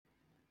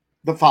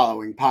The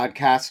following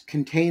podcast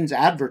contains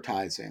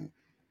advertising.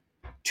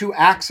 To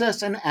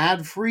access an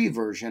ad-free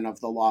version of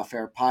the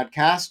Lawfare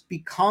podcast,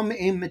 become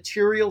a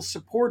material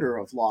supporter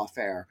of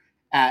Lawfare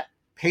at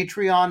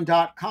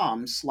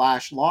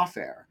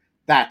patreon.com/lawfare.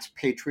 That's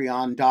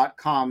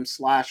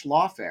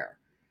patreon.com/lawfare.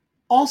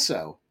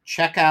 Also,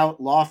 check out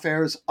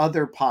Lawfare's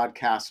other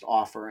podcast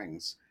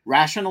offerings: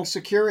 Rational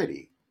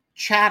Security,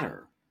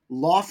 Chatter,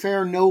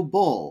 Lawfare No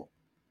Bull,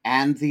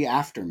 and The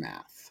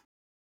Aftermath.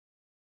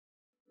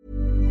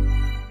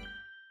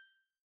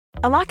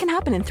 A lot can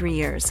happen in 3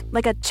 years,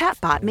 like a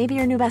chatbot may be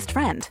your new best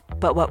friend.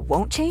 But what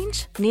won't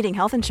change? Needing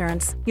health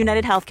insurance.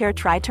 United Healthcare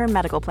Tri-Term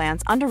Medical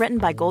Plans, underwritten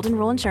by Golden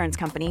Rule Insurance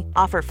Company,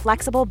 offer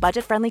flexible,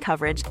 budget-friendly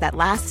coverage that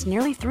lasts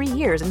nearly 3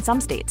 years in some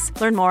states.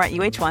 Learn more at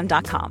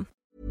uh1.com.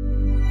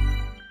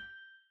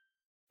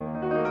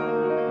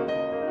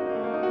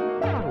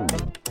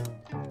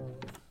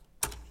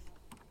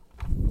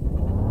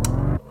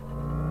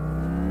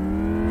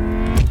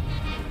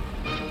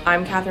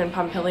 I'm Catherine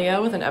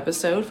Pompilio with an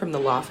episode from the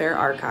Lawfare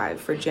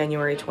archive for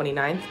January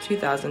 29th,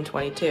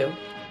 2022.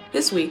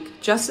 This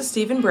week, Justice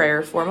Stephen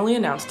Breyer formally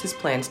announced his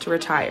plans to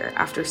retire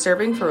after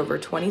serving for over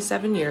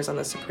 27 years on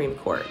the Supreme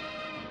Court.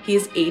 He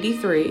is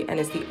 83 and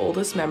is the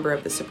oldest member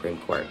of the Supreme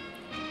Court.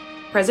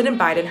 President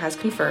Biden has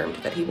confirmed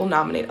that he will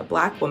nominate a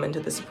black woman to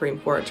the Supreme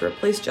Court to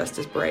replace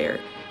Justice Breyer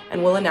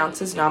and will announce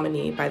his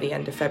nominee by the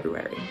end of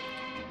February.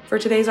 For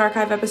today's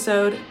archive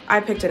episode,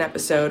 I picked an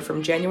episode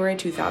from January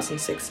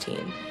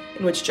 2016,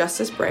 in which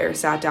Justice Breyer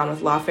sat down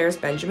with Lawfare's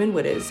Benjamin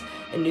Wittes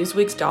and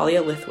Newsweek's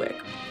Dahlia Lithwick.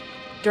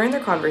 During their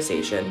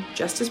conversation,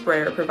 Justice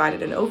Breyer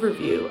provided an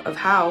overview of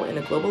how, in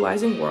a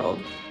globalizing world,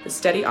 the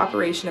steady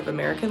operation of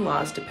American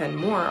laws depend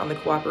more on the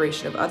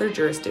cooperation of other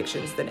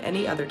jurisdictions than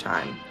any other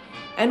time,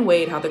 and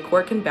weighed how the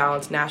court can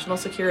balance national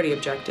security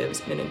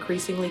objectives in an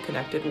increasingly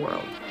connected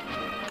world.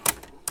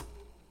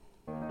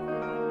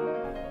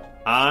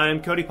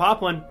 I'm Cody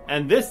Poplin,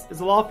 and this is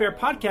the Lawfare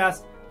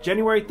Podcast,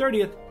 January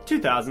 30th,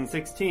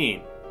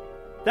 2016.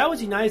 That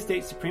was United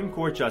States Supreme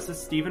Court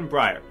Justice Stephen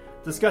Breyer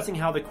discussing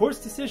how the court's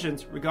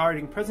decisions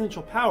regarding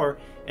presidential power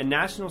and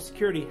national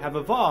security have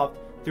evolved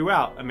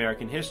throughout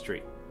American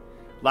history.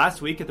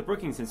 Last week at the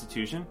Brookings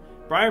Institution,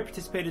 Breyer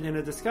participated in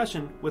a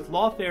discussion with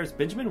Lawfare's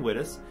Benjamin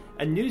Wittes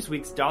and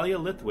Newsweek's Dahlia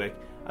Lithwick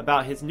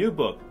about his new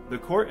book, The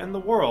Court and the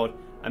World,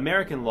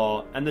 American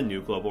Law and the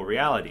New Global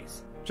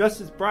Realities.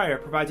 Justice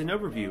Breyer provides an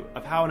overview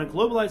of how in a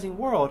globalizing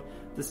world,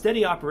 the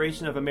steady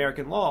operation of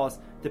American laws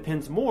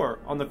depends more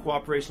on the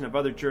cooperation of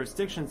other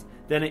jurisdictions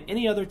than at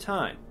any other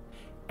time,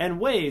 and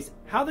weighs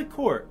how the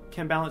court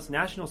can balance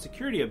national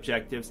security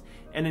objectives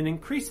in an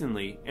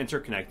increasingly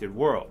interconnected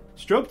world.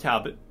 Strobe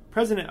Talbot,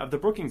 president of the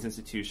Brookings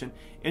Institution,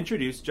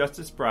 introduced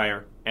Justice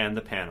Breyer and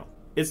the panel.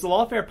 It's the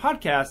Lawfare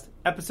Podcast,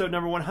 episode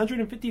number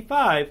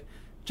 155,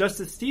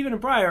 Justice Stephen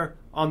Breyer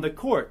on the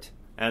Court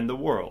and the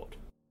World.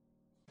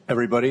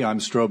 Everybody, I'm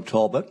Strobe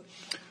Talbot.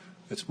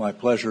 It's my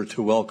pleasure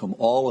to welcome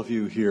all of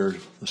you here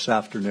this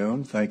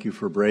afternoon. Thank you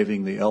for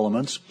braving the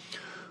elements.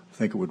 I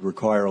think it would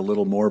require a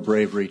little more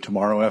bravery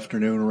tomorrow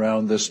afternoon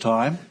around this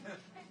time.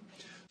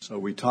 So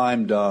we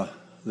timed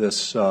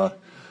this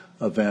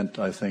event,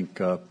 I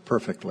think,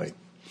 perfectly.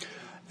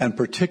 And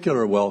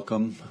particular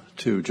welcome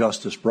to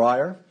Justice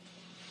Breyer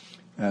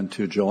and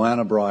to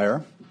Joanna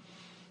Breyer.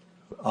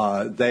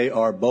 They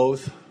are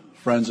both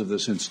friends of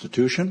this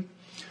institution,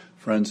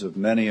 friends of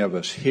many of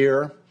us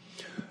here.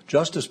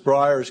 Justice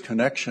Breyer's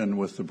connection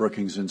with the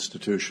Brookings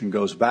Institution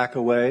goes back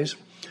a ways.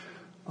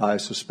 I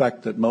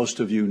suspect that most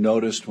of you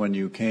noticed when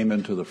you came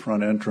into the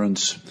front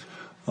entrance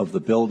of the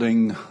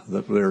building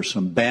that there are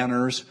some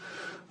banners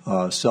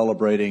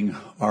celebrating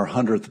our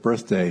 100th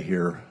birthday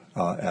here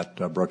at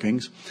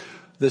Brookings.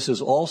 This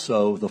is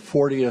also the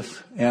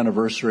 40th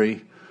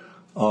anniversary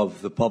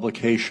of the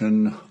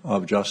publication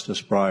of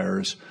Justice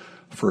Breyer's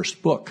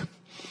first book,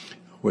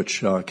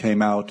 which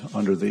came out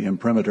under the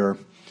imprimatur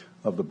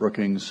of the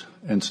Brookings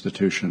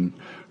Institution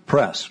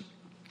Press.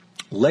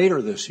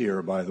 Later this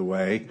year, by the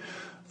way,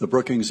 the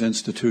Brookings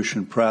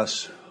Institution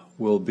Press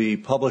will be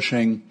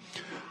publishing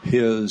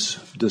his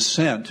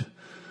dissent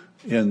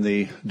in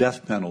the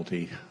death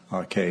penalty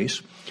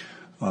case.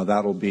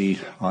 That'll be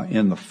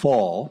in the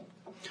fall.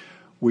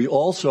 We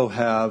also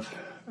have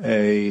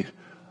an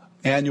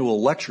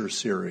annual lecture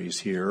series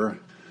here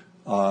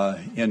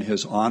in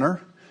his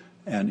honor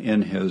and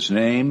in his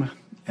name,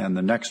 and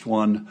the next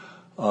one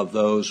of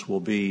those will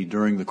be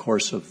during the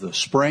course of the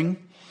spring,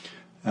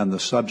 and the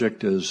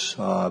subject is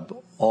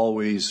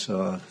always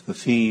the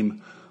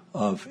theme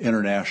of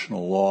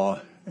international law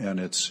and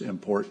its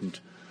importance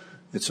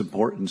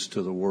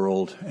to the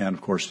world and,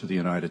 of course, to the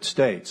United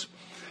States.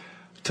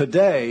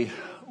 Today,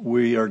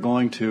 we are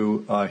going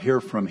to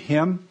hear from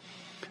him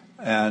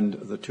and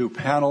the two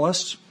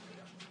panelists,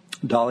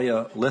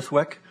 Dahlia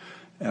Lithwick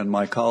and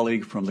my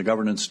colleague from the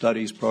Governance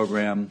Studies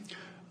program,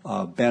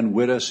 Ben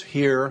Wittes,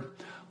 here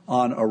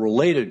on a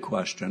related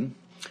question,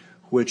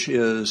 which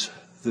is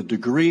the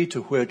degree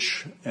to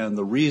which and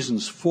the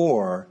reasons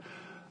for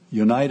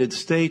United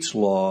States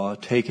law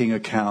taking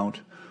account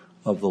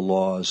of the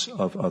laws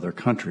of other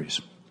countries.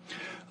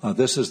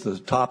 This is the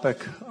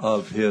topic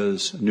of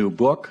his new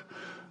book,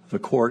 The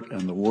Court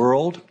and the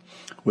World,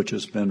 which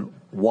has been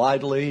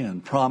widely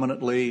and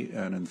prominently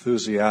and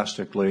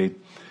enthusiastically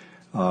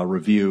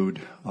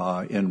reviewed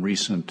in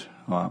recent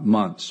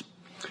months.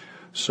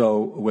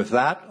 So with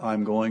that,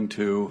 I'm going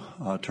to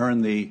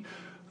turn the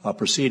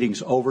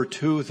proceedings over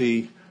to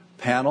the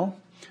panel,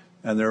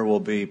 and there will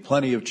be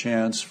plenty of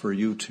chance for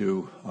you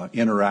to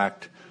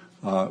interact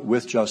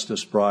with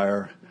Justice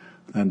Breyer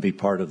and be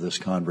part of this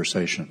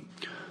conversation.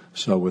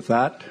 So with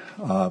that,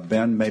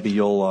 Ben, maybe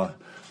you'll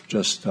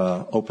just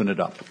open it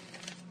up.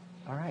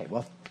 All right.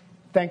 Well,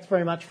 thanks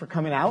very much for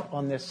coming out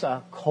on this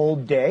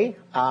cold day.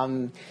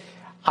 I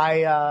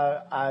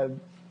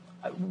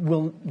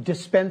will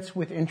dispense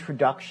with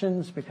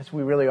introductions because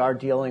we really are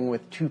dealing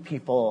with two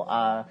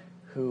people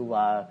who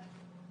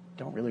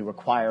don't really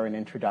require an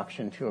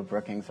introduction to a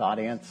Brookings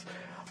audience.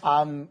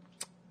 And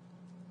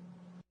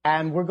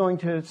we're going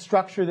to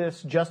structure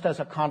this just as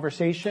a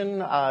conversation.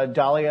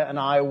 Dahlia and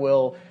I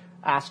will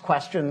ask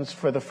questions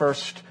for the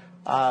first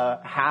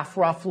half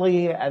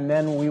roughly, and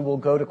then we will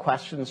go to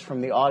questions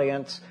from the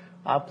audience.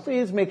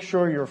 Please make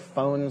sure your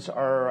phones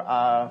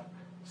are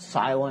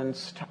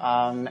silenced,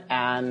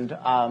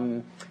 and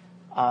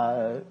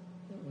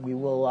we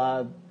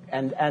will.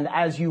 And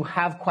as you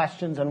have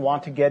questions and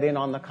want to get in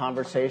on the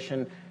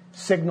conversation,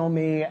 signal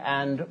me,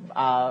 and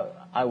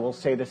I will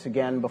say this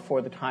again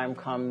before the time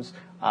comes.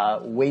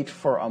 Wait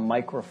for a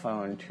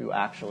microphone to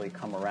actually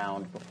come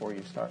around before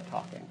you start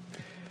talking.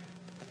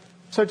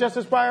 So,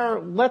 Justice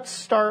Breyer, let's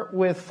start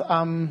with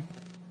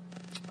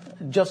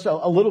just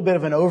a little bit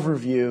of an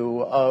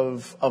overview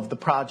of the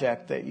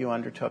project that you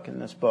undertook in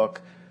this book.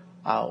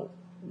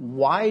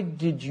 Why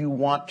did you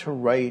want to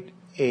write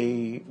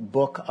a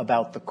book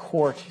about the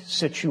court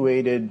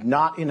situated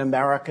not in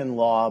American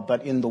law,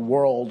 but in the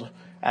world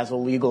as a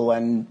legal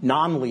and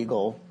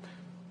non-legal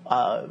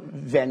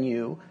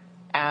venue?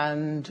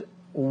 And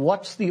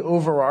what's the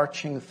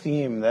overarching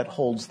theme that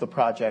holds the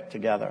project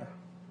together?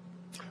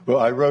 Well,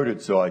 I wrote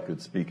it so I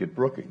could speak at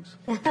Brookings.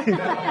 The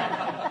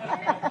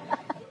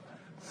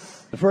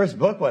first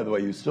book, by the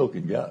way, you still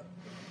can get.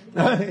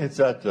 It's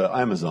at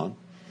Amazon.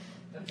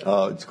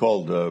 It's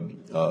called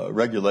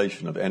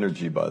Regulation of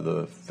Energy by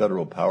the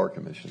Federal Power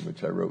Commission,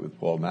 which I wrote with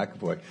Paul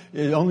McAvoy.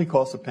 It only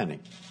costs a penny.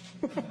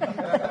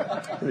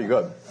 Pretty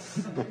good.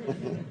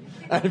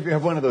 And if you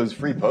have one of those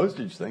free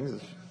postage things,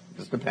 it's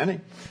just a penny.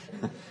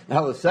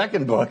 Now, the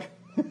second book,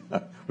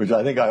 which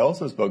I think I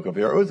also spoke of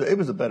here, it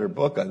was a better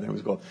book. I think it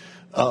was called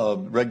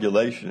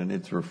Regulation and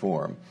Its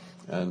Reform.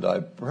 And I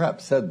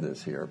perhaps said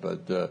this here,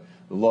 but the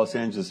Los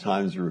Angeles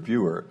Times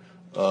reviewer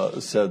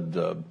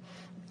said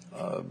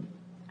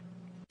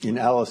in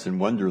Alice in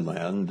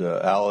Wonderland,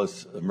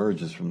 Alice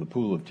emerges from the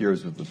pool of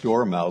tears with the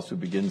dormouse who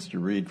begins to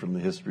read from the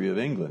history of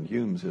England,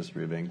 Hume's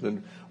History of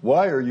England.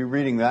 Why are you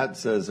reading that,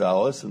 says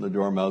Alice, and the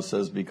dormouse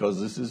says,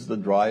 because this is the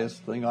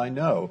driest thing I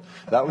know.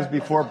 That was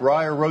before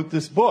Breyer wrote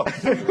this book.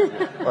 All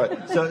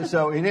right.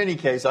 So in any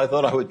case, I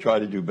thought I would try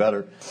to do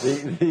better.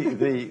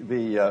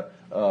 The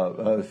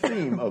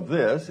theme of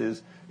this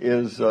is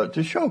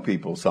to show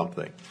people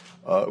something.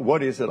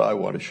 What is it I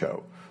want to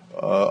show?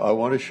 I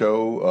want to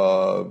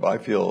show, I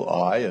feel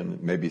I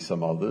and maybe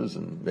some others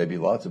and maybe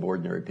lots of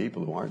ordinary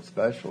people who aren't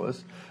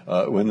specialists,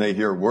 when they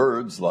hear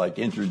words like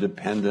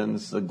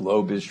interdependence, the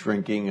globe is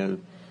shrinking, a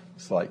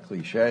slight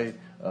cliche,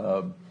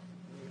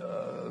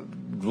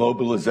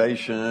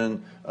 globalization,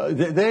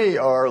 they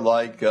are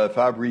like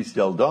Fabrice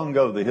Del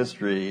Dongo,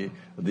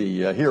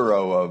 the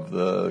hero of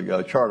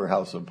the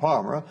Charterhouse of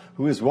Parma,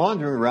 who is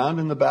wandering around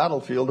in the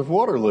battlefield of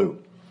Waterloo.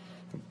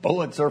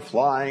 Bullets are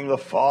flying, the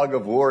fog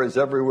of war is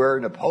everywhere,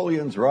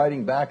 Napoleon's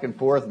riding back and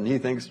forth, and he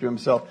thinks to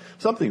himself,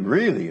 something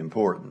really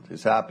important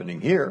is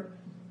happening here.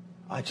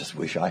 I just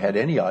wish I had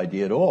any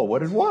idea at all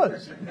what it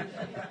was.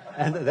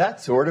 And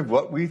that's sort of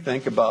what we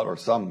think about, or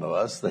some of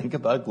us think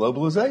about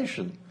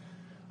globalization.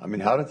 I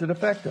mean, how does it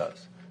affect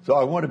us? So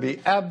I want to be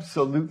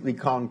absolutely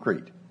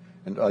concrete.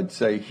 And I'd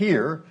say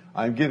here,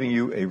 I'm giving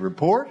you a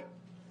report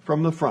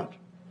from the front.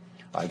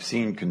 I've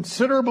seen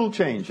considerable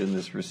change in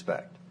this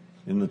respect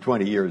in the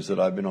 20 years that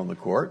I've been on the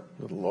court,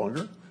 a little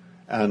longer.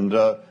 And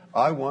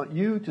I want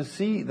you to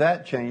see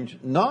that change,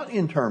 not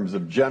in terms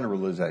of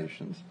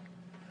generalizations,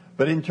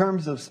 but in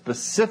terms of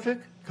specific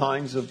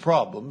kinds of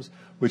problems,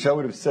 which I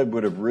would have said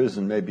would have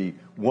risen maybe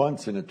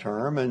once in a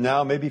term, and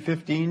now maybe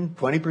 15,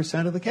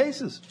 20% of the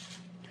cases,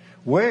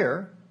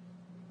 where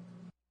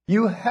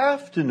you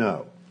have to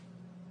know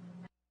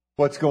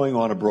what's going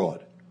on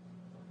abroad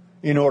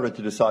in order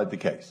to decide the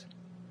case.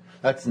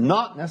 That's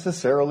not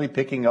necessarily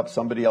picking up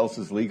somebody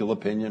else's legal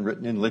opinion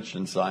written in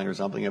Liechtenstein or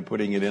something and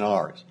putting it in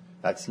ours.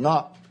 That's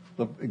not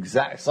the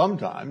exact,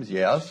 sometimes,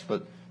 yes,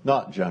 but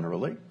not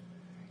generally.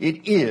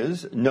 It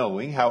is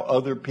knowing how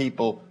other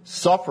people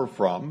suffer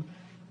from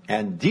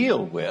and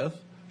deal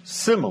with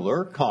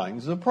similar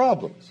kinds of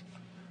problems.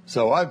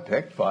 So I've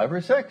picked 5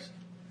 or 6.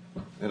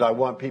 And I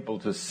want people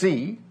to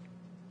see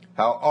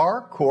how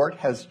our court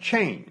has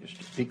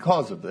changed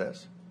because of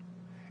this,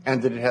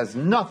 and that it has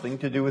nothing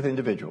to do with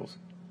individuals.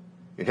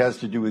 It has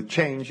to do with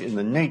change in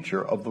the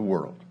nature of the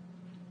world.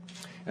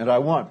 And I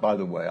want, by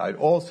the way, I'd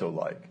also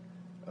like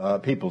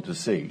people to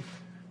see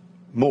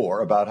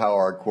more about how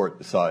our court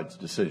decides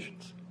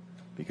decisions,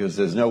 because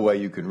there's no way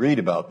you can read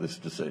about these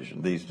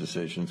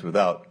decisions,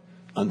 without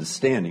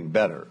understanding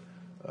better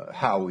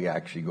how we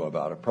actually go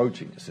about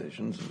approaching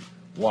decisions and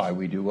why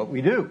we do what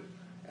we do.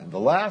 And the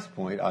last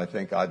point I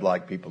think I'd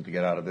like people to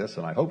get out of this,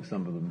 and I hope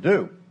some of them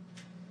do,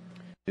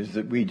 is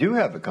that we do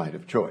have a kind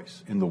of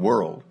choice in the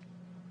world.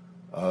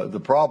 The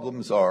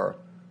problems are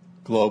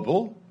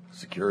global,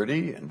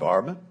 security,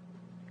 environment,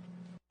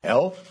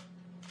 health,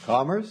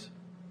 commerce,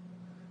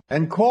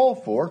 and call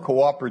for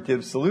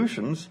cooperative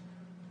solutions.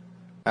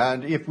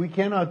 And if we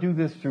cannot do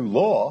this through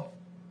law,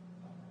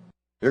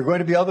 there are going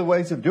to be other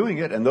ways of doing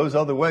it, and those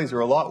other ways are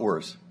a lot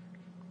worse.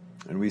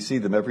 And we see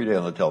them every day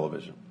on the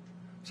television.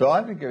 So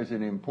I think there's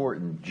an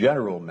important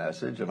general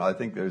message, and I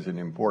think there's an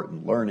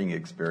important learning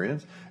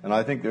experience, and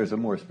I think there's a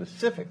more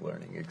specific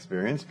learning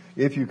experience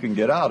if you can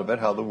get out of it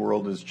how the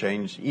world has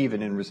changed,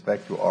 even in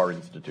respect to our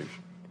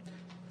institution.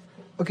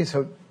 Okay,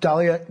 so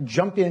Dahlia,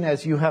 jump in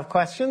as you have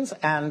questions,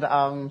 and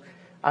I'm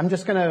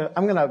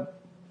gonna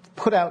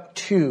put out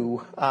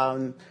two.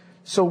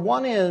 So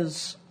one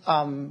is,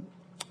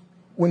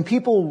 when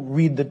people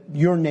read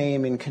your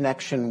name in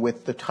connection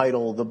with the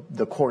title,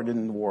 the Court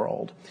in the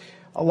World,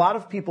 a lot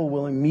of people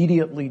will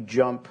immediately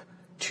jump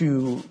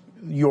to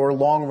your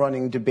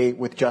long-running debate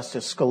with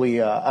Justice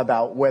Scalia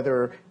about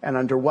whether and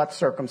under what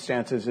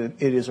circumstances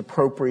it is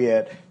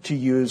appropriate to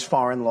use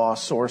foreign law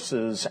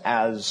sources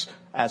as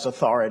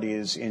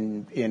authorities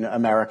in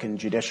American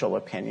judicial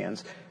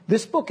opinions.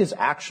 This book is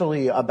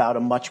actually about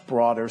a much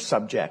broader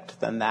subject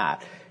than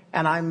that,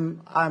 and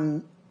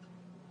I'm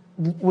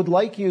would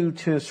like you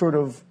to sort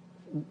of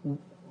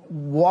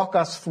walk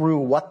us through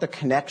what the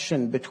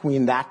connection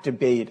between that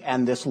debate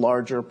and this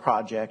larger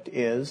project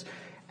is,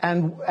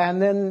 and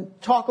then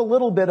talk a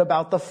little bit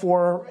about the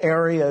four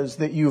areas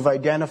that you've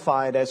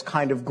identified as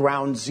kind of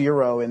ground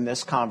zero in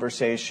this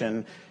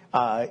conversation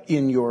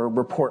in your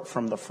report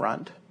from the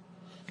front.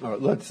 All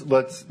right,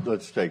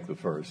 let's take the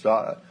first.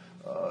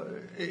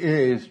 It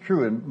is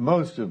true, and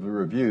most of the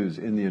reviews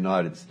in the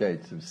United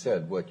States have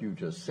said what you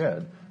just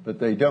said, but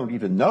they don't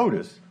even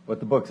notice what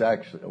the book's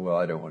actually. Well,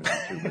 I don't want to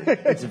be too rude.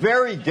 It's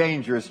very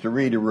dangerous to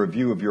read a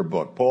review of your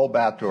book. Paul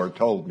Bator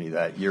told me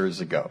that years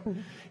ago.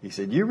 He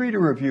said, you read a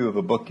review of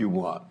a book you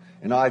want,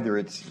 and either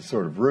it's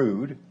sort of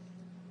rude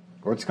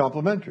or it's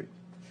complimentary.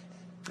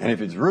 And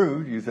if it's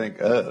rude, you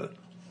think,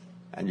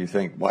 and you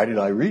think, why did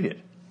I read it?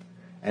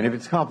 And if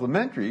it's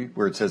complimentary,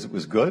 where it says it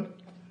was good,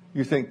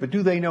 you think, but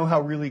do they know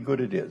how really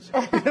good it is?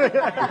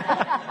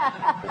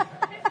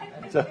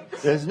 So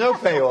there's no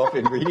payoff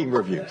in reading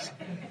reviews.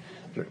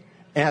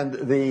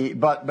 And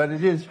but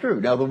it is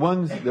true. Now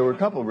there were a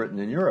couple written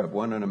in Europe,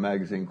 one in a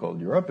magazine called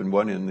Europe, and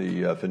one in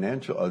the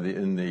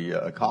in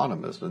the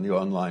Economist, in the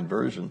online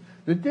version,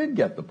 that did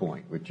get the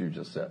point which you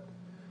just said.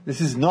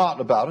 This is not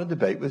about a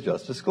debate with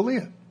Justice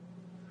Scalia.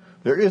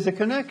 There is a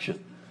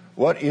connection.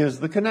 What is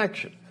the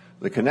connection?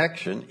 The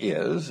connection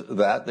is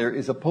that there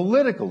is a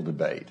political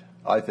debate,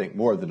 I think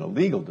more than a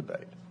legal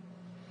debate,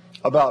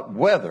 about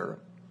whether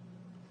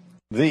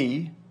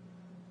the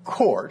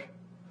court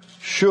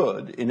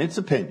should, in its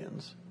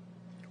opinions,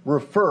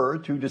 refer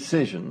to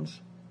decisions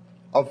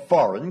of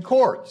foreign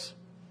courts.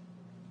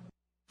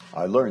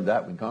 I learned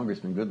that when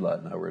Congressman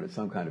Goodlatte and I were at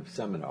some kind of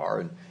seminar,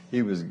 and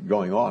he was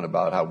going on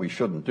about how we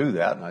shouldn't do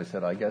that, and I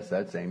said, I guess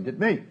that's aimed at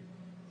me.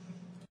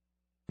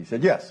 He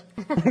said, yes.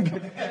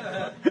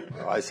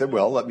 I said,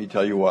 well, let me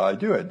tell you why I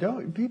do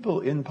it.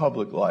 People in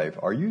public life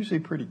are usually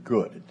pretty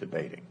good at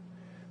debating,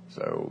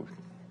 so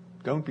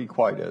don't be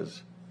quite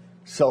as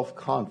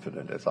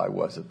self-confident as I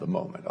was at the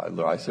moment.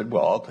 I said,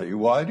 well, I'll tell you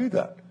why I do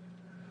that.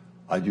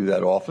 I do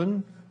that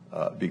often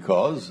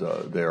because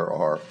there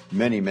are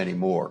many, many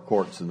more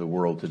courts in the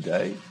world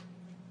today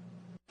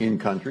in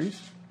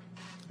countries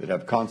that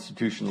have a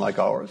constitution like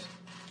ours.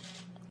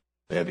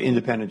 They have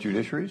independent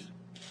judiciaries.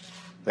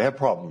 They have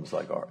problems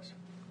like ours.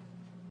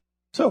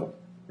 So,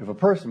 if a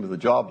person with a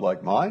job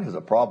like mine has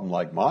a problem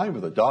like mine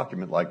with a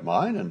document like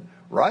mine and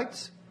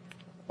writes,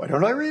 why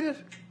don't I read it?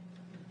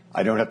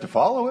 I don't have to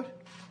follow it.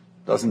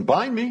 Doesn't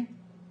bind me.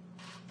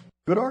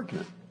 Good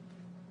argument.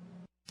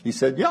 He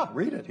said, yeah,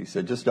 read it. He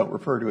said, just don't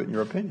refer to it in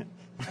your opinion.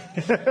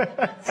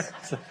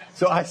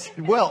 so I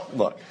said, well,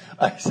 look,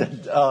 I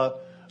said,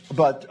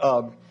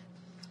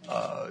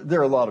 there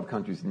are a lot of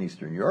countries in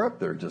Eastern Europe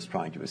that are just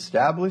trying to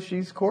establish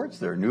these courts.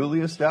 They're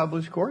newly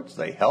established courts.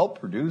 They help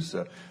produce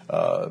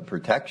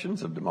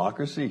protections of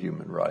democracy,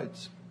 human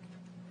rights.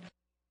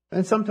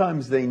 And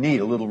sometimes they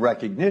need a little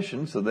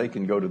recognition so they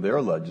can go to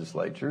their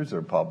legislatures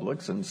or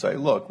publics and say,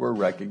 look, we're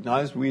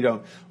recognized. We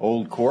don't,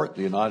 old court,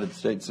 the United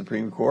States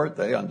Supreme Court,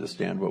 they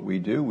understand what we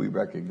do. We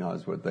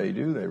recognize what they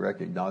do. They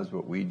recognize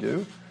what we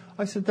do.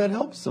 I said, that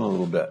helps them a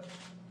little bit.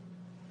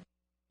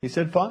 He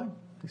said, fine.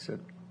 He said,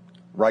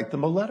 write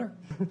them a letter.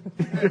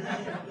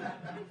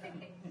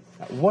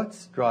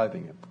 What's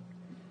driving it?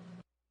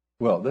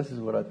 Well, this is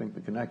what I think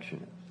the connection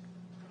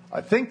is.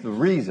 I think the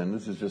reason,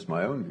 this is just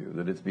my own view,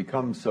 that it's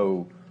become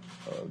so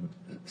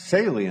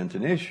salient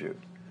an issue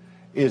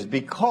is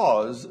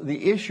because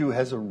the issue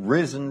has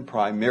arisen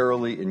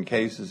primarily in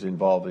cases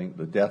involving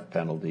the death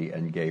penalty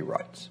and gay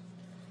rights.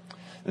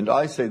 And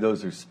I say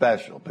those are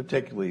special,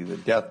 particularly the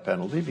death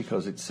penalty,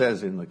 because it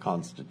says in the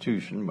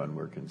Constitution, when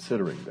we're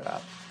considering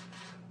that,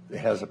 it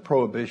has a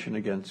prohibition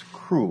against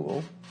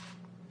cruel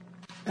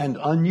and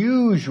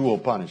unusual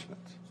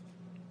punishments.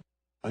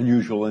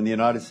 Unusual in the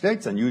United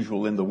States,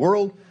 unusual in the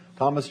world.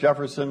 Thomas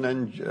Jefferson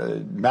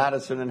and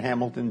Madison and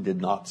Hamilton did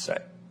not say.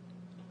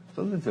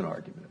 So there's an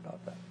argument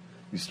about that.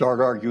 You start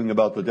arguing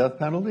about the death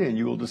penalty and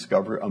you will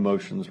discover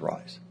emotions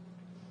rise.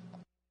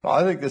 So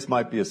I think this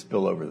might be a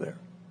spillover there.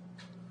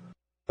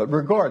 But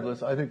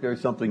regardless, I think there's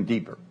something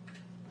deeper.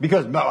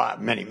 Because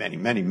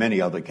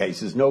many other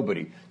cases,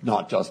 nobody,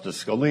 not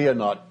Justice Scalia,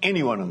 not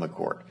anyone in the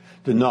court,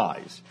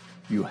 denies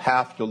you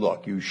have to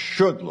look, you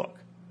should look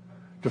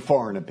to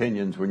foreign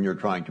opinions when you're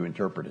trying to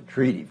interpret a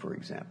treaty, for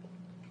example.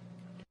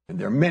 And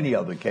there are many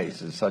other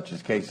cases, such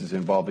as cases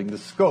involving the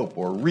scope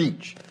or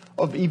reach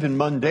of even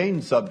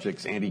mundane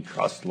subjects,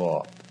 antitrust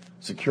law,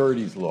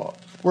 securities law,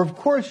 where of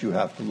course you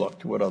have to look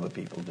to what other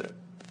people do.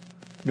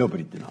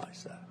 Nobody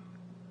denies that.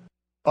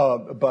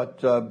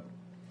 But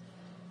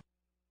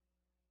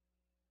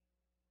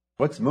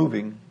what's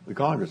moving the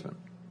congressman?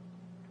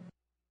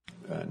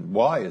 And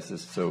why is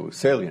this so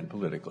salient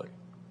politically?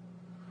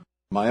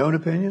 My own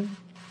opinion?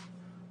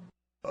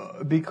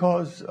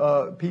 Because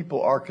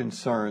people are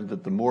concerned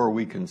that the more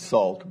we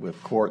consult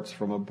with courts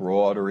from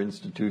abroad or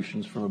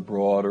institutions from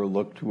abroad or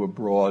look to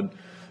abroad,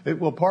 it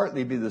will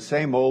partly be the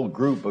same old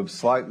group of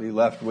slightly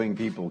left-wing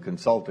people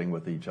consulting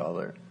with each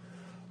other.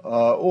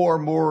 Or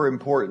more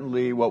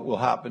importantly, what will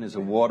happen is a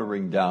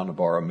watering down of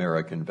our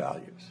American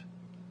values.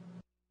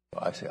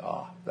 I say,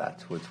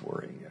 that's what's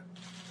worrying you.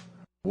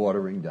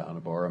 Watering down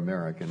of our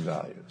American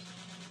values.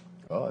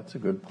 Oh, that's a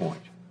good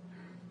point.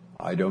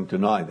 I don't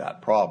deny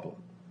that problem.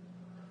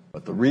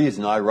 But the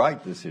reason I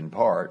write this in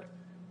part,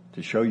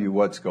 to show you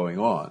what's going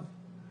on,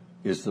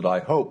 is that I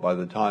hope by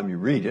the time you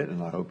read it,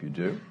 and I hope you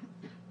do,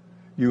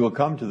 you will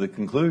come to the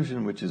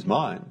conclusion, which is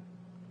mine,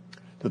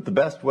 that the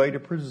best way to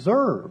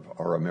preserve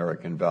our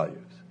American values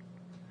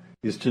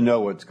is to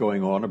know what's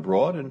going on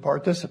abroad and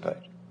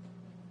participate.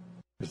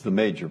 Because the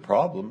major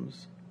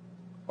problems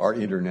are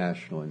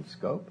international in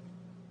scope,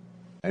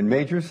 and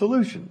major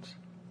solutions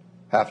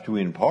have to,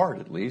 in part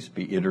at least,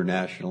 be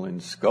international in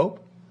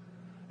scope.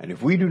 And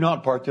if we do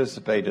not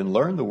participate and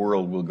learn, the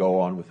world will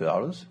go on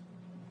without us,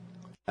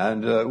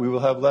 and we will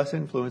have less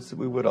influence than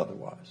we would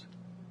otherwise.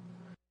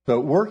 So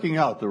working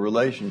out the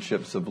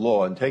relationships of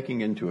law and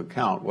taking into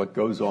account what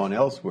goes on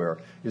elsewhere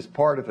is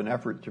part of an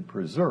effort to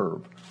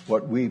preserve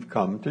what we've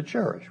come to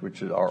cherish,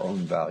 which is our own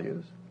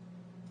values.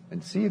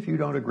 And see if you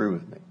don't agree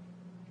with me.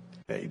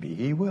 Maybe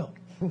he will.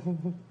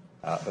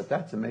 But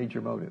that's a major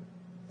motive.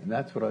 And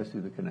that's what I see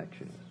the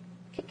connection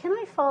is. Can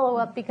I follow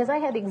up? Because I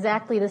had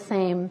exactly the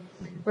same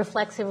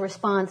reflexive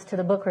response to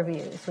the book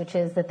reviews, which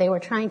is that they were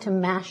trying to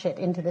mash it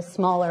into this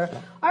smaller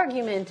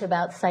argument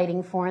about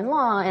citing foreign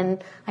law,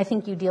 and I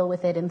think you deal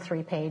with it in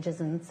 3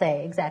 pages and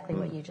say exactly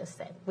what you just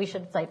said. We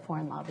should cite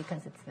foreign law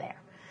because it's there.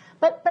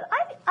 But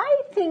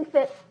I think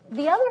that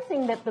the other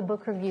thing that the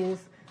book reviews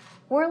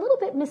were a little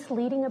bit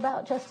misleading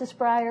about, Justice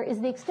Breyer, is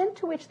the extent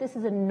to which this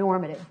is a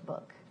normative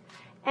book.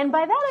 And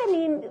by that I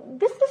mean,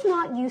 this is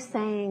not you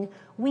saying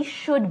we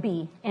should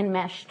be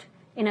enmeshed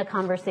in a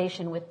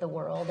conversation with the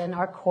world and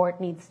our court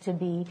needs to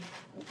be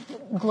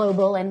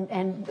global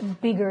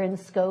and bigger in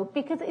scope,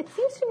 because it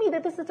seems to me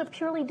that this is a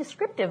purely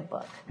descriptive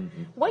book.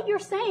 Mm-hmm. What you're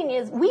saying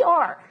is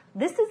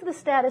this is the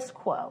status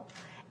quo.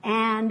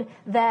 And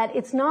that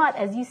it's not,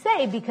 as you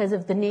say, because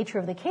of the nature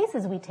of the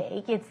cases we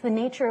take, it's the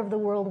nature of the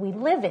world we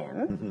live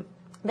in,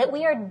 that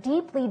we are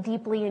deeply,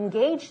 deeply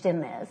engaged in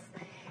this.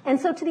 And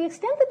so to the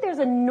extent that there's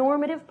a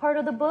normative part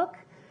of the book,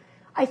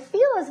 I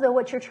feel as though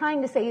what you're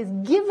trying to say is,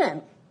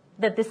 given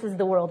that this is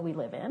the world we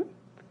live in,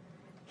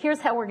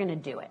 here's how we're going to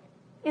do it.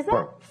 Is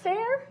that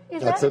fair?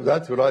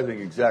 That's what I think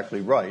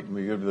exactly right.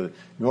 We go to the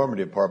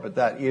normative part, but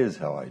that is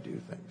how I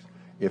do things.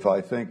 If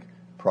I think,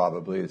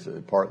 probably it's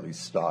partly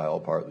style,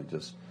 partly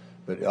just,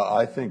 but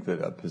I think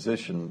that a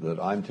position that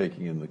I'm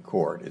taking in the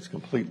court is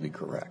completely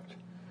correct.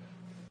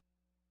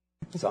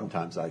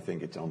 Sometimes I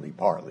think it's only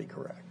partly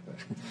correct.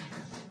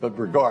 But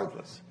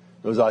regardless,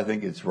 those I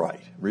think it's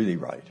right, really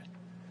right.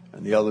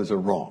 And the others are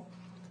wrong.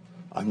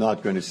 I'm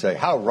not going to say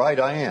how right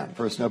I am.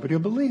 First, nobody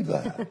will believe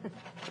that.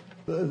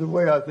 The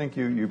way I think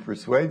you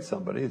persuade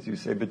somebody is you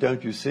say, but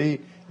don't you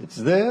see, it's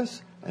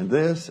this and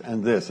this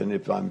and this. And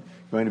if I'm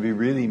going to be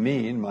really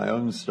mean, my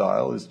own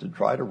style is to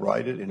try to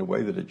write it in a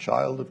way that a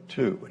child of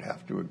 2 would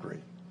have to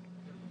agree.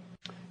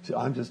 See,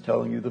 I'm just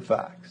telling you the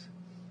facts.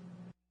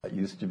 That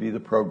used to be the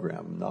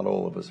program. Not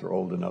all of us are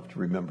old enough to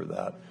remember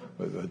that.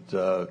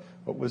 But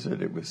what was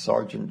it? It was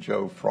Sergeant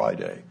Joe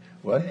Friday.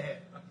 What?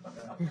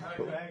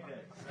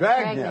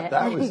 Dragnet.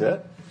 That was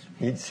it.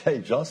 He'd say,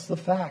 just the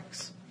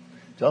facts.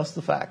 Just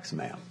the facts,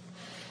 ma'am.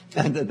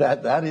 And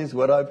that is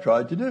what I've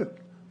tried to do.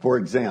 For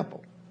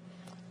example,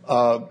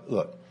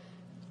 look,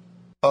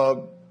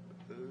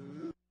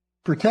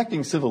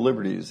 Protecting civil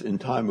liberties in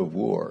time of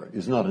war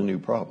is not a new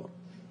problem.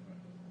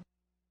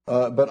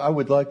 But I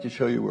would like to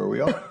show you where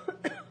we are.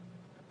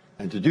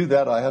 And to do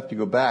that, I have to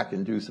go back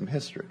and do some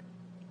history.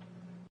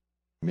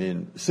 I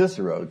mean,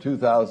 Cicero,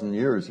 2,000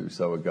 years or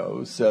so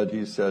ago, said,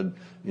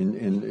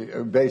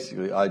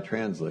 basically, I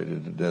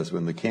translated it as,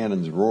 when the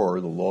cannons roar,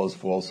 the laws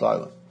fall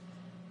silent.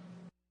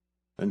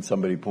 And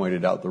somebody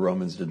pointed out the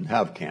Romans didn't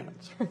have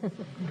cannons.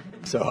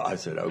 So I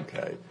said,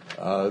 okay,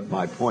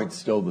 my point's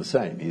still the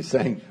same. He's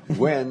saying,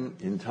 when,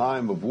 in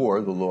time of war,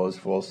 the laws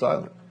fall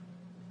silent.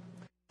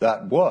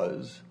 That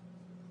was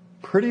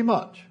pretty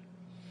much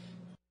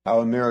how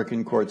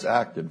American courts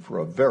acted for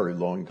a very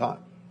long time.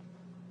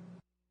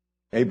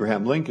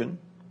 Abraham Lincoln,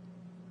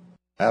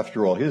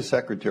 after all, his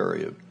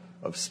Secretary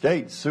of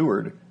State,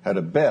 Seward, had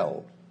a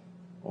bell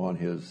on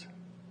his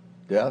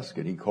desk,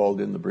 and he called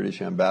in the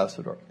British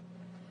ambassador.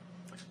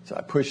 So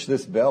I push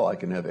this bell, I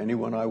can have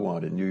anyone I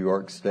want in New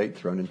York State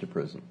thrown into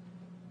prison.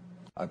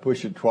 I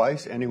push it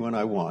twice, anyone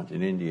I want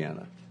in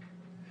Indiana.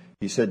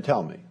 He said,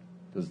 tell me,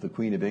 does the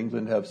Queen of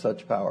England have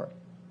such power?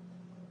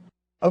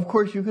 Of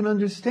course, you can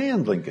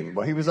understand Lincoln.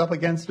 Well, he was up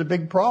against a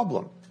big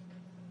problem.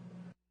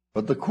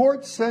 But the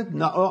courts said,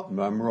 no,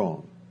 I'm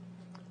wrong.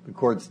 The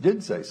courts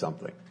did say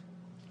something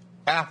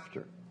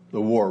after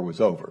the war was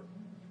over,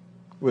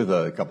 with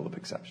a couple of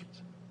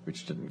exceptions,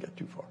 which didn't get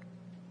too far.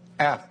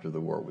 After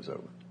the war was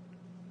over.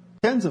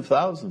 Tens of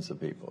thousands of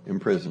people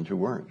imprisoned who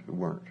weren't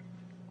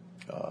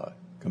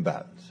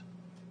combatants.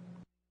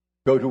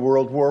 Go to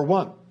World War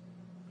I,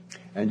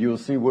 and you'll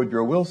see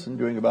Woodrow Wilson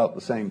doing about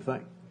the same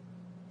thing,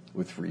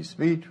 with free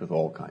speech, with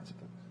all kinds of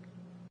things.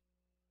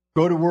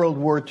 Go to World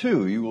War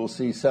II, you will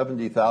see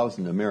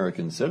 70,000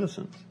 American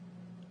citizens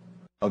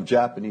of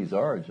Japanese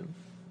origin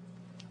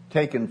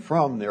taken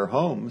from their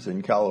homes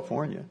in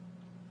California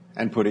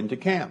and put into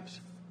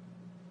camps.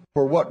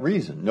 For what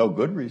reason? No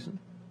good reason.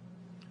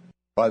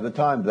 By the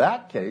time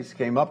that case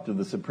came up to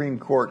the Supreme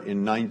Court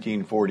in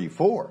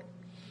 1944,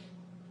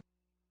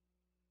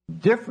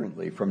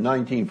 differently from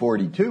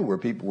 1942, where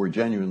people were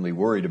genuinely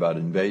worried about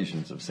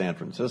invasions of San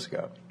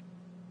Francisco,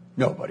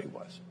 nobody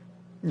was.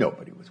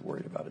 Nobody was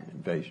worried about an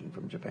invasion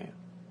from Japan.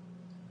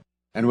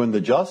 And when the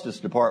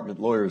Justice Department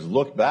lawyers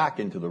looked back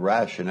into the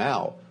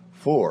rationale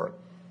for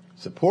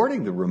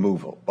supporting the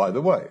removal, by the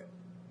way,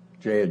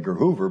 J. Edgar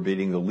Hoover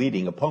being the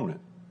leading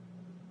opponent,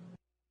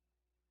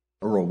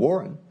 Earl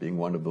Warren being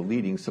one of the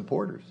leading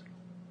supporters.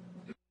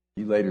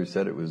 He later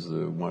said it was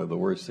one of the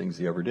worst things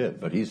he ever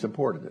did, but he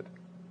supported it.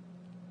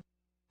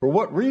 For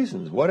what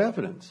reasons? What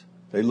evidence?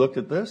 They looked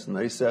at this and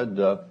they said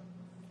there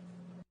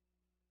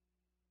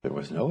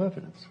was no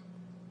evidence.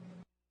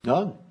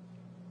 None.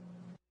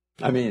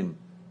 I mean,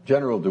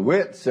 General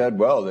DeWitt said,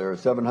 well, there are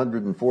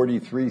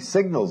 743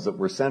 signals that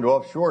were sent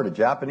offshore to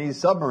Japanese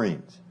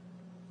submarines.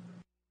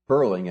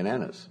 Perling and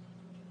Ennis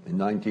in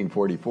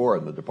 1944,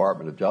 and the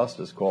Department of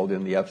Justice called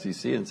in the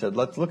FCC and said,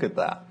 let's look at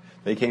that.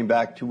 They came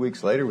back 2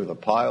 weeks later with a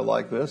pile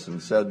like this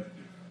and said,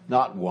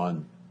 not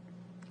one.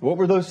 What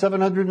were those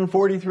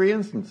 743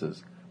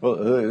 instances? Well,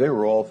 they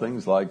were all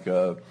things like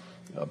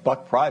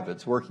buck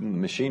privates working the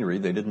machinery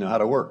they didn't know how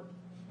to work.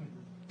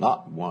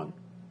 Not one.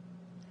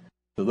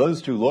 So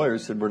those two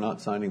lawyers said, we're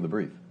not signing the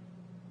brief.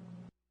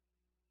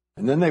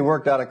 And then they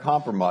worked out a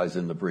compromise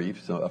in the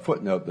brief, so a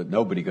footnote that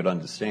nobody could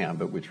understand,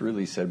 but which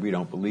really said, we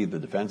don't believe the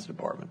Defense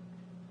Department.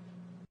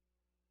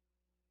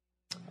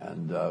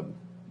 And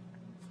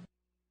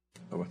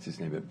what's his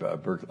name?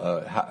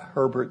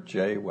 Herbert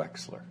J.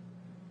 Wexler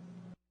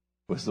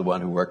was the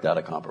one who worked out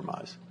a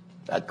compromise,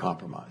 that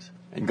compromise,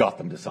 and got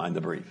them to sign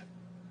the brief.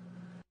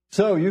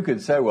 So you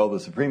could say, well,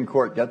 the Supreme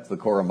Court gets the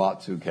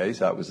Korematsu case.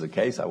 That was the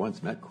case. I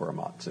once met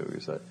Korematsu. He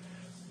was a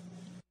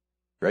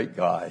great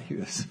guy. He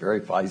was very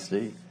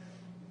feisty.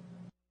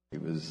 He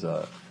was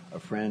a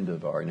friend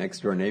of our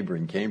next-door neighbor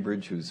in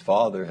Cambridge, whose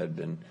father had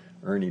been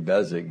Ernie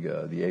Bezig,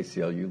 the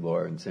ACLU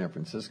lawyer in San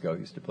Francisco. He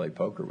used to play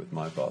poker with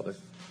my father.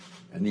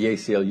 And the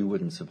ACLU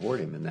wouldn't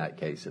support him in that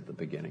case at the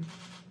beginning.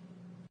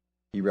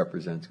 He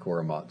represents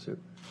Korematsu.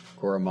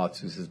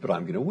 Korematsu says, but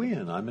I'm going to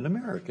win. I'm an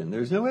American.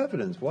 There's no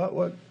evidence.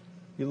 What?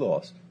 He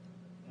lost.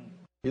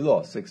 He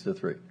lost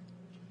 6-3.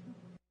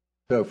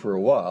 So for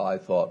a while, I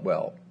thought,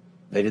 well,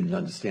 they didn't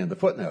understand the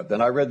footnote. Then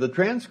I read the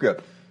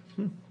transcript.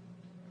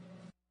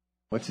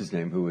 What's his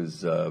name? Who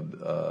was a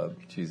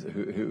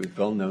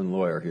well-known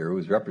lawyer here, who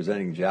was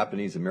representing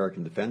Japanese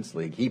American Defense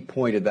League. He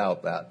pointed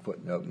out that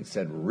footnote and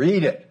said,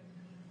 read it.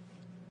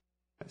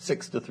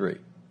 6-3.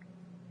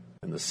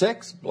 And the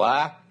six,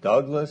 Black,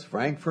 Douglas,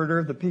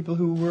 Frankfurter, the people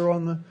who were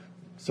on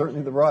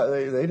certainly the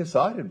right, they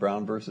decided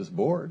Brown versus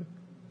Board.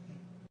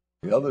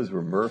 The others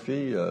were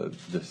Murphy,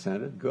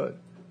 dissented, good,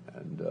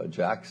 and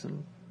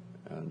Jackson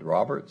and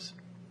Roberts,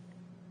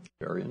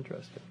 very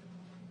interesting.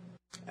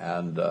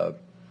 And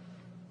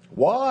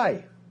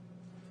why?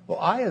 Well,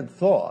 I had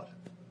thought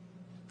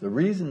the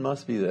reason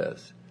must be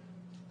this.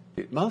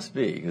 It must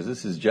be, because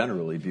this is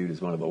generally viewed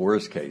as one of the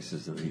worst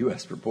cases in the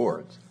U.S.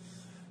 reports,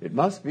 it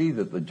must be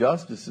that the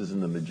justices in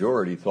the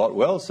majority thought,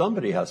 well,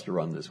 somebody has to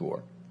run this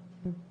war.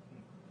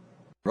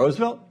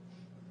 Roosevelt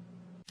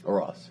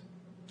or us?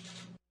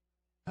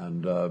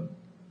 And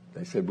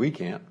they said, we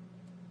can't.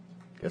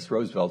 Guess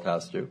Roosevelt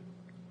has to.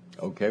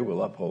 Okay,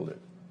 we'll uphold it.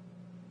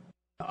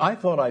 I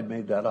thought I'd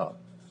made that up,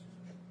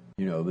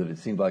 that it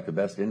seemed like the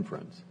best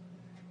inference.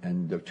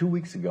 And 2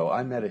 weeks ago,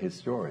 I met a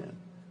historian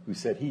who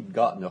said he'd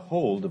gotten a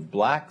hold of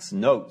Black's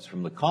notes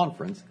from the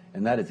conference,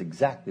 and that is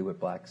exactly what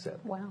Black said.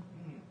 Wow.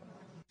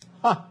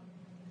 Huh.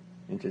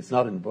 It's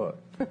not in the book,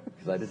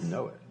 because I didn't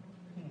know it.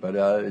 But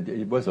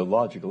it was a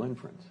logical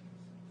inference.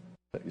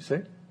 You see?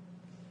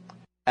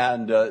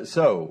 And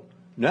so,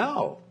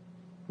 now,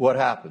 what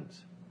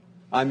happens?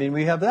 I mean,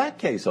 we have that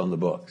case on the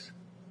books.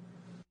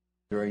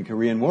 During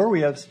Korean War,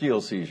 we have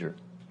steel seizure.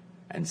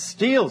 And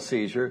steel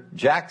seizure,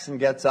 Jackson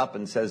gets up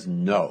and says,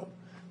 no,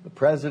 the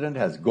president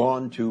has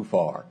gone too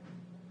far.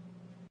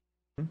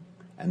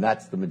 And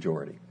that's the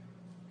majority.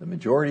 The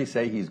majority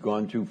say he's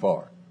gone too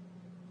far.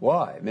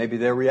 Why? Maybe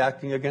they're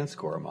reacting against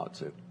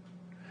Korematsu.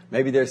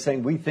 Maybe they're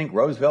saying, we think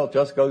Roosevelt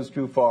just goes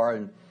too far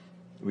and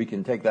we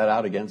can take that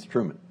out against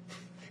Truman.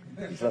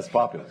 He's less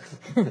popular.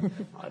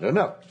 I don't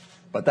know.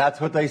 But that's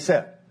what they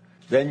said.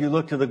 Then you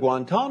look to the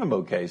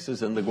Guantanamo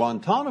cases, and the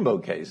Guantanamo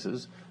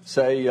cases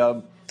say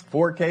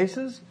 4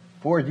 cases,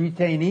 4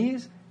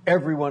 detainees,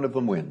 every one of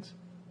them wins.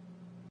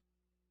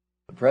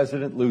 The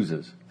president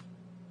loses.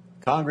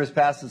 Congress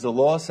passes a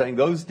law saying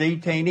those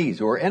detainees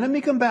who are enemy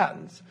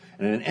combatants,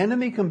 and an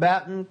enemy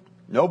combatant,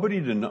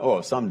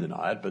 some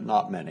deny it, but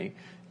not many,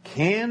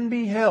 can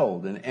be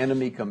held an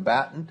enemy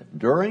combatant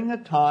during a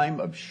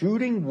time of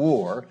shooting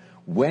war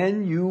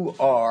when you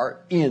are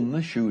in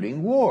the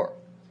shooting war.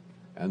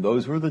 And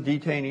those were the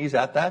detainees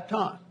at that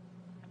time.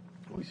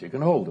 At least you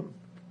can hold them.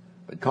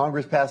 But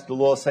Congress passed a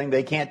law saying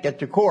they can't get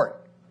to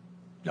court.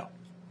 No,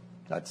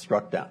 that's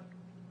struck down.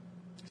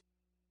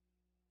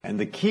 And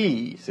the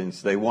key,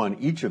 since they won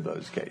each of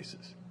those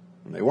cases,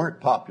 and they weren't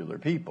popular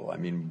people. I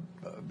mean,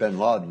 bin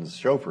Laden's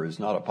chauffeur is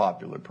not a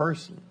popular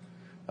person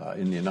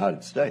in the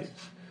United States.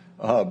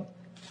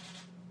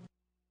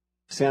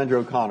 Sandra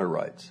O'Connor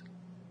writes,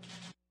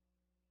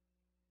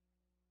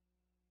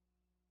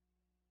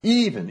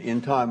 even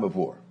in time of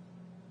war,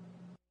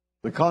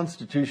 the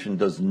Constitution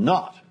does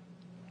not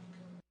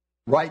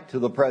write to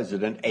the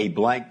president a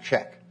blank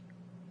check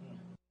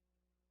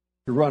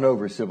to run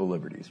over civil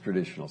liberties,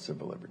 traditional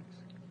civil liberties.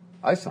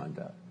 I signed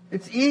that.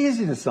 It's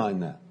easy to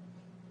sign that.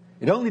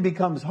 It only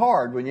becomes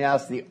hard when you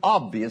ask the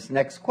obvious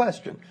next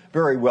question.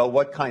 Very well,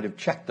 what kind of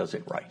check does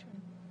it write?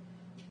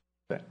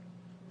 Okay.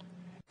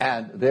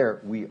 And there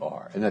we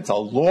are. And it's a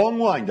long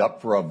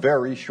wind-up for a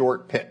very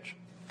short pitch.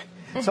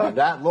 So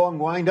that long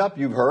wind-up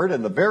you've heard,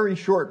 and the very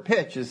short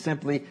pitch is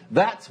simply,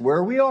 that's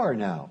where we are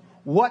now.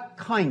 What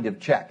kind of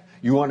check?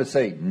 You want to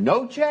say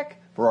no check?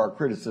 For our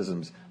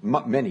criticisms,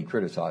 many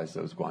criticize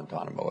those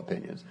Guantanamo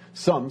opinions.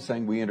 Some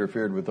saying we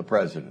interfered with the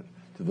president.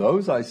 To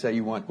those, I say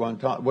you want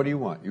Guantanamo. What do you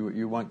want?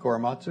 You want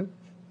Korematsu?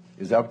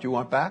 Is that what you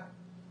want back?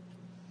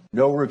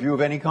 No review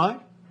of any kind?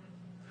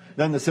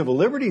 Then the civil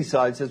liberties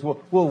side says, well,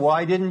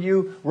 why didn't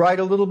you write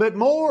a little bit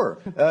more,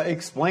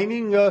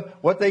 explaining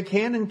what they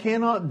can and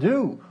cannot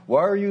do?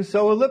 Why are you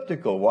so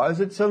elliptical? Why is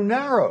it so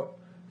narrow?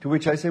 To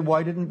which I say,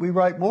 why didn't we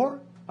write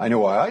more? I know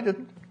why I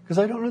didn't, because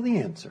I don't know the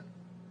answer.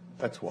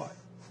 That's why.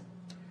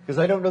 Because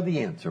I don't know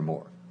the answer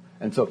more.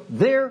 And so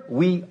there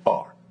we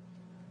are.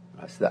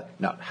 That's that.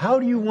 Now, how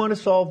do you want to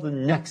solve the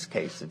next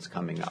case that's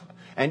coming up?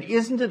 And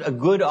isn't it a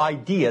good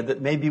idea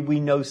that maybe we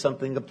know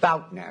something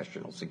about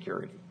national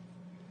security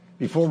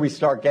before we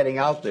start getting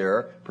out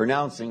there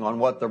pronouncing on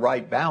what the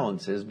right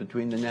balance is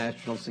between the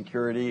national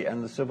security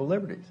and the civil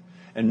liberties?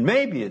 And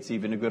maybe it's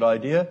even a good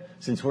idea,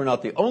 since we're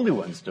not the only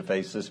ones to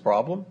face this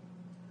problem,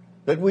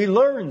 that we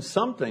learn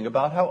something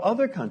about how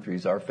other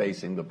countries are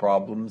facing the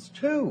problems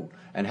too,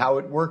 and how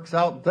it works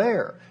out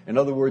there. In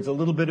other words, a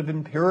little bit of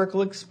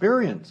empirical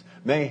experience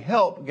may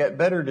help get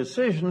better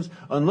decisions,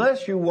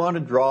 unless you want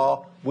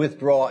to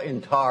withdraw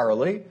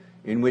entirely,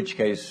 in which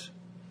case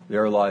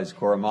there lies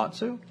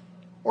Korematsu,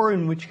 or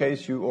in which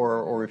case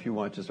or if you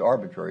want just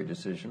arbitrary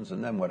decisions,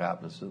 and then what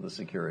happens to the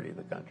security of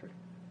the country.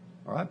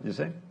 All right, you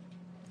see?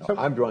 So,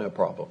 I'm drawing a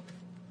problem.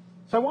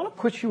 So I want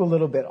to push you a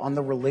little bit on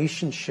the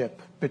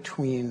relationship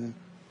between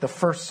the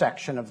first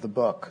section of the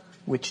book,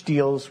 which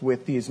deals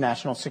with these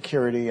national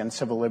security and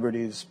civil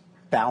liberties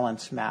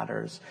balance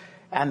matters,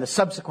 and the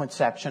subsequent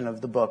sections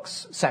of the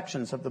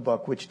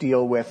book, which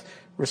deal with,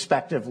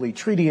 respectively,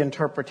 treaty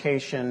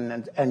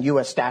interpretation and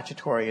U.S.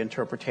 statutory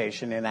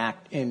interpretation in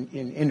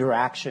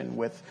interaction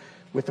with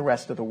the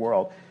rest of the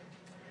world.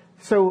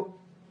 So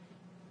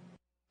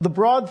the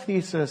broad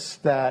thesis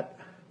that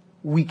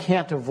we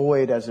can't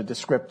avoid as a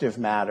descriptive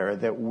matter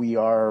that we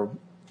are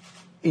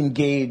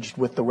engaged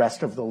with the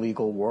rest of the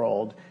legal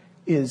world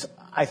is,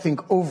 I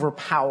think,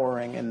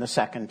 overpowering in the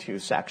second 2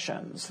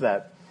 sections.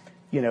 That,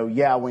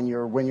 when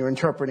you're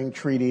interpreting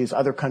treaties,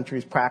 other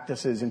countries'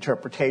 practices,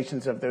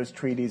 interpretations of those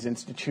treaties,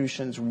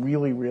 institutions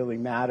really, really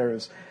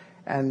matters.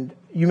 And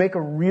you make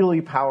a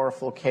really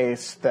powerful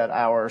case that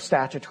our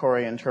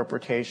statutory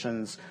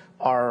interpretations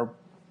are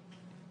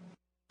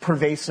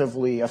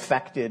pervasively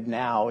affected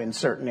now in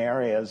certain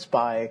areas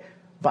by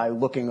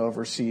looking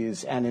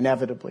overseas, and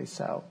inevitably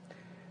so.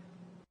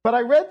 But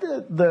I read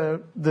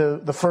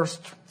the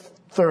first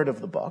third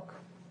of the book,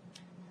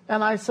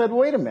 and I said,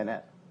 wait a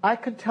minute.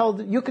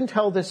 You can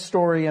tell this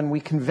story, and we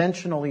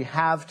conventionally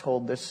have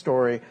told this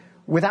story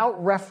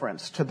without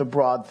reference to the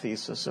broad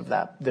thesis of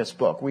this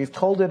book. We've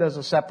told it as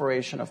a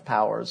separation of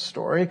powers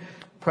story.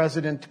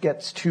 President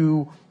gets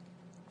too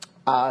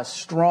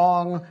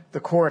strong.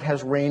 The court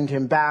has reined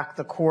him back.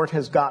 The court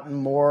has gotten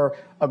more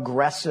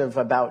aggressive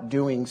about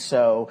doing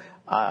so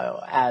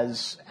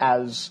as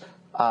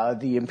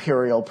the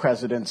imperial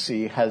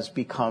presidency has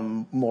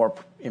become more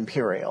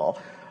imperial.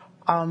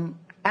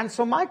 And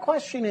so my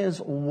question is,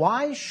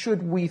 why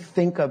should we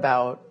think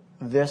about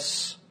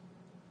this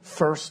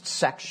first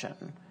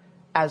section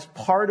as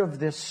part of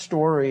this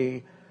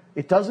story?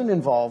 It doesn't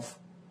involve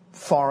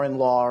foreign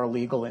law or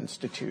legal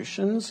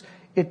institutions.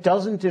 It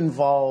doesn't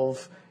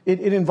involve, it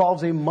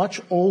involves a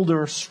much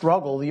older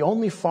struggle. The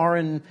only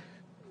foreign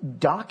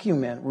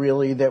document,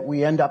 really, that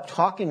we end up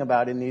talking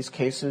about in these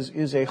cases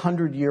is a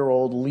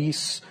 100-year-old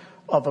lease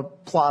of a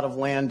plot of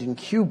land in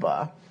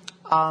Cuba.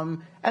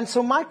 And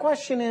so my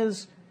question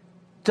is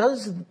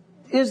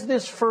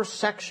this first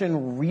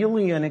section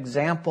really an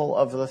example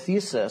of the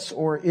thesis,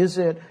 or is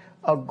it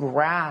a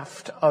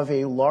graft of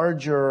a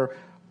larger,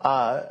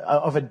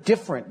 of a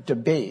different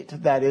debate?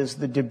 That is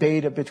the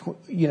debate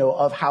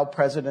of how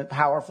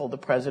powerful the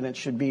president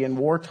should be in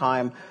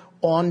wartime,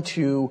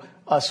 onto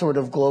a sort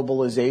of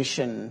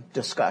globalization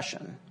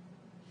discussion.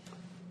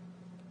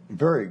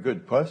 Very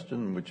good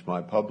question, which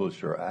my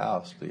publisher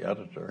asked the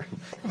editor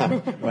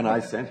when I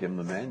sent him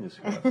the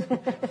manuscript.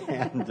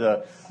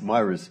 And my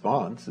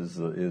response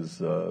is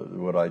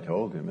what I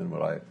told him and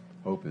what I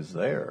hope is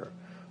there.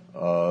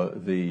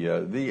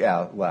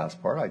 The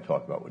last part, I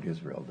talk about what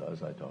Israel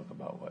does. I talk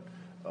about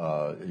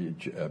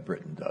what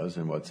Britain does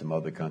and what some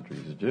other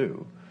countries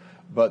do.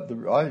 But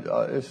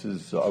this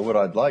is what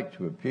I'd like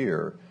to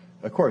appear.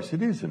 Of course,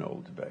 it is an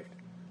old debate,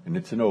 and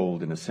it's an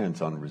old, in a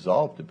sense,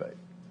 unresolved debate.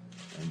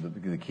 And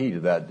the key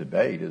to that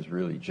debate is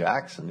really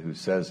Jackson, who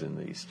says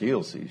in the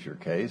steel seizure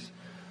case,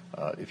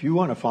 if you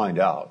want to find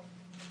out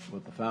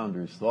what the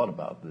founders thought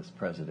about this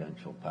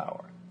presidential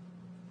power,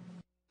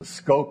 the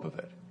scope of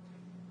it,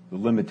 the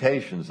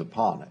limitations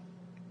upon it,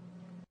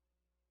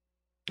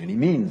 and he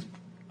means,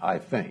 I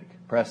think,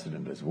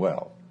 precedent as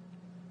well,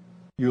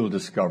 you'll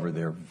discover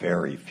there are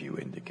very few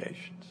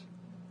indications.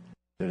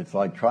 That it's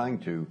like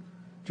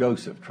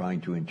Joseph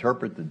trying to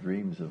interpret the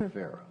dreams of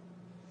Pharaoh.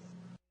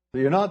 So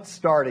you're not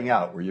starting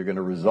out where you're going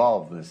to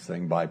resolve this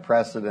thing by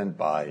precedent,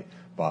 by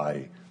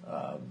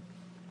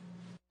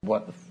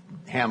what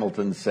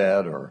Hamilton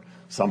said or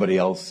somebody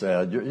else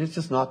said. It's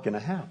just not going to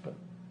happen.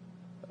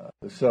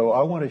 So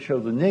I want to show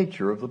the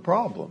nature of the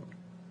problem.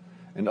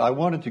 And I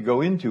wanted to go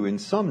into, in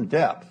some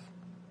depth,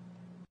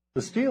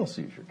 the steel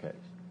seizure case.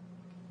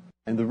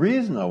 And the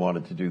reason I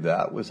wanted to do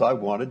that was I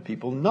wanted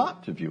people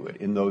not to view it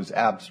in those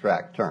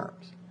abstract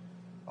terms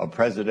of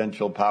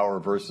presidential power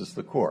versus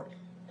the court.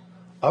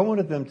 I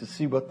wanted them to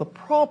see what the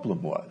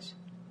problem was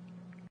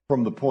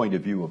from the point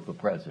of view of the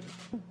president.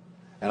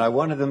 And I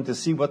wanted them to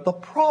see what the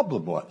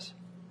problem was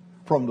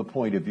from the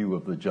point of view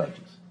of the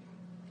judges.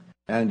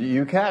 And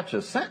you catch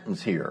a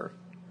sentence here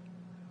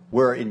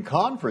where in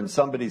conference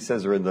somebody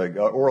says, or in the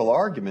oral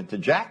argument to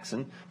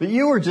Jackson, but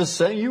you were just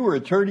saying you were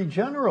Attorney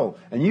General,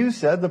 and you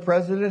said the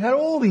president had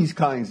all these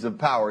kinds of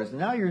powers.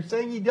 Now you're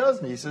saying he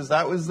doesn't. He says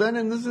that was then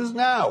and this is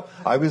now.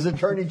 I was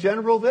Attorney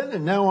General then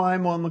and now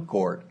I'm on the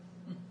court.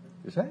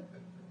 You say?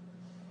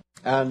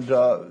 And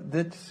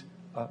that's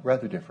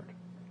rather different.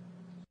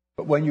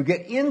 But when you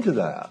get into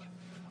that,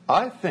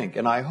 I think,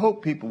 and I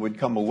hope people would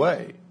come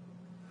away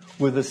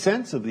with a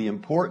sense of the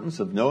importance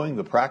of knowing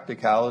the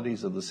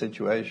practicalities of the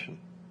situation,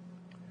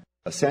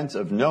 a sense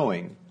of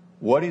knowing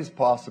what is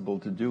possible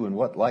to do and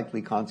what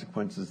likely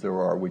consequences there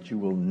are, which you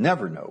will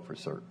never know for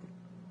certain.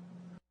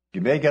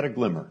 You may get a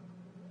glimmer.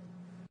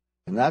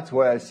 And that's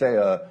why I say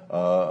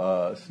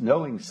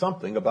knowing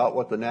something about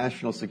what the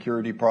national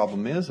security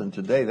problem is, and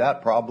today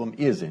that problem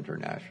is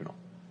international.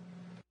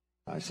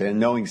 I say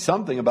knowing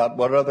something about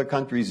what other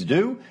countries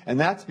do, and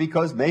that's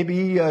because maybe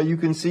you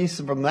can see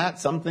from that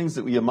some things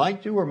that you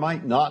might do or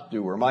might not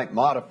do or might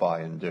modify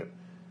and do.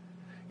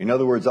 In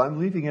other words, I'm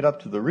leaving it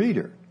up to the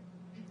reader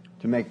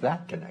to make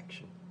that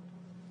connection.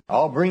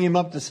 I'll bring him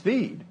up to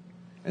speed,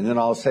 and then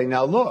I'll say,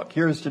 now look,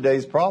 here's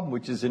today's problem,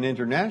 which is an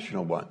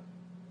international one.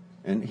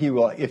 And he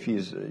will, if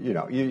he's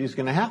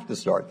going to have to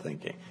start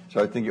thinking.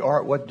 All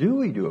right, what do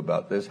we do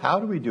about this?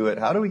 How do we do it?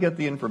 How do we get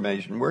the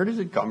information? Where does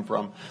it come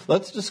from?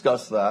 Let's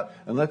discuss that,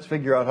 and let's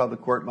figure out how the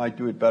court might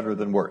do it better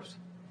than worse.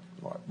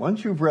 All right,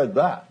 once you've read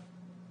that,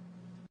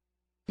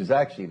 which is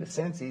actually in a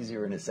sense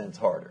easier, in a sense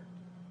harder,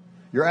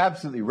 you're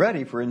absolutely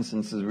ready for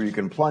instances where you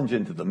can plunge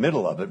into the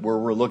middle of it, where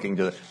we're looking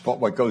to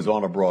what goes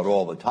on abroad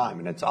all the time,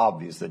 and it's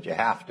obvious that you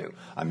have to.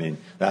 I mean,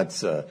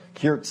 that's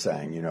Kiert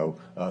saying,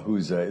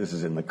 this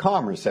is in the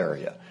commerce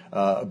area.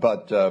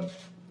 But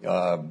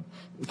Supong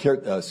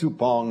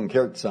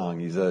Kertsang.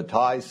 He's a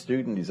Thai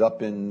student. He's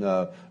up in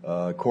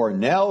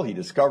Cornell. He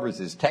discovers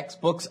his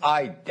textbooks,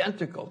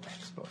 identical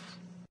textbooks,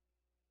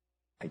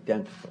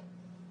 identical,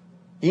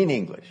 in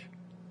English,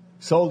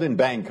 sold in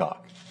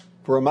Bangkok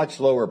for a much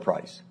lower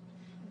price.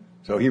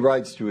 So he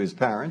writes to his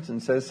parents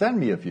and says, send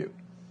me a few.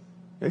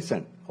 They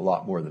sent a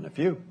lot more than a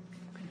few.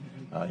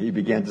 He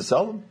began to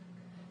sell them.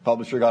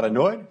 Publisher got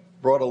annoyed,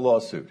 brought a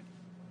lawsuit.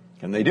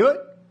 Can they do it?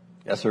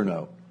 Yes or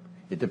no?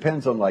 It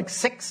depends on like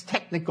 6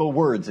 technical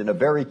words in a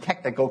very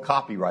technical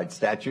copyright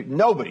statute.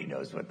 Nobody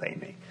knows what they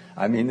mean.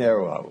 I mean,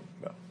 they're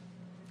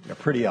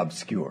pretty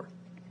obscure.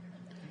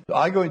 So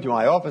I go into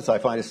my office, I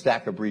find a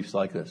stack of briefs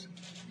like this.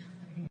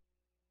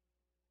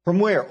 From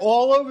where?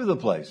 All over the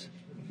place.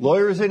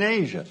 Lawyers in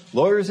Asia,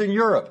 lawyers in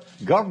Europe,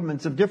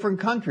 governments of different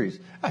countries.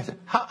 I said,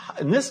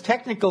 in this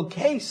technical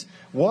case,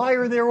 why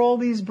are there all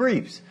these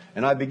briefs?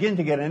 And I begin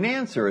to get an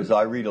answer as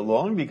I read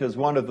along, because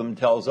one of them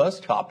tells us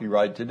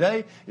copyright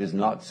today is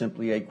not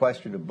simply a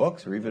question of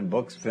books or even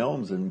books,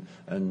 films, and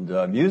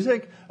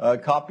music.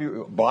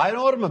 Buy an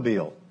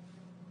automobile,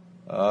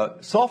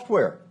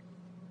 software,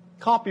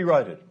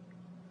 copyrighted.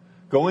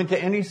 Go into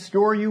any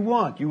store you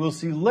want. You will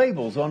see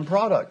labels on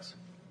products,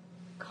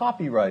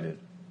 copyrighted.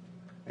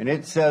 And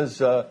it says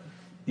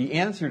the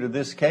answer to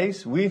this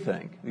case, we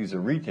think, these are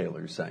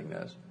retailers saying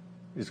this,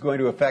 is going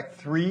to affect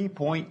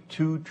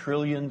 $3.2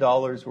 trillion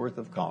worth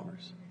of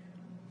commerce.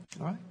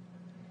 All right?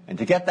 And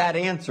to get that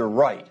answer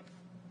right,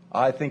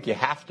 I think you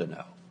have to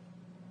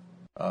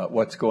know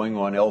what's going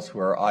on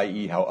elsewhere,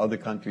 i.e. how other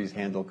countries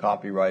handle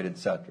copyright,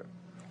 etc.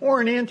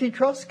 Or an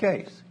antitrust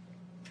case.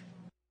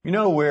 You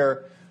know,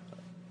 where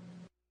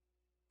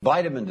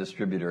vitamin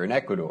distributor in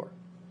Ecuador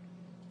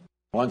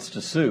wants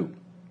to sue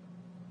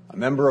a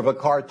member of a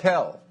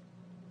cartel,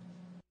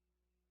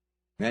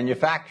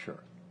 manufacturer,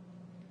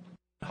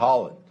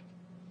 Holland,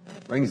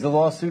 brings the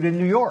lawsuit in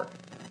New York.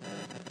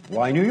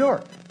 Why New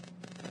York?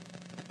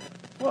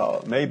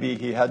 Well, maybe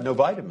he had no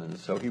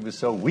vitamins, so he was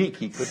so weak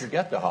he couldn't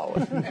get to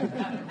Holland.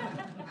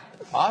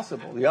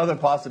 Possible. The other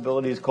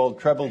possibility is called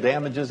treble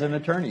damages and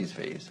attorney's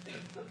fees.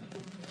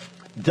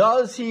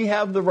 Does he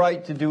have the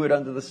right to do it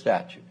under the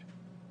statute?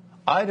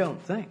 I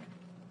don't think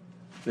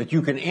that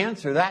you can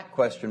answer that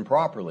question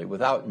properly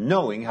without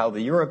knowing how the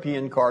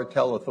European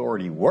Cartel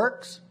Authority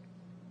works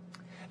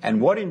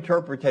and what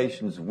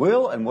interpretations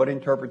will and what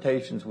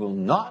interpretations will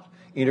not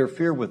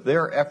interfere with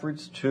their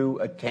efforts to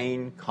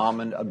attain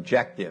common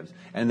objectives.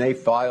 And they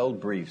filed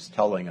briefs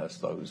telling us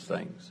those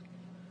things.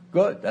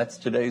 Good, that's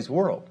today's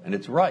world, and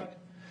it's right.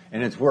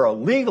 And it's where a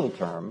legal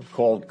term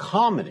called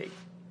comedy,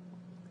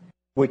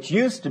 which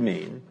used to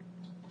mean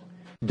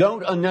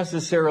don't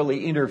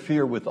unnecessarily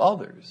interfere with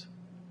others,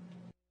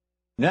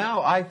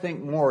 now I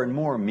think more and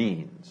more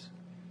means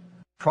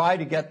try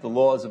to get the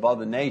laws of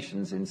other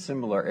nations in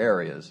similar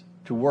areas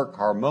to work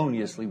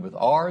harmoniously with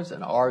ours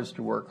and ours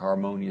to work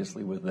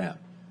harmoniously with them.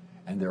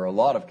 And there are a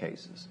lot of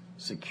cases,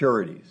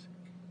 securities,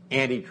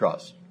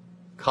 antitrust,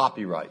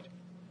 copyright,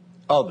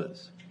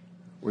 others,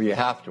 where you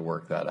have to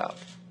work that out.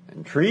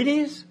 And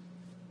treaties?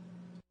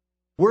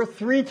 We're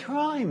 3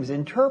 times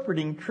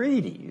interpreting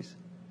treaties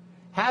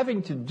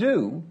having to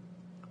do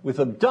with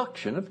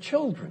abduction of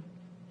children.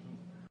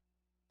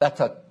 That's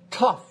a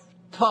tough,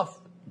 tough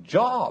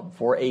job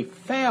for a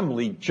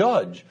family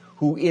judge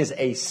who is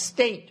a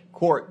state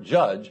court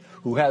judge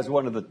who has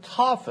one of the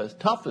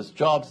toughest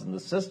jobs in the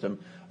system.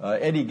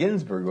 Eddie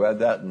Ginsburg, who had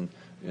that in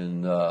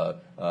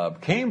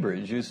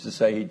Cambridge, used to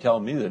say, he'd tell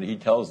me that he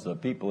tells the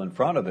people in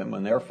front of him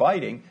when they're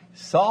fighting,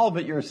 solve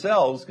it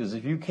yourselves, because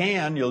if you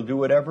can, you'll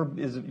do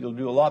you'll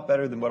do a lot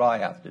better than what I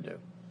have to do.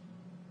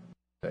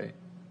 Okay?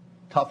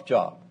 Tough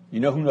job. You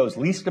know who knows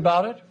least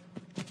about it?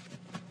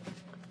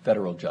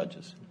 Federal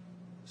judges.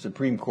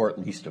 Supreme Court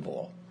least of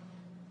all.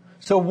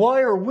 So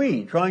why are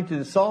we trying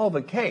to solve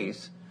a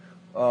case,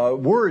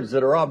 words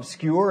that are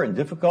obscure and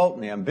difficult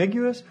and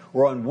ambiguous,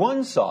 where on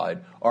one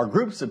side are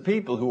groups of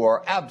people who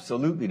are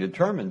absolutely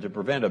determined to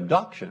prevent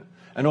abduction,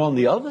 and on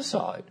the other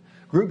side,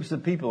 groups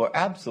of people are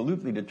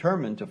absolutely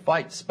determined to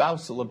fight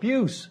spousal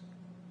abuse,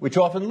 which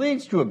often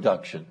leads to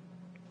abduction?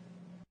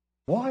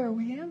 Why are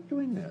we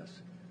doing this?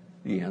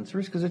 The answer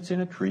is because it's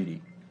in a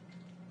treaty.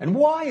 And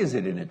why is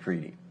it in a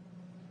treaty?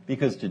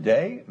 Because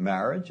today,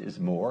 marriage is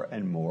more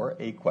and more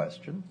a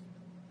question.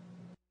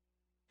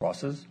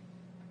 Crosses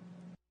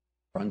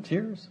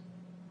frontiers,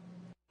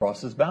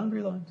 crosses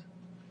boundary lines.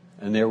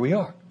 And there we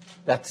are.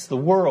 That's the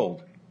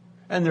world.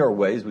 And there are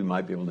ways we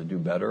might be able to do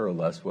better or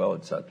less well,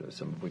 etc.,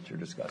 some of which are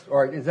discussed. All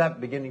right, is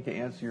that beginning to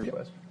answer your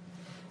question?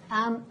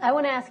 I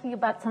want to ask you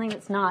about something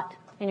that's not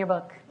in your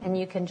book, and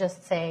you can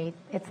just say,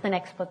 it's the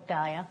next book,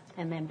 Dahlia,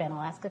 and then Ben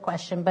will ask a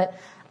question. But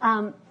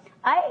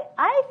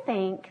I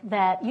think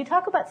that you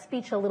talk about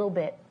speech a little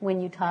bit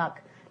when you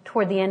talk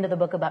toward the end of the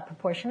book about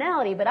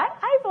proportionality, but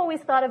I've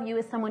always thought of you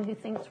as someone who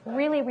thinks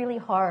really, really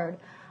hard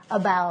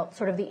about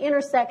sort of the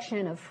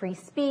intersection of free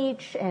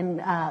speech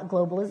and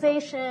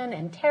globalization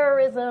and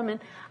terrorism. And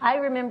I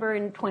remember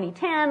in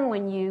 2010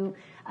 when you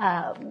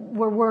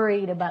were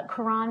worried about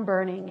Quran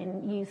burning,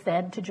 and you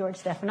said to George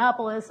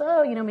Stephanopoulos,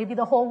 oh, maybe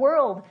the whole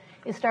world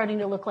is starting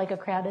to look like a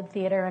crowded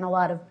theater, and a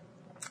lot of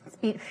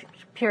speech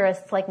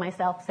purists like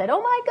myself said,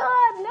 oh my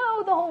God,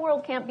 no, the whole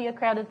world can't be a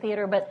crowded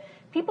theater, but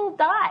people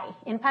die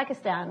in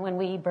Pakistan when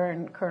we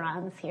burn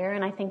Qurans here,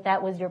 and I think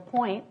that was your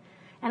point.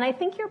 And I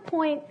think your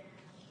point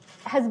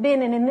has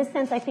been, and in this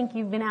sense I think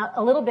you've been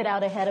a little bit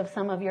out ahead of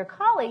some of your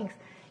colleagues,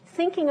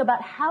 thinking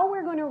about how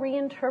we're going to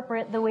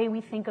reinterpret the way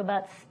we think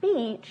about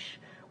speech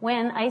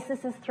when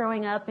ISIS is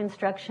throwing up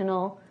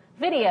instructional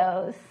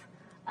videos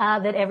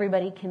that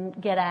everybody can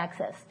get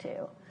access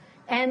to.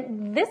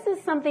 And this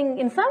is something,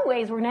 in some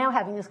ways, we're now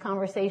having this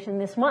conversation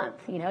this month.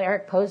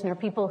 Eric Posner,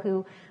 people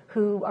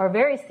who are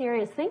very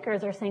serious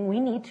thinkers are saying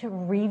we need to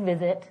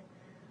revisit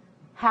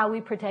how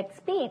we protect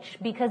speech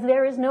because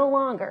there is no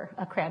longer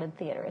a crowded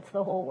theater. It's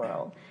the whole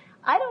world.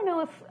 I don't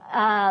know if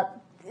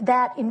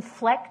that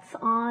inflects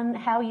on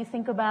how you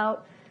think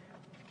about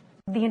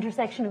the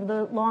intersection of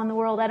the law and the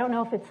world. I don't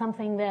know if it's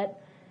something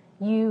that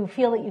you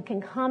feel that you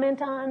can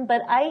comment on,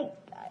 but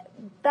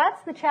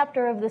that's the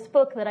chapter of this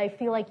book that I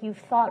feel like you've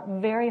thought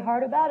very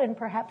hard about and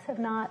perhaps have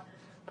not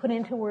put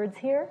into words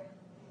here.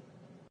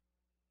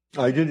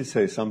 I did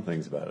say some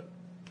things about it,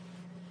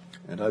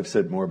 and I've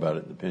said more about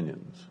it in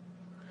opinions.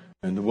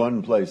 And the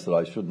one place that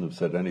I shouldn't have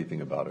said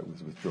anything about it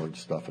was with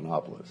George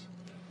Stephanopoulos.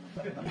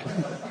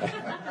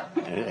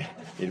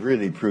 It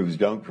really proves,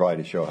 don't try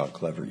to show how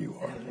clever you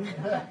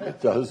are.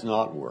 It does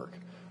not work.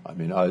 I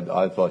mean,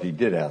 I thought he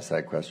did ask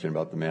that question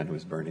about the man who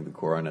was burning the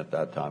Koran at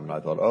that time, and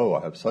I thought, oh,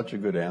 I have such a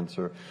good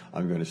answer.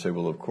 I'm going to say,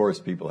 well, of course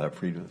people have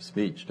freedom of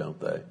speech, don't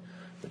they?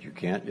 But you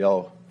can't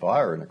yell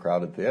fire in a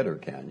crowded theater,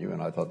 can you?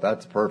 And I thought,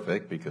 that's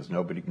perfect, because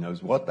nobody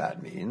knows what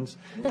that means.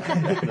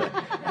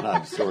 And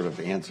I've sort of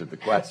answered the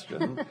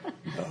question.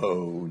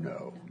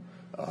 No.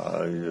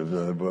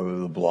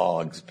 The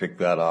blogs pick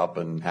that up,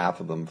 and half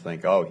of them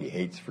think, oh, he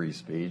hates free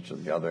speech,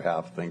 and the other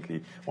half think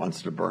he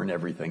wants to burn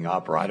everything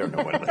up, or I don't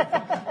know what they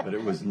think. But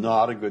it was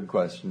not a good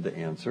question to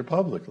answer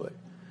publicly.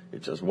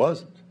 It just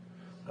wasn't.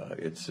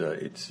 It's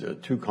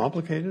too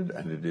complicated,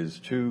 and it is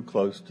too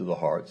close to the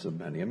hearts of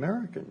many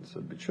Americans.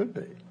 It should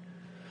be.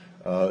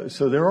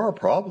 So there are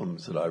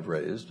problems that I've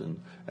raised,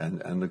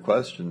 and the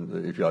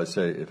question,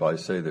 if I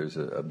say there's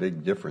a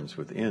big difference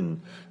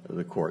within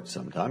the court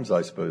sometimes,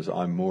 I suppose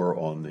I'm more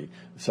on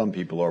some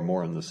people are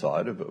more on the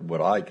side of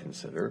what I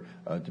consider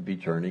to be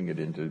turning it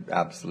into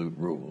absolute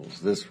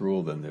rules. This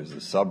rule, then there's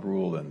a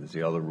sub-rule, then there's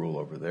the other rule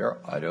over there.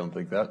 I don't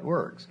think that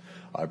works.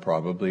 I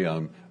probably,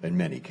 in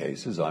many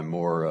cases, I'm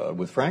more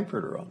with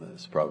Frankfurter on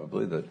this,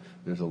 probably, that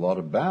there's a lot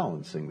of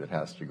balancing that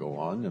has to go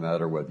on, no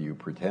matter whether you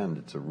pretend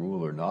it's a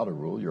rule or not a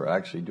rule, you're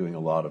actually doing a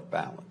lot of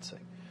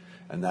balancing.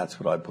 And that's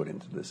what I put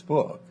into this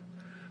book.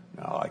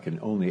 Now, I can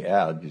only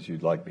add, because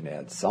you'd like me to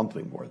add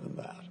something more than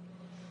that,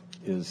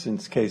 is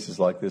since cases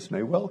like this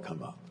may well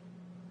come up.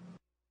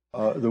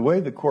 The way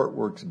the court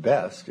works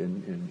best,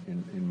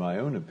 in my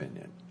own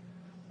opinion,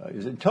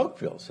 is that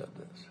Tocqueville said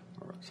this,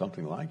 or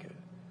something like it,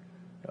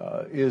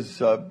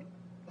 is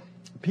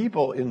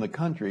people in the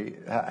country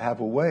have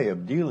a way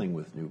of dealing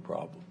with new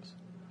problems.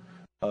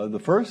 The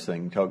first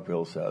thing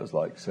Tocqueville says,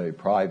 like, say,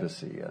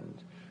 privacy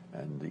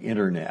and the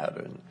internet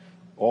and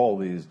all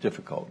these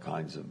difficult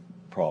kinds of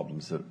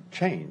problems that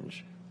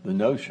change the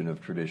notion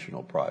of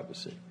traditional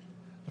privacy.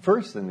 The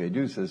first thing they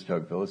do, says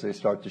Tocqueville, is they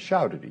start to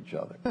shout at each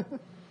other.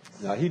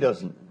 Now, he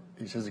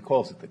says he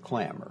calls it the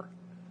clamor.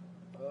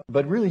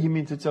 But really he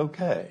means it's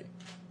okay.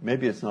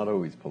 Maybe it's not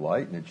always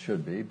polite, and it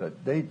should be,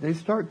 but they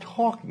start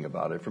talking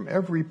about it from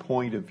every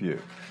point of view.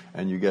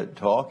 And you get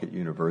talk at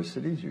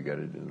universities, you get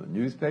it in the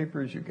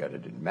newspapers, you get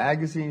it in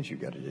magazines, you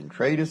get it in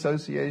trade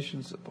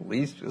associations, the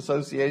police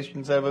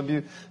associations have a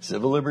view,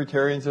 civil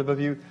libertarians have a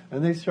view,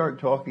 and they start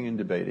talking and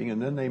debating,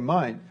 and then they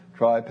might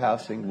try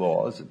passing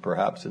laws,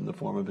 perhaps in the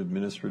form of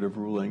administrative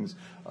rulings,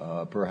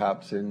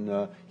 perhaps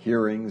in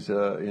hearings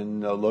in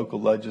local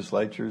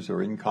legislatures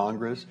or in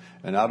Congress,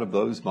 and out of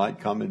those might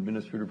come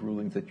administrative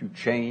rulings that you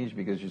change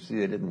because you see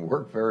they didn't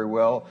work very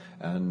well,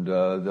 and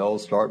they'll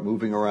start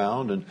moving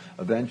around, and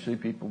eventually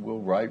people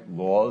will write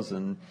laws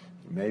and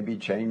maybe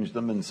change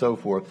them and so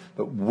forth.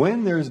 But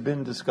when there's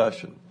been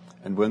discussion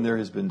and when there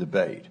has been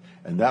debate,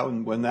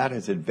 and when that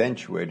has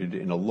eventuated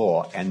in a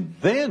law, and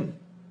then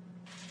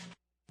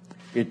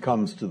it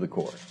comes to the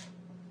court,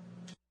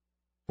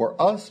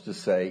 for us to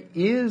say,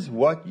 is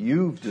what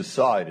you've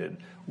decided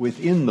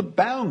within the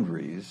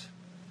boundaries,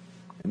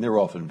 and they're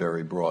often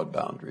very broad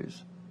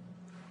boundaries,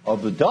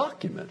 of the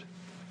document.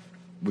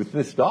 With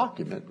this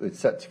document, it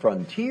sets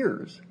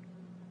frontiers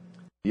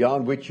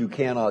beyond which you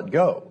cannot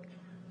go.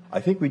 I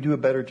think we do a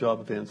better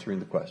job of answering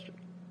the question.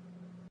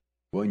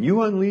 When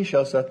you unleash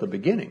us at the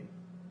beginning,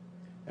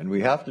 and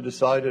we have to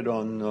decide it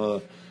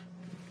on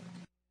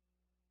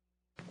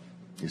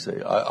you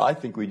say, I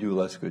think we do a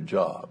less good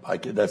job.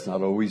 That's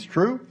not always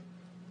true,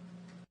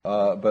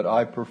 but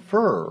I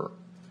prefer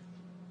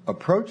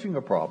approaching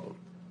a problem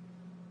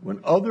when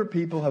other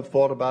people have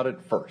thought about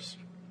it first.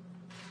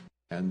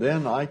 And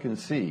then I can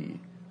see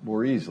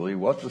more easily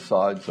what the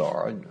sides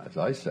are, and as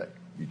I say,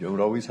 You don't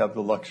always have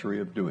the luxury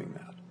of doing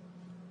that.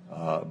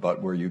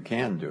 But where you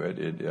can do it,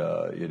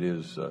 it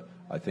is,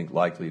 I think,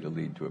 likely to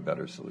lead to a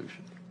better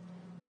solution.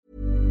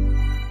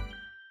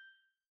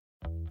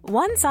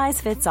 One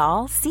size fits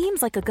all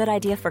seems like a good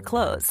idea for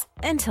clothes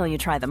until you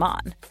try them on.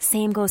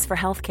 Same goes for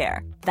healthcare.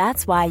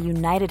 That's why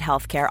United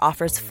Healthcare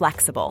offers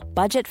flexible,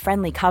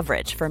 budget-friendly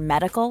coverage for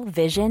medical,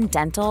 vision,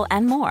 dental,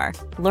 and more.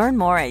 Learn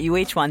more at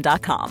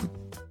uh1.com.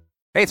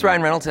 Hey, it's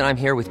Ryan Reynolds, and I'm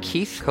here with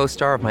Keith,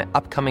 co-star of my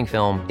upcoming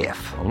film,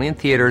 If, only in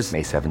theaters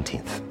May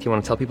 17th. Do you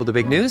want to tell people the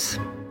big news?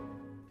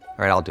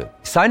 All right, I'll do it.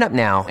 Sign up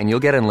now and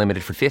you'll get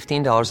unlimited for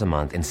 $15 a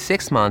month and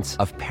 6 months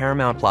of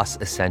Paramount Plus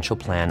Essential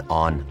Plan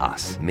on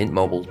us.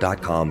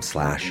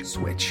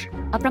 MintMobile.com/switch.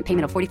 Upfront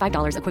payment of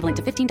 $45 equivalent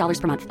to $15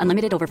 per month.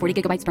 Unlimited over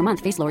 40 gigabytes per month.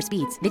 Face lower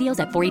speeds.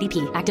 Videos at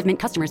 480p. Active Mint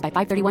customers by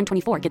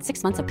 531.24 get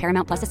 6 months of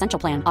Paramount Plus Essential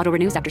Plan. Auto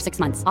renews after 6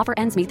 months. Offer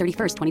ends May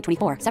 31st,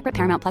 2024. Separate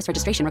Paramount Plus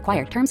registration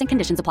required. Terms and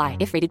conditions apply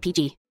if rated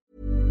PG.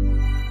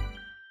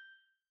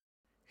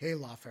 Hey,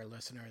 Lawfare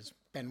listeners.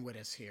 Ben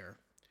Wittes here.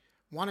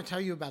 Want to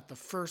tell you about the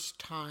first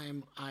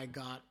time I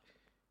got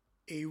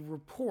a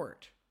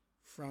report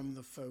from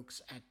the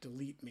folks at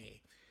Delete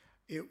Me.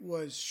 It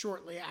was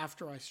shortly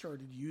after I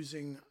started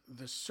using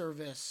the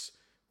service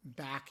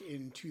back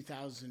in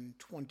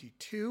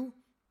 2022,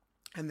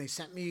 and they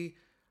sent me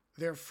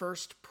their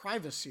first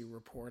privacy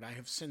report. I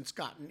have since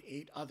gotten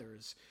 8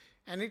 others,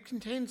 and it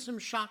contained some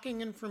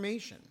shocking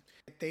information.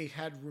 They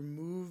had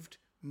removed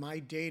my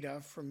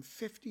data from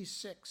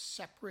 56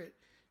 separate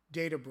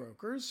data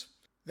brokers,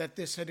 that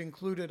this had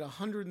included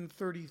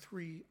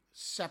 133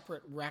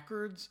 separate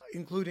records,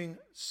 including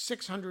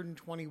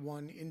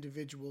 621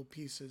 individual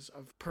pieces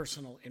of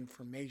personal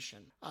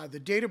information. The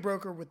data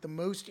broker with the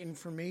most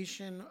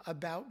information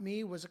about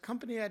me was a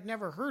company I'd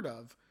never heard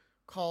of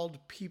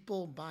called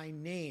People by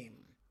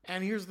Name.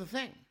 And here's the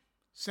thing.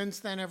 Since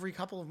then, every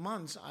couple of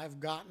months,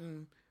 I've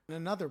gotten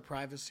another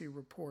privacy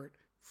report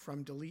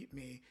from Delete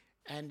Me,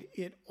 and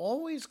it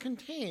always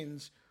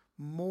contains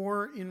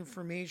more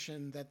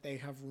information that they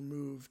have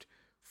removed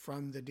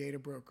from the data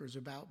brokers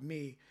about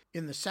me.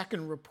 In the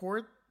second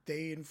report,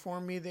 they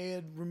informed me they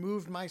had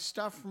removed my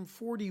stuff from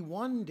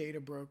 41 data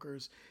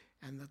brokers,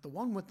 and that the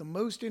one with the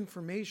most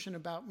information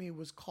about me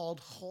was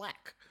called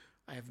HLEC.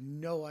 I have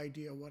no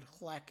idea what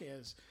HLEC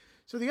is.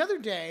 So the other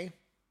day,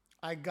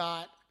 I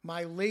got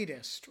my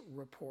latest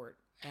report,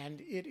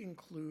 and it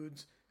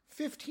includes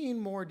 15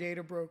 more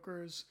data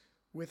brokers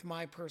with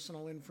my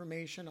personal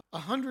information,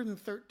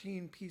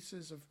 113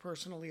 pieces of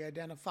personally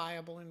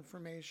identifiable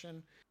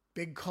information.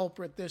 Big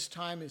culprit this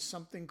time is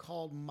something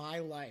called My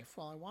Life.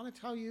 Well, I want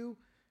to tell you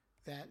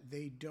that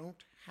they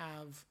don't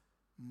have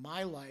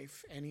My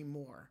Life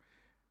anymore.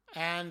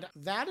 And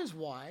that is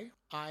why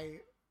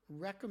I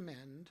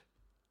recommend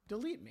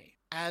Delete Me.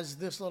 As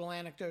this little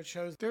anecdote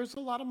shows, there's a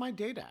lot of my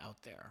data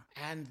out there,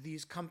 and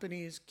these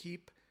companies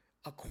keep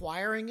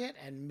acquiring it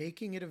and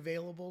making it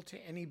available to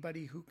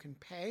anybody who can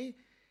pay.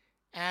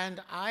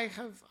 And I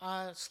have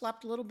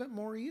slept a little bit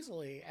more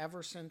easily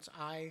ever since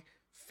I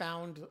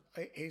found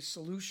a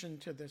solution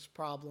to this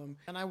problem.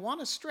 And I want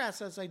to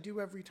stress, as I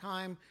do every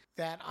time,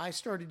 that I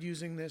started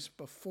using this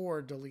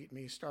before Delete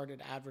Me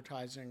started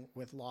advertising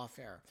with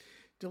Lawfare.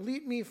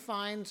 Delete Me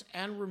finds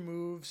and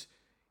removes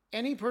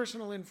any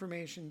personal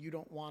information you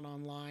don't want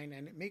online,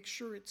 and it makes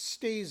sure it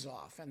stays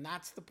off. And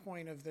that's the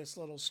point of this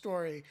little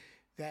story,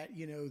 that,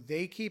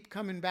 they keep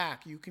coming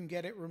back. You can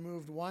get it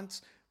removed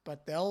once,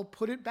 but they'll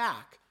put it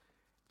back,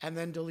 and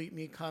then Delete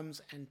Me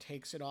comes and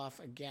takes it off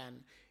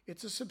again.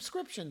 It's a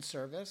subscription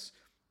service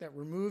that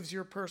removes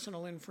your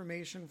personal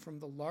information from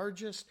the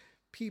largest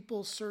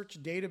people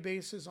search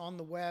databases on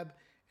the web,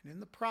 and in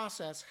the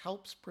process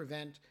helps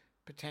prevent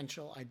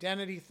potential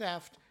identity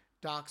theft,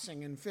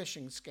 doxing, and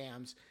phishing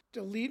scams.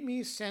 Delete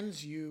Me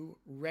sends you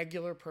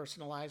regular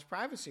personalized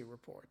privacy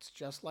reports,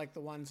 just like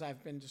the ones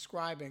I've been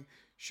describing,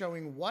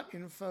 showing what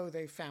info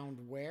they found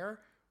where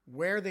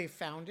they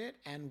found it,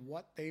 and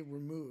what they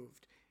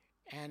removed.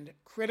 And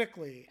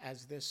critically,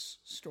 as this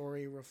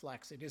story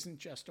reflects, it isn't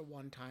just a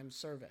one-time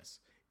service.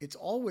 It's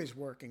always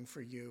working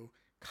for you,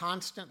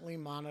 constantly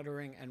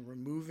monitoring and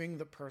removing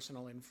the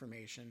personal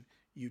information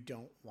you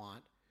don't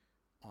want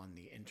on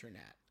the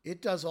internet.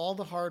 It does all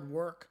the hard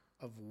work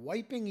of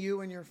wiping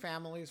you and your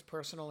family's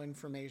personal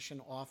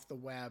information off the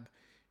web.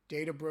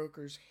 Data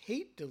brokers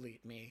hate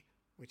Delete Me,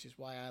 which is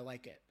why I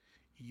like it.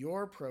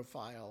 Your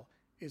profile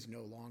is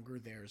no longer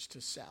theirs to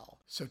sell.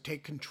 So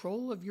take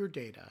control of your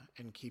data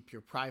and keep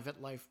your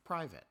private life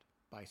private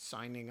by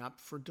signing up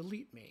for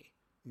Delete Me,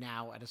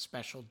 now at a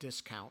special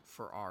discount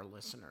for our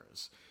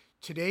listeners.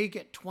 Today,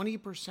 get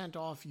 20%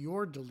 off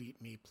your Delete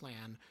Me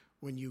plan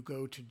when you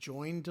go to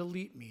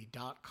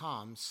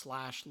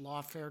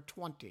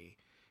joindeleteme.com/lawfare20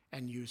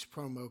 and use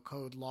promo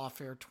code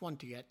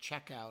lawfare20 at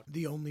checkout.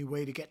 The only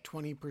way to get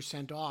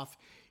 20% off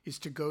is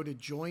to go to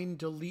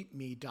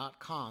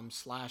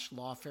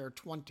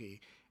joindeleteme.com/lawfare20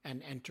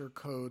 and enter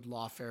code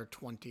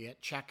lawfare20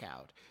 at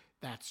checkout.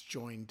 That's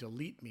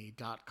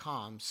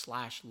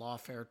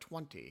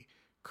joindeleteme.com/lawfare20,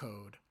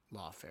 code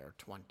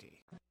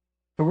lawfare20.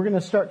 So we're going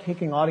to start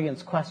taking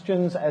audience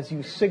questions. As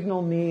you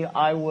signal me,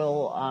 I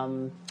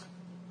will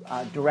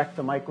direct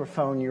the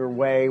microphone your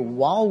way.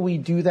 While we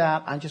do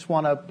that, I just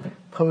want to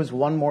pose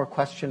one more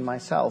question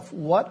myself.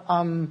 What,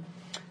 as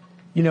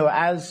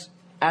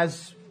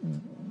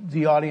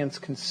the audience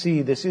can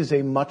see, this is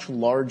a much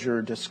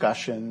larger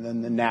discussion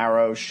than the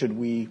narrow should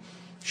we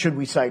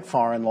cite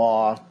foreign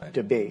law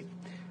debate.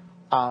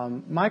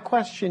 My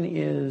question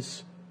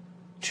is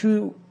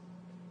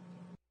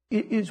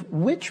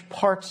which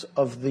parts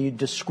of the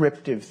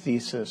descriptive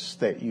thesis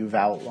that you've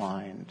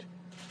outlined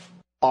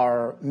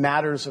are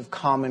matters of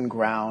common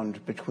ground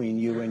between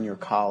you and your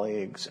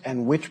colleagues,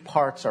 and which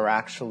parts are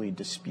actually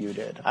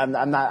disputed?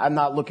 I'm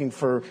not looking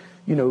for,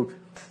 who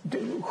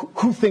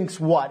thinks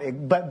what,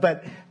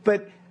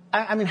 but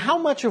I mean, how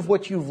much of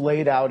what you've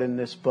laid out in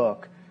this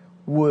book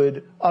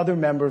would other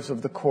members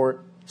of the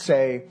court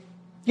say,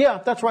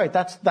 yeah, that's right,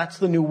 that's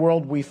the new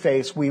world we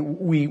face.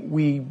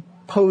 We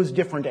pose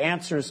different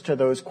answers to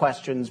those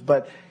questions,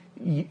 but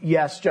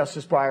yes,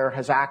 Justice Breyer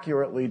has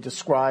accurately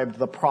described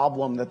the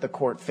problem that the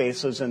court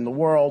faces in the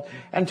world.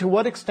 And to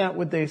what extent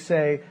would they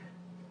say,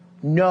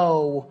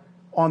 no,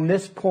 on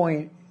this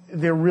point,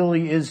 there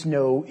really is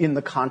no, in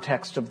the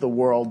context of the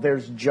world,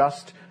 there's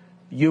just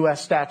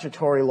U.S.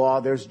 statutory law,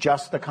 there's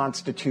just the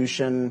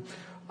Constitution,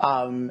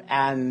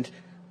 and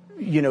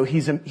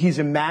he's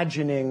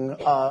imagining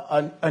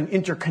an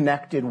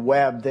interconnected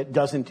web that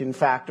doesn't in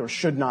fact or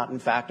should not in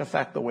fact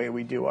affect the way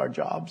we do our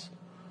jobs?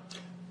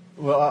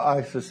 Well,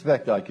 I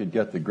suspect I could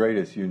get the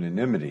greatest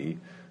unanimity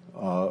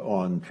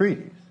on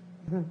treaties,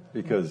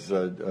 because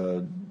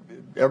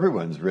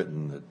everyone's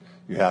written that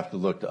you have to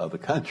look to other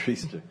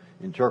countries to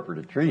interpret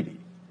a treaty.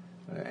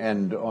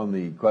 And on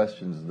the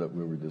questions that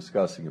we were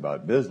discussing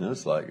about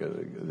business, like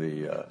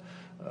the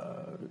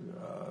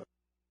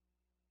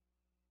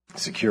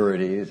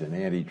securities and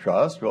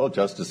antitrust, well,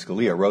 Justice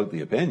Scalia wrote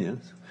the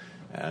opinions,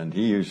 and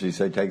he usually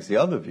takes the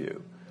other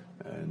view.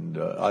 And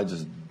I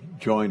just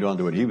joined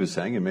onto what he was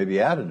saying and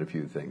maybe added a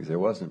few things. There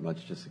wasn't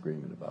much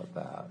disagreement about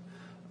that.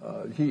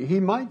 He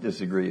might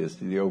disagree as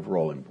to the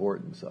overall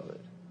importance of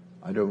it.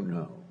 I don't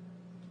know.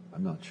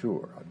 I'm not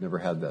sure. I've never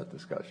had that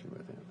discussion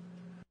with him.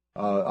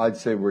 I'd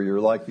say where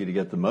you're likely to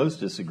get the most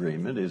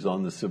disagreement is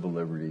on the civil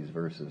liberties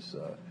versus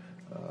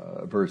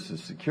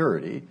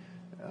security,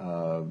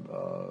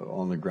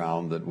 on the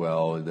ground that,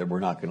 well, that we're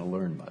not going to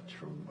learn much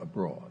from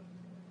abroad.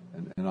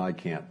 And I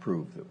can't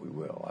prove that we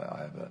will.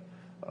 I have a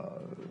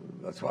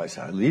that's why I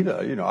say I leave it.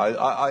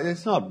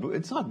 It's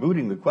not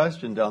booting the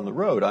question down the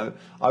road.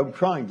 I'm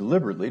trying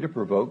deliberately to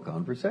provoke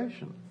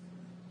conversation.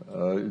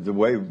 The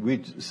way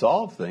we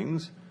solve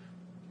things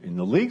in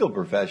the legal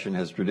profession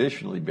has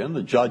traditionally been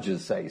the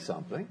judges say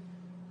something,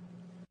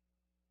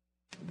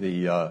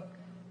 the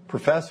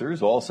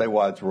professors all say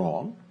why it's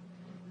wrong.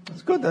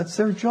 It's good. That's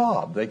their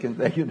job. They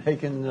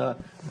can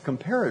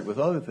compare it with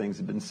other things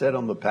that have been said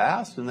on the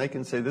past, and they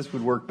can say this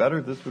would work better,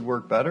 this would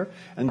work better.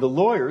 And the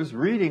lawyers,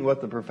 reading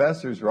what the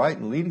professors write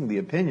and leading the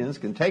opinions,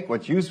 can take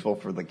what's useful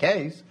for the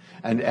case,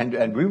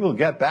 and we will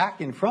get back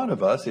in front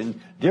of us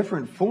in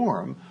different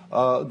form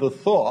the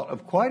thought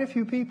of quite a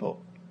few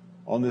people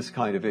on this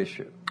kind of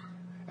issue.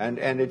 And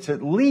it's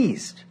at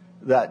least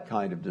that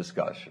kind of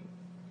discussion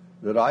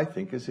that I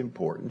think is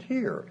important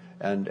here.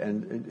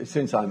 And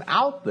since I'm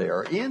out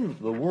there in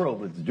the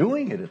world that's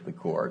doing it at the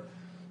court,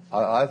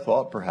 I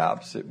thought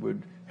perhaps it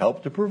would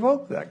help to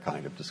provoke that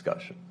kind of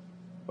discussion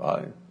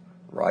by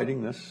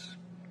writing this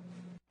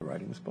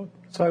book.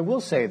 So I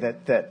will say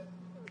that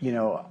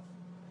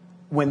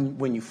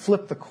when you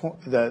flip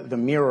the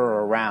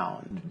mirror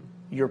around,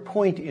 your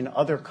point in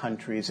other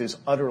countries is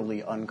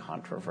utterly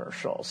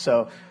uncontroversial.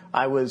 So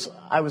I was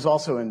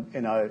also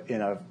in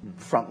a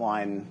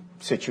frontline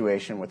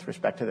situation with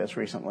respect to this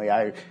recently.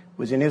 I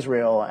was in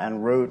Israel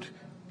and wrote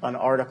an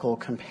article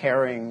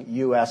comparing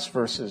U.S.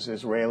 versus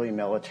Israeli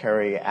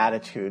military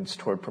attitudes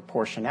toward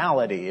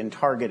proportionality in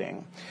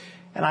targeting.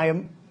 And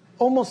I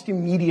almost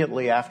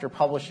immediately after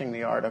publishing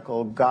the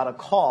article got a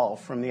call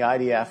from the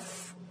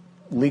IDF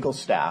legal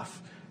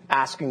staff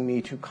asking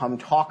me to come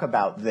talk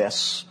about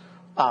this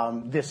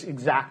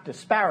exact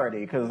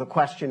disparity, because the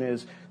question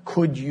is,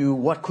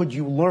 what could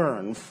you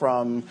learn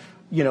from,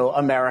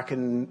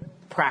 American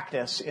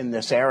practice in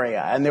this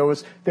area? And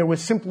there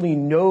was simply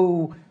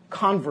no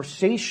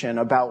conversation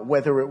about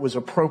whether it was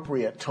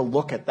appropriate to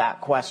look at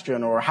that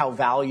question or how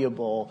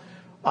valuable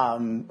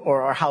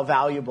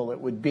it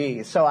would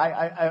be. So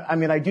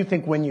I do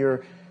think when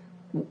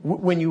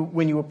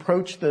you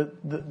approach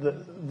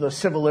the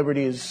civil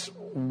liberties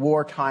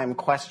wartime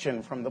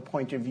question from the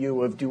point of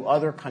view of, do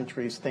other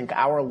countries think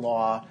our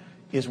law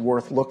is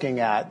worth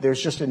looking at,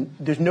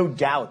 there's no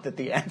doubt that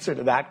the answer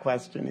to that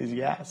question is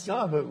yes.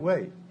 No, but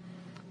wait,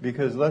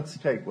 because let's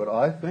take what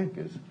I think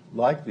is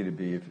likely to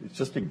be, if it's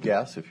just a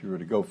guess, if you were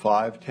to go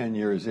 5-10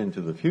 years into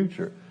the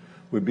future,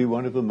 would be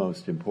one of the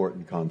most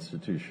important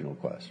constitutional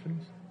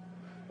questions.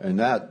 And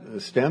that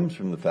stems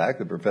from the fact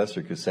that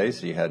Professor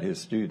Cassese had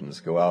his students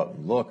go out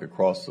and look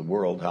across the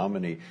world how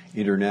many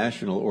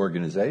international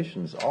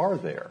organizations are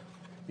there.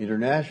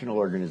 international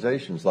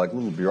organizations like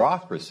little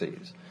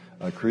bureaucracies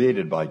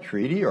created by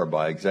treaty or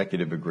by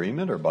executive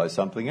agreement or by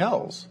something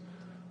else.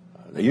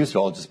 They used to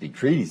all just be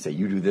treaties, say,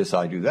 you do this,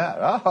 I do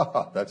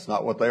that. That's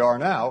not what they are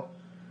now.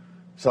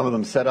 Some of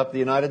them set up the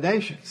United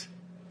Nations.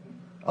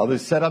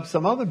 Others set up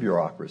some other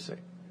bureaucracy.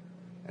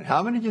 And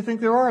how many do you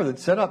think there are that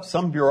set up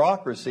some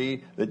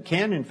bureaucracy that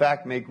can, in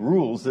fact, make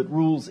rules that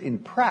rules in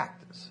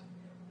practice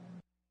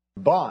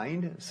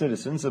bind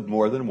citizens of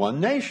more than one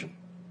nation?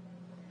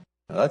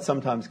 Now, that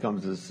sometimes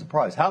comes as a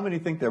surprise. How many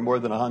think there are more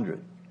than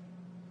 100?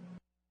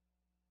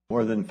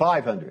 More than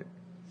 500?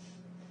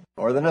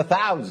 More than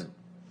 1,000?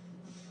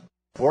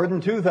 More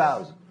than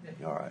 2,000?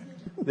 All right.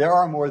 There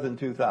are more than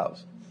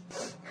 2,000.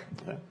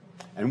 Okay.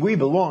 And we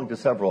belong to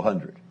several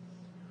hundred.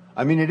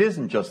 I mean, it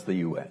isn't just the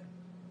UN.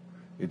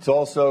 It's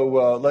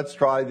also, let's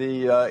try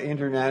the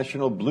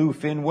International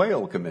Bluefin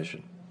Whale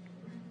Commission.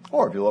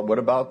 Or if you look, what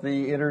about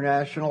the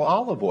International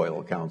Olive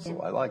Oil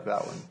Council? I like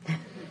that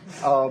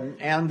one.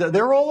 And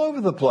they're all over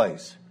the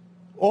place.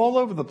 All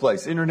over the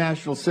place.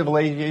 International Civil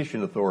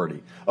Aviation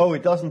Authority. Oh,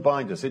 it doesn't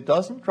bind us. It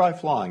doesn't. Try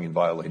flying and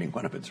violating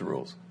one of its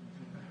rules.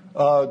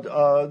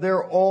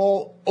 They're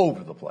all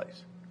over the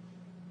place.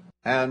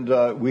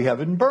 And we have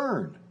in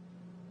Bern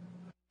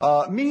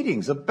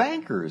meetings of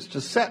bankers to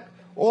set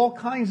all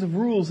kinds of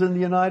rules in the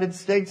United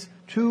States,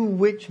 to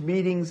which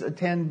meetings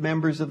attend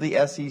members of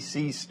the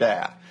SEC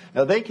staff.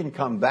 Now, they can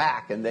come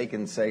back and they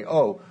can say,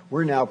 oh,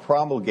 we're now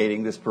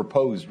promulgating this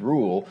proposed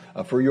rule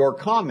for your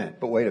comment.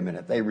 But wait a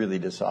minute, they really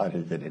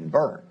decided it in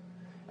Bern.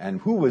 And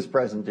who was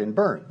present in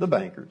Bern? The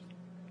bankers.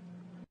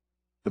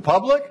 The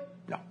public?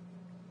 No.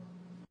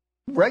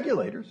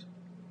 Regulators?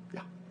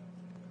 Yeah.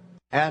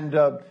 And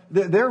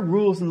there are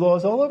rules and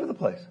laws all over the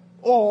place.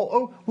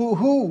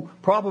 Who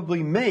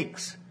probably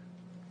makes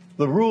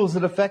the rules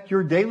that affect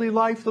your daily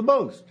life the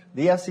most?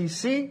 The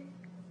SEC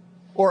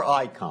or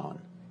ICON?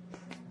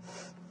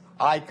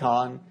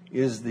 ICON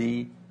is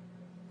the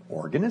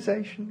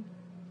organization,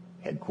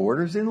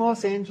 headquarters in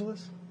Los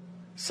Angeles,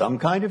 some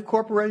kind of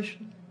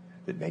corporation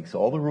that makes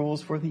all the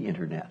rules for the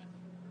Internet.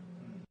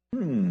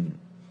 And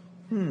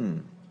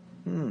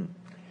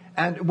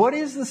what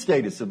is the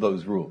status of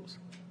those rules?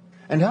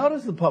 And how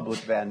does the public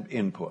have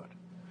input?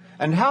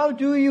 And how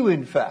do you,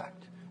 in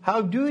fact,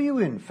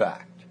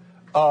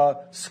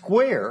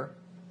 square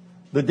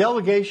the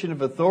delegation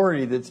of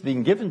authority that's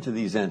being given to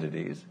these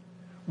entities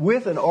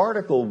with an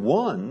Article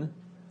 1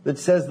 that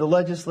says the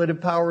legislative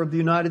power of the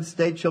United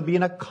States shall be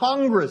in a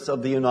Congress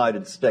of the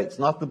United States,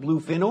 not the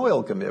Bluefin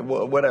Oil Committee,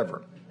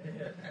 whatever.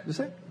 You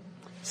see?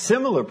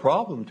 Similar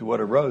problem to what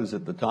arose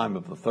at the time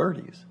of the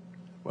 30s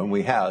when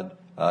we had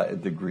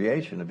the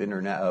creation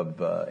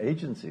of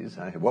agencies.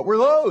 What were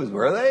those?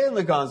 Were they in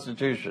the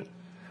Constitution?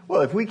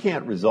 Well, if we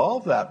can't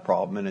resolve that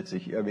problem, and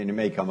it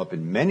may come up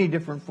in many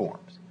different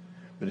forms,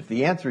 but if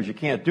the answer is you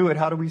can't do it,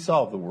 how do we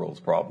solve the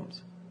world's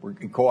problems?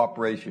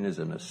 Cooperation is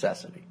a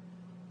necessity.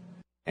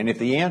 And if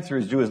the answer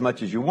is do as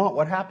much as you want,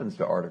 what happens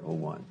to Article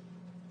 1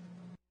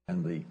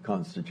 and the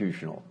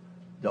constitutional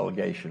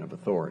delegation of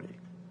authority?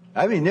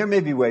 I mean, there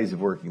may be ways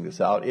of working this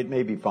out. It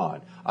may be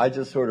fine. I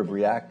just sort of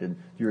reacted.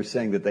 You're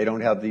saying that they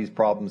don't have these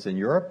problems in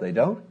Europe? They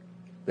don't?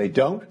 They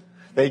don't?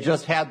 They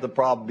just had the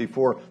problem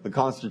before the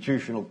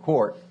Constitutional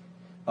Court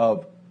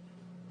of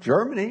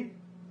Germany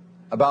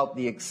about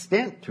the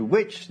extent to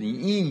which the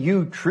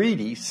EU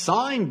treaty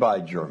signed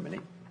by Germany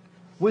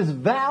was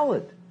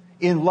valid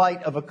in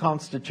light of a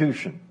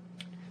constitution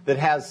that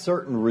has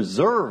certain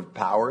reserved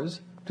powers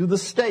to the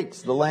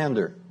states, the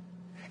Länder.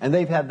 And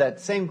they've had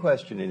that same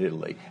question in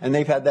Italy, and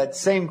they've had that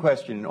same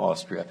question in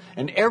Austria.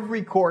 And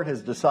every court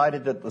has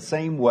decided it the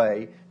same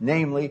way,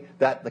 namely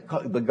that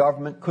the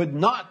government could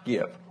not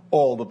give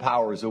all the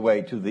powers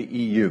away to the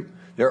EU.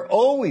 There's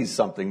always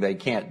something they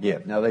can't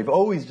give. Now, they've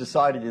always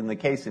decided in the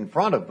case in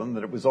front of them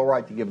that it was all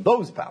right to give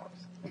those powers.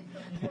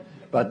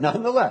 But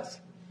nonetheless,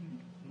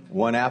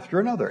 one after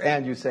another.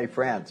 And you say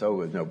France,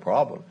 oh, no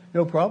problem.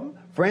 No problem.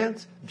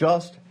 France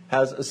just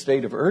has a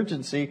state of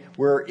urgency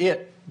where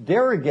it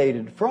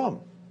derogated from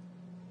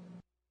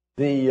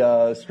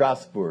the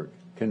Strasbourg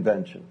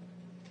Convention.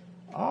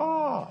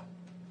 Now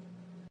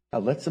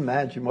let's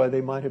imagine why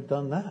they might have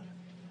done that.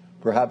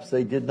 Perhaps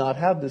they did not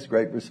have this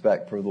great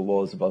respect for the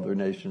laws of other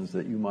nations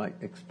that you might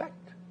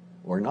expect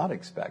or not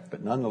expect,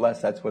 but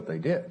nonetheless, that's what they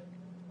did.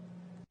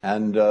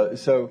 And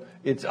so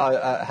it's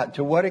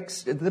to what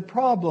extent the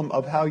problem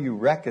of how you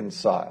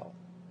reconcile.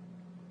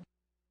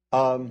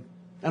 And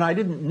I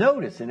didn't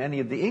notice in any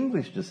of the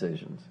English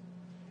decisions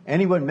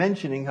anyone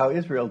mentioning how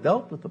Israel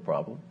dealt with the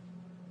problem.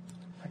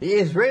 The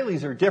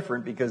Israelis are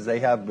different because they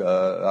have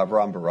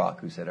Avram Barak,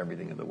 who said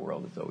everything in the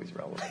world is always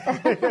relevant.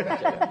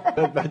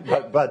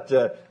 but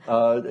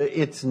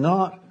it's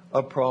not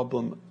a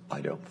problem,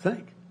 I don't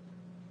think,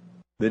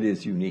 that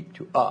is unique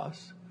to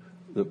us.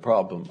 The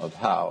problem of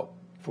how,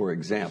 for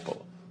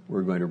example,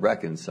 we're going to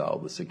reconcile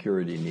the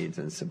security needs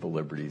and civil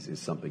liberties is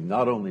something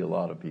not only a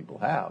lot of people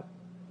have,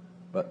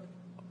 but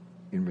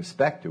in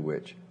respect to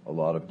which a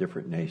lot of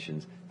different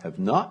nations have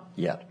not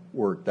yet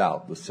worked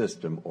out the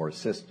system or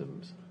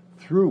systems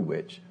through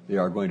which they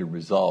are going to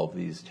resolve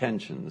these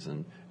tensions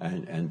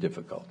and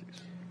difficulties.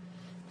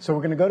 So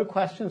we're going to go to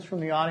questions from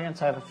the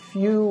audience. I have a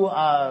few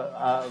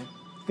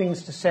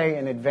things to say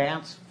in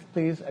advance.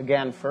 Please,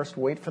 again, first,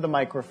 wait for the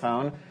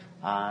microphone.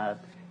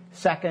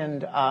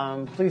 Second,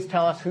 please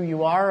tell us who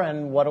you are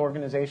and what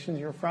organizations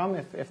you're from,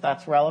 if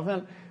that's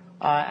relevant.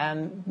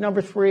 And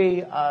number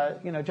three,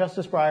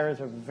 Justice Breyer is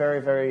a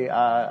very, very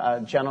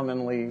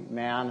gentlemanly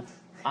man.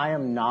 I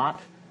am not.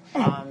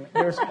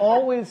 There's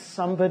always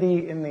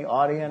somebody in the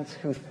audience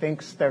who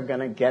thinks they're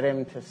going to get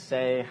him to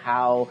say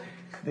how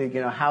he's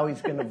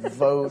going to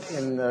vote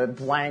in the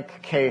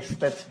blank case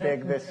that's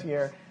big this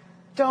year.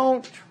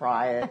 Don't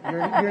try it.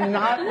 You're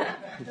not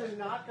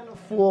going to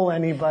fool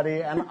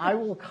anybody, and I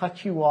will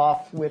cut you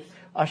off with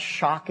a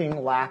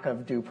shocking lack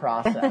of due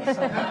process.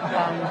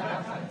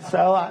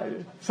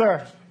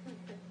 Sir.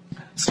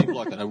 Steve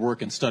Luckett, I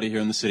work and study here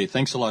in the city.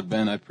 Thanks a lot,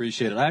 Ben. I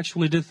appreciate it. I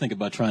actually did think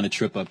about trying to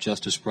trip up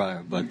Justice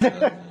Breyer, but...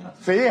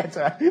 See,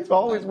 it's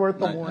always worth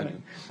the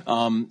warning.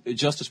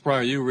 Justice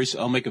Breyer,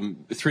 I'll make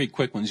them three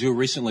quick ones. You were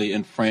recently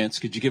in France.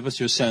 Could you give us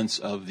your sense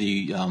of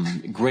the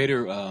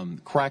greater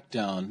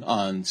crackdown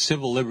on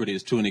civil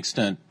liberties to an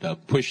extent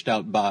pushed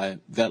out by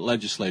that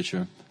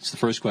legislature? That's the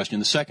first question.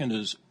 The second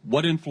is,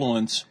 what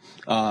influence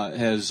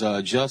has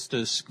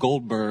Justice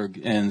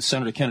Goldberg and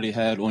Senator Kennedy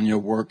had on your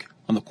work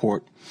on the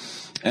court?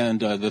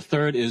 And the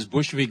third is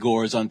Bush v.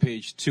 Gore's on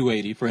page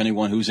 280 for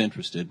anyone who's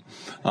interested.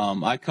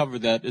 I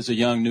covered that as a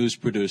young news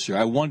producer.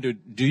 I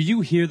wondered, do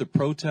you hear the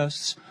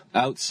protests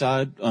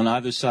outside on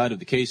either side of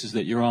the cases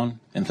that you're on?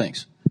 And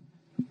thanks.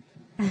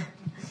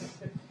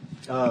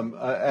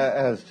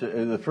 As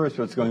to the first,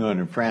 what's going on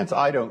in France,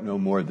 I don't know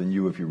more than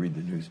you if you read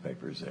the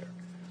newspapers there.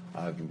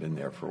 I haven't been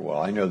there for a while.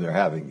 I know they're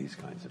having these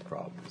kinds of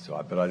problems,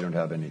 but I don't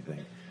have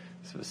anything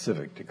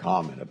specific to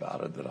comment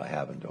about it that I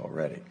haven't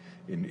already.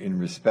 In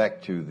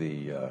respect to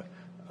the,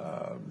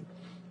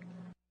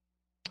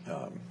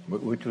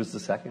 which was the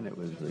second? It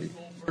was the,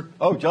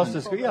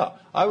 Justice, yeah.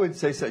 I would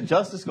say so.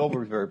 Justice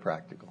Goldberg was very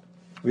practical.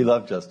 We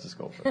loved Justice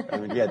Goldberg. I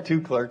mean, he had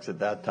two clerks at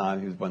that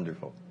time. He was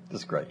wonderful.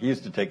 Just great. He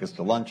used to take us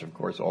to lunch, of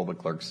course. All the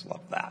clerks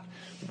love that.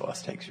 The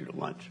boss takes you to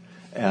lunch.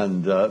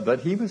 And,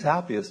 but he was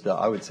happiest,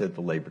 I would say, at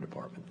the Labor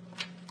Department.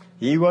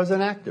 He was an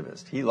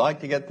activist. He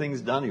liked to get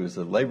things done. He was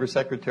the labor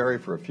secretary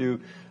for a few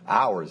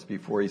hours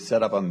before he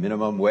set up a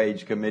minimum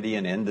wage committee,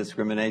 an end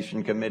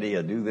discrimination committee,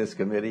 a do this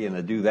committee, and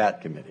a do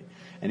that committee.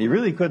 And he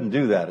really couldn't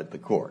do that at the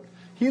court.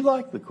 He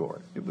liked the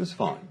court. It was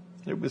fine.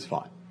 It was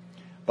fine.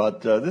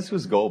 But this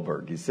was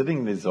Goldberg. He's sitting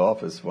in his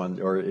office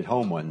at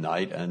home one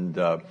night, and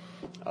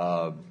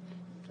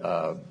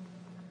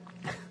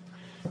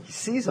he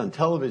sees on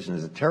television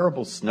there's a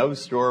terrible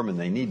snowstorm and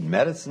they need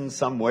medicine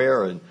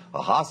somewhere in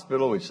a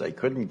hospital which they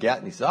couldn't get.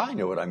 And he said, I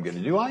know what I'm going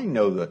to do. I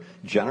know the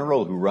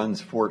general who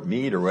runs Fort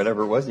Meade or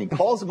whatever it was. And he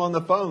calls him on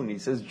the phone. He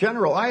says,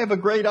 General, I have a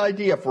great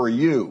idea for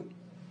you.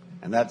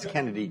 And that's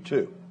Kennedy,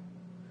 too.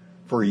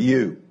 For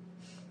you.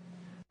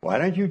 Why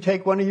don't you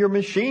take one of your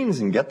machines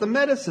and get the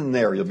medicine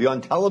there? You'll be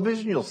on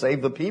television. You'll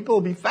save the people.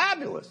 It'll be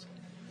fabulous.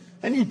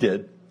 And he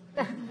did.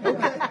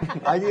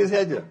 Ideas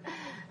had to.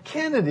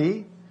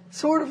 Kennedy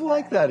sort of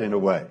like that in a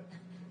way.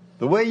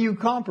 The way you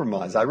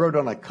compromise. I wrote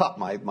on a cup,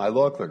 my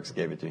law clerks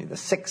gave it to me, the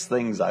 6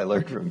 things I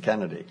learned from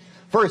Kennedy.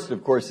 First,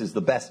 of course, is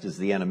the best is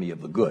the enemy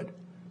of the good.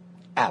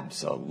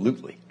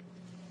 Absolutely.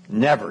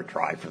 Never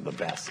try for the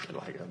best.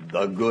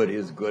 The good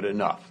is good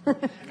enough.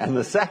 And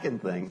the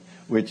second thing,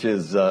 which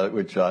I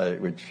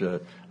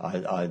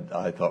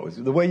thought was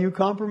the way you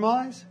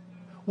compromise.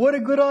 What a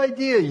good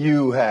idea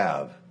you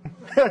have.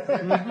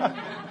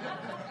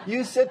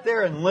 You sit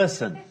there and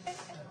listen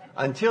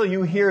until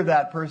you hear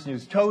that person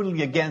who's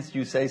totally against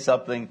you say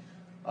something,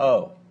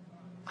 oh,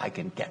 I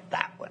can get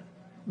that one.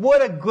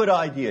 What a good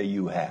idea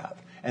you have.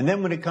 And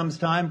then when it comes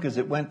time, because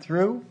it went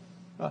through,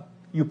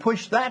 you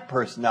push that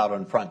person out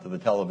in front of the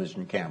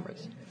television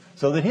cameras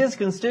so that his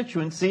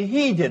constituents see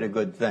he did a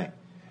good thing.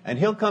 And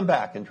he'll come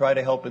back and try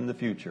to help in the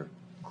future.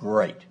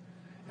 Great.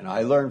 And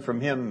I learned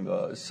from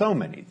him so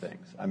many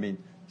things. I mean,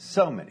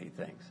 so many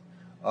things.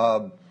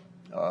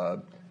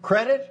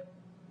 Credit,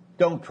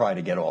 don't try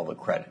to get all the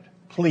credit.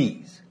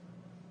 Please.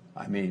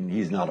 I mean,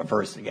 he's not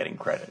averse to getting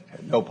credit.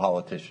 No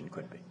politician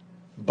could be.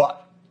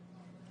 But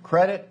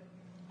credit,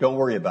 don't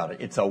worry about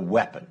it. It's a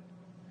weapon.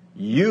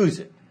 Use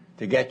it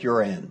to get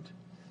your end.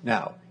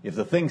 Now, if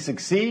the thing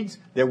succeeds,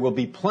 there will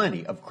be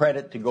plenty of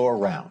credit to go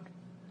around.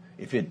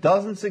 If it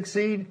doesn't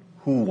succeed,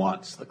 who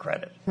wants the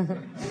credit?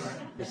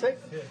 You see?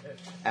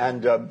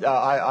 And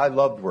I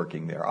loved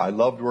working there. I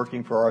loved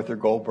working for Arthur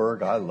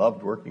Goldberg. I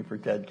loved working for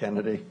Ted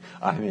Kennedy.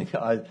 I mean,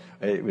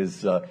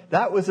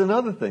 that was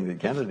another thing that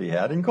Kennedy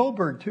had, and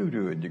Goldberg too,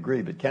 to a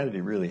degree, but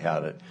Kennedy really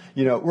had it.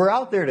 You know, we're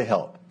out there to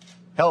help.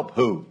 Help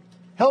who?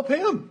 Help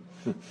him.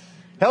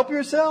 Help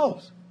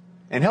yourselves.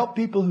 And help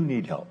people who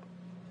need help.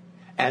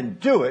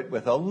 And do it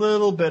with a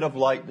little bit of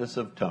lightness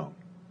of tone.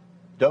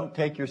 Don't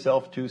take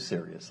yourself too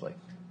seriously.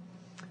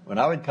 When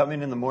I would come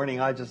in the morning,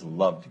 I just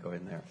loved to go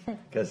in there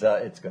because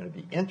it's going to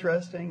be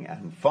interesting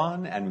and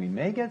fun, and we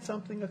may get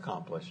something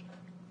accomplished.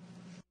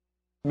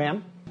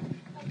 Ma'am?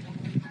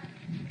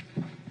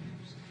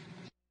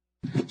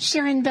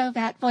 Sharon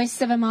Bovat,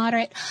 Voice of a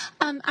Moderate.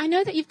 I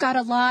know that you've got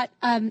a lot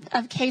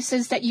of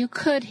cases that you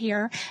could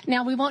hear.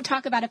 Now, we won't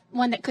talk about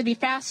one that could be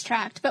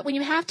fast-tracked, but when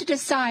you have to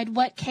decide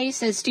what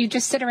cases, do you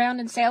just sit around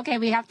and say, okay,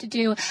 we have to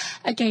do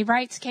a gay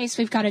rights case,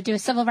 we've got to do a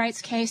civil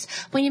rights case?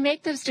 When you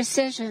make those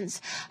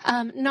decisions,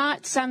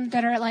 not some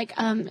that are like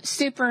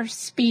super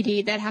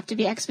speedy that have to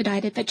be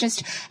expedited, but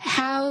just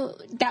how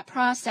that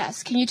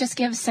process, can you just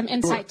give some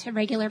insight to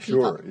regular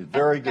people? Sure,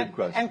 very good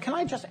question. And can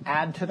I just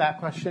add to that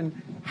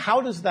question,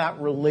 how does that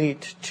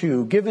relate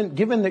to,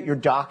 given that your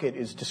docket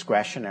is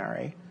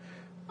discretionary,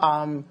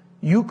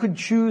 you could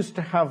choose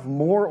to have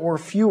more or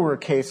fewer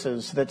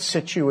cases that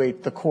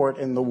situate the court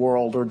in the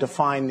world or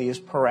define these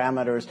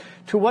parameters.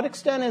 To what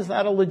extent is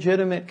that a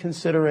legitimate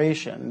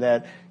consideration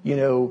that,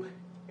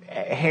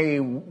 hey,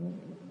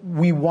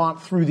 we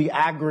want through the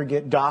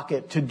aggregate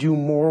docket to do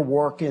more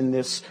work in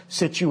this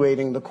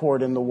situating the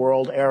court in the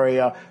world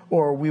area,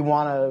 or we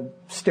want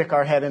to stick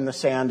our head in the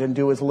sand and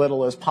do as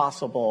little as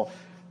possible?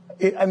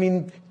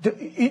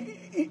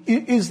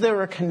 Is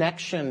there a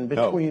connection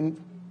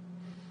between...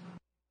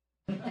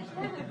 No.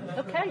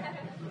 Okay.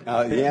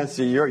 The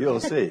answer, you'll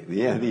see.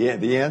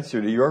 The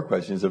answer to your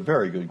question is a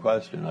very good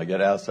question. I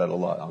get asked that a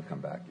lot. I'll come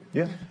back to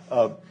you.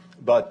 Yeah.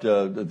 But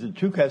the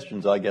two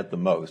questions I get the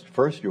most,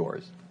 first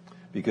yours,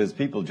 because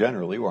people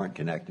generally who aren't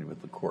connected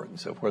with the court and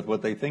so forth,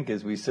 what they think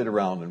is we sit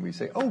around and we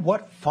say, oh,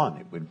 what fun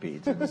it would be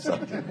to do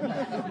something.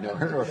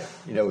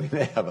 We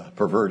may have a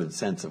perverted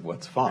sense of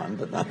what's fun,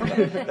 but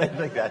I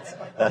think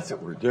that's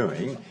what we're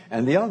doing.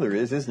 And the other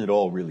is, isn't it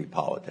all really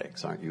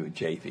politics? Aren't you a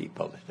JV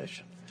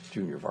politician,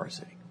 junior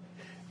varsity?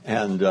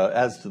 And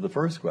as to the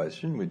first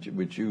question,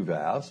 which you've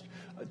asked,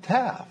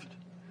 Taft,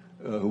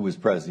 who was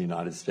President of the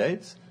United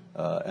States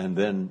and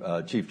then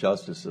Chief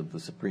Justice of the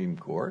Supreme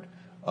Court,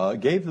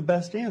 gave the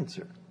best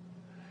answer.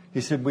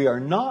 He said, we are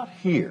not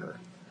here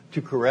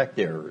to correct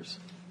errors.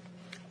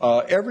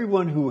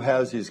 Everyone who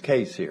has his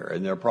case here,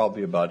 and there are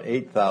probably about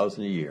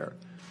 8,000 a year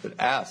that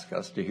ask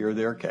us to hear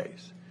their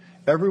case,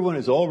 everyone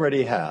has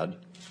already had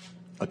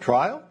a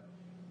trial,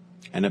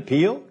 an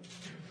appeal,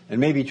 and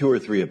maybe 2 or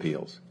 3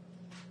 appeals.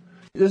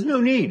 There's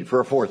no need for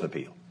a 4th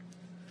appeal.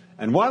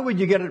 And why would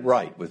you get it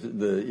right?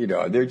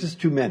 There are just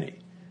too many.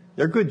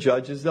 They're good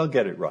judges, they'll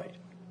get it right.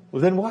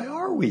 Well, then why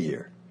are we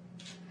here?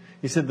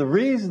 He said, the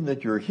reason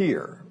that you're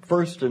here,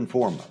 first and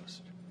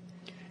foremost,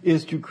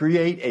 is to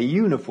create a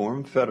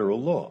uniform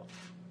federal law.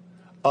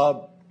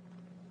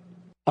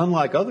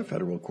 Unlike other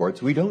federal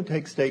courts, we don't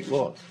take state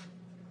laws.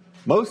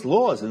 Most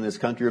laws in this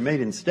country are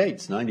made in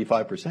states,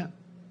 95%.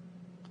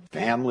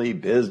 Family,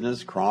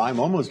 business, crime,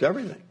 almost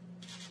everything.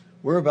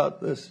 We're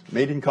about this,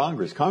 made in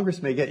Congress.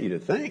 Congress may get you to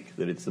think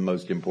that it's the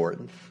most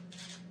important.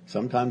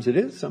 Sometimes it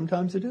is,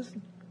 sometimes it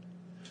isn't.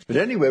 But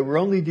anyway, we're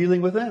only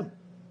dealing with them.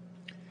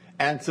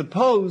 And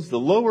suppose the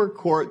lower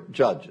court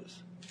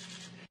judges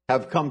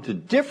have come to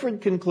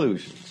different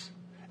conclusions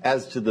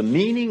as to the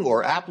meaning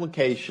or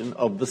application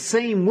of the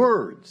same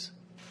words,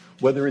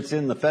 whether it's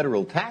in the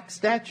federal tax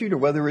statute or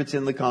whether it's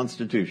in the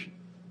Constitution.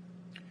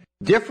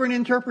 Different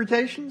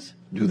interpretations?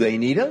 Do they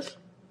need us?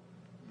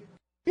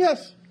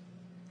 Yes.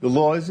 The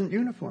law isn't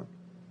uniform.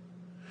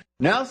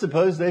 Now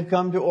suppose they've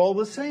come to all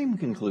the same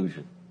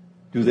conclusion.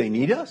 Do they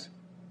need us?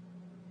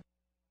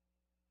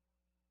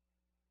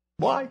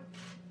 Why?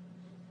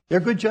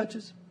 They're good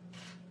judges.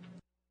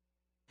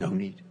 No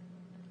need.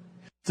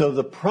 So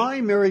the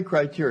primary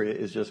criteria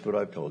is just what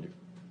I've told you.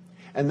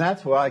 And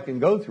that's why I can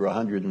go through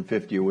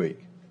 150 a week.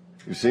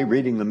 You see,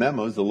 reading the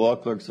memos the law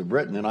clerks have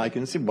written, and I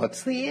can see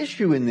what's the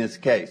issue in this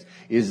case.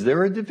 Is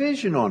there a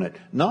division on it?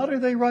 Not are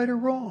they right or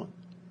wrong.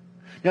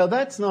 Now,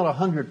 that's not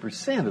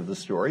 100% of the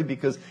story,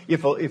 because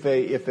if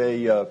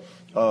a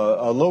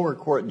lower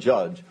court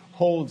judge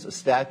holds a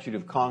statute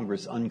of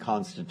Congress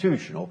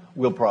unconstitutional,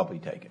 we'll probably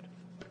take it.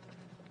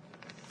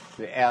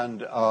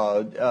 And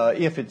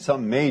if it's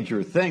some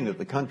major thing that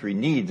the country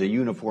needs a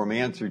uniform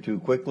answer to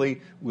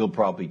quickly, we'll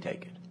probably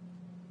take it.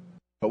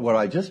 But what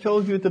I just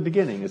told you at the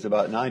beginning is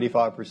about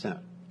 95%.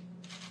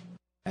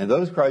 And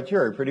those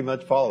criteria are pretty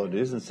much followed.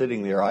 It isn't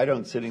sitting there. I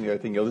don't sitting there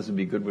thinking, oh, this would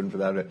be a good one for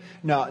that.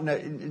 No,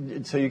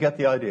 so you get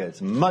the idea.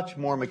 It's much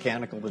more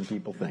mechanical than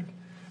people think.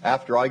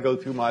 After I go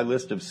through my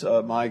list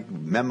of my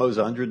memos,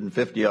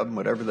 150 of them,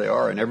 whatever they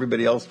are, and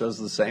everybody else does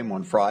the same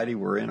on Friday,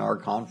 we're in our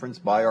conference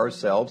by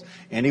ourselves.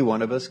 Any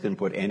one of us can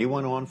put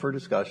anyone on for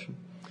discussion,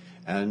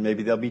 and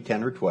maybe there'll be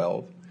 10 or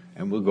 12,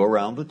 and we'll go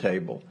around the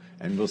table,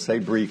 and we'll say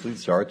briefly, it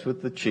starts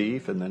with the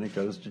chief, and then it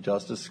goes to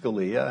Justice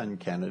Scalia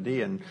and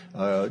Kennedy and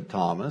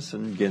Thomas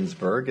and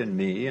Ginsburg and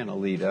me and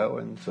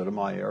Alito and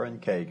Sotomayor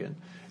and Kagan.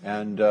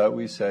 And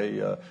we say,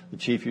 the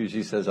chief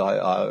usually says,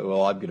 I'm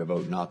going to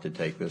vote not to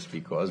take this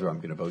because, or I'm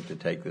going to vote to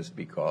take this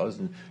because,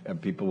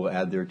 and people will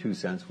add their 2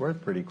 cents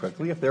worth pretty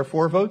quickly. If there are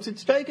 4 votes,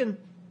 it's taken.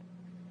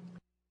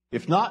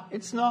 If not,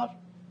 it's not.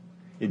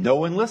 If no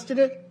one listed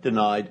it,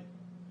 denied.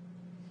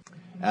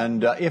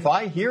 And if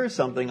I hear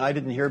something I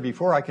didn't hear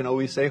before, I can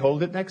always say,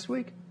 hold it next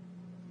week.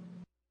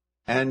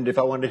 And if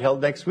I want it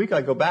held next week,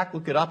 I go back,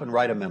 look it up, and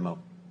write a memo.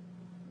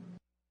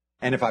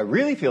 And if I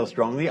really feel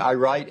strongly, I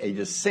write a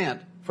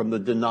dissent from the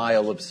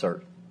denial of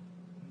cert.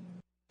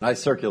 And I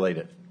circulate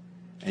it.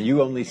 And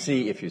you only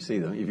see, if you see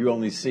them, if you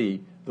only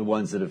see the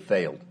ones that have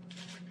failed.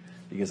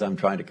 Because I'm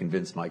trying to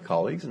convince my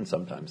colleagues, and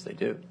sometimes they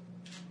do.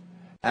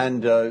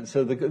 And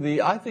so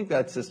I think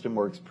that system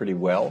works pretty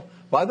well.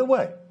 By the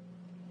way,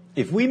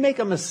 if we make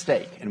a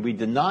mistake and we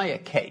deny a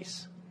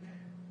case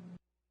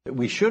that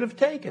we should have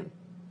taken,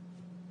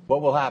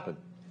 what will happen?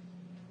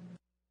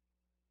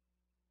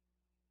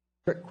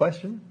 Trick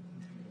question?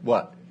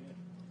 What?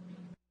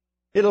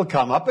 It'll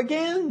come up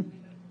again.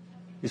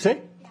 You see?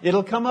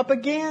 It'll come up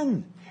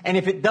again. And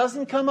if it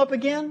doesn't come up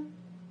again,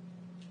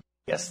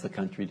 guess the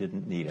country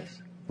didn't need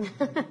us.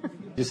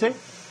 You see?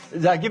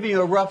 I'm giving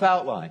you a rough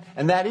outline.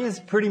 And that is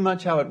pretty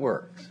much how it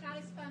works. Not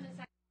as fun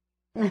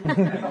as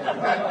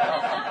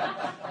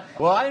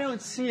Well, I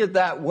don't see it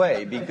that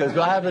way because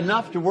I have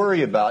enough to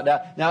worry about.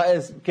 Now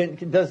does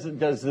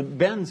the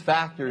Ben's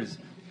factors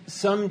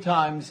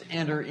sometimes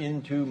enter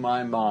into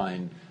my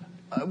mind?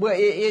 Well,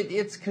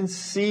 it's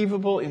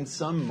conceivable in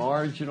some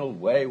marginal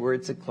way where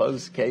it's a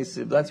close case.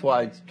 That's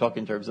why I talk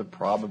in terms of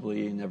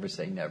probably, never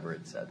say never,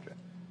 etc.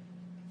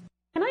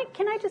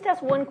 Can I just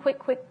ask one quick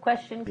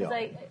question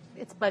because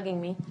it's bugging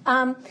me,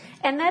 and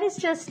that is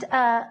just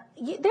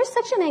there's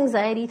such an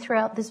anxiety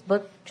throughout this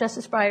book,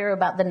 Justice Breyer,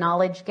 about the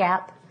knowledge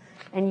gap,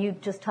 and you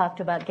just talked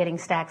about getting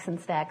stacks and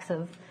stacks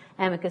of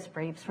amicus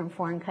briefs from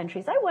foreign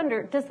countries. I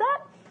wonder,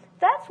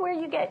 that's where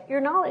you get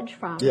your knowledge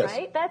from, yes.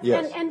 right?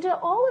 Yes. And do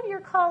all of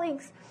your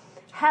colleagues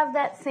have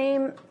that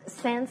same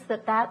sense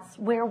that that's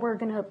where we're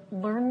going to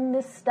learn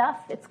this stuff?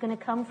 It's going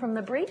to come from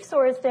the briefs?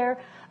 Or is there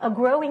a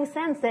growing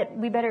sense that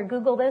we better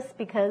Google this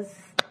because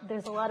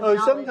there's a lot of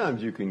knowledge?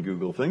 Sometimes you can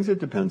Google things. It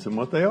depends on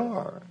what they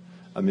are.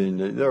 I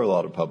mean, there are a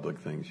lot of public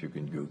things you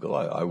can Google.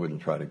 I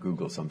wouldn't try to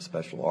Google some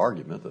special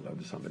argument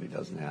that somebody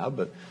doesn't have,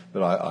 but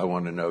I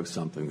want to know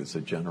something that's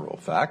a general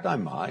fact. I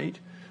might.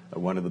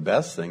 One of the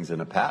best things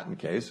in a patent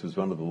case was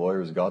one of the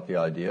lawyers got the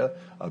idea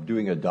of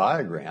doing a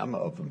diagram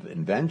of an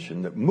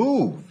invention that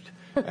moved.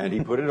 And he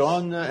put it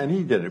on, and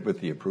he did it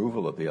with the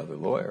approval of the other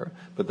lawyer,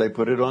 but they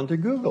put it onto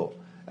Google.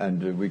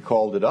 And we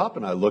called it up,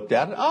 and I looked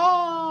at it.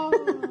 Oh!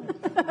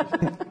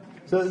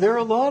 So there are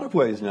a lot of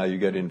ways now you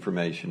get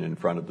information in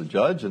front of the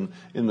judge. And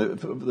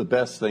the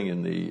best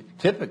thing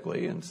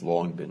typically, and it's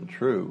long been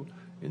true,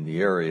 in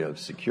the area of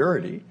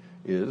security,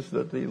 is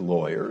that the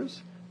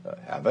lawyers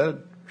have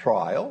a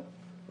trial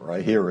or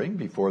a hearing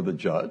before the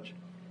judge,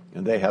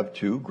 and they have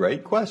two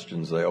great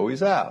questions they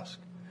always ask.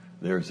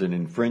 There's an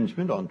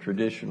infringement on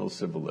traditional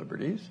civil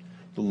liberties.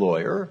 The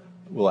lawyer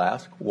will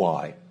ask,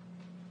 why?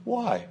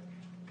 Why?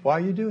 Why are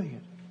you doing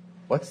it?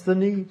 What's the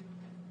need?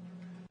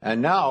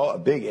 And now a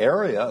big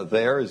area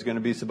there is going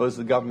to be, suppose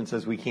the government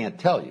says, we can't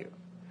tell you.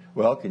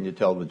 Well, can you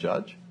tell the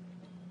judge?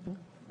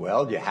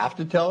 Well, do you have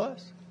to tell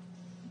us?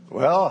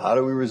 Well, how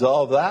do we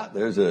resolve that?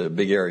 There's a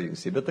big area you can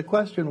see. But the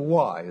question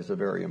why is a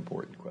very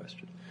important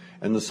question.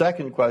 And the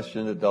second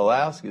question that they'll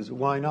ask is,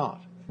 why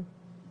not?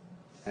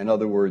 In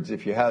other words,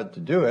 if you had to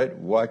do it,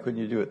 why couldn't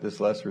you do it this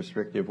less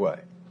restrictive way?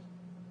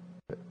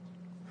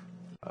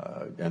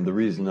 And the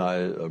reason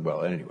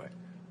anyway.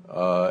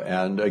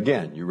 And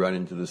again, you run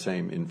into the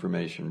same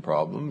information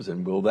problems,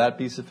 and will that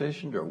be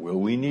sufficient, or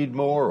will we need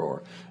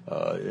more?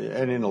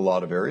 And in a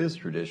lot of areas,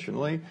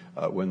 traditionally,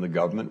 when the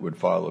government would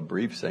file a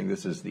brief saying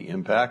this is the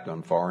impact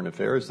on foreign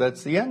affairs,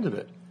 that's the end of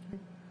it.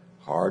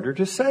 Harder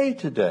to say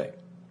today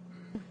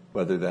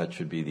whether that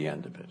should be the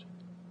end of it.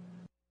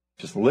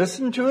 Just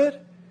listen to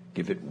it,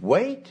 give it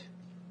weight,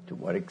 to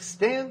what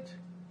extent,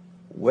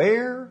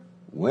 where,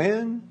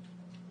 when,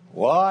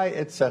 why,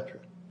 etc.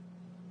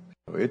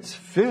 So it's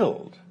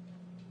filled.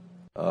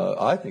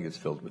 I think it's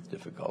filled with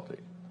difficulty.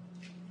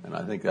 And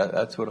I think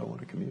that's what I want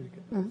to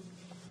communicate. Mm-hmm.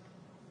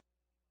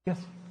 Yes.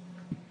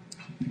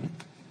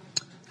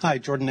 Hi,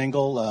 Jordan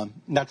Engel,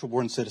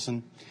 natural-born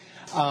citizen.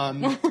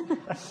 I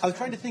was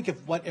trying to think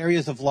of what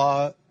areas of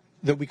law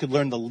that we could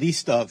learn the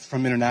least of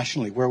from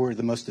internationally, where we're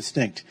the most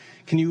distinct.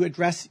 Can you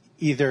address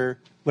either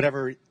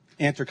whatever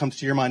answer comes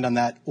to your mind on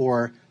that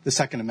or the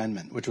Second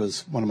Amendment, which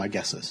was one of my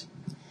guesses?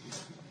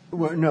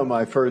 Well, no,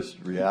 my first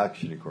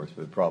reaction, of course,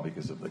 but probably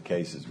because of the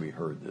cases we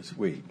heard this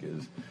week,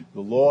 is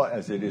the law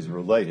as it is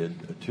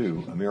related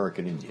to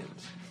American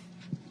Indians.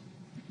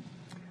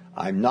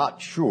 I'm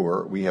not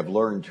sure we have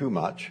learned too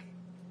much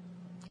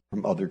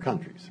from other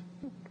countries.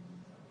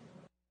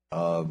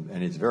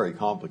 And it's a very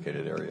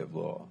complicated area of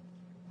law.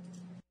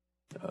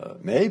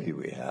 Maybe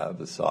we have,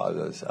 as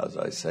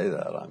I say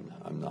that,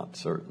 I'm not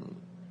certain,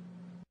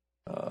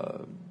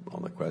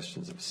 on the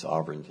questions of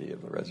sovereignty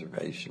of the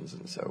reservations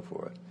and so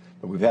forth.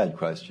 But we've had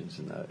questions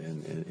in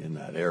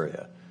that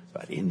area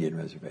about Indian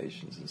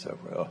reservations and so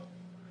forth. Oh,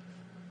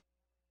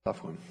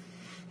 tough one.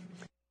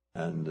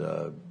 And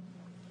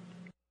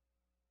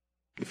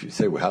if you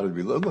say, well, how did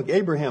we learn? Look,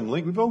 Abraham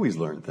Lincoln, we've always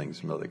learned things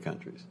from other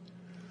countries.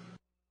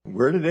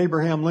 Where did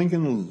Abraham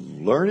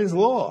Lincoln learn his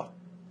law?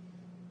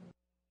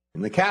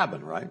 In the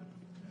cabin, right?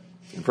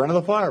 In front of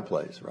the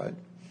fireplace, right?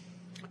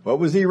 What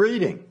was he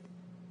reading?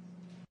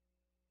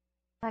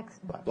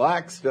 Blackstone.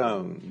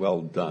 Blackstone.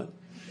 Well done.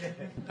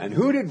 And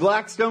who did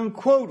Blackstone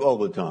quote all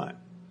the time?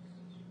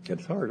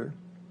 Gets harder.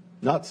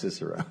 Not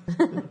Cicero.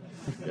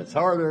 Gets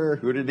harder.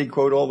 Who did he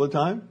quote all the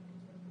time?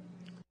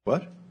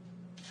 What?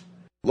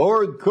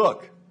 Lord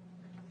Coke.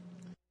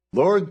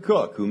 Lord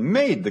Coke, who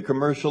made the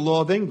commercial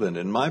law of England.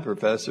 And my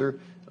professor,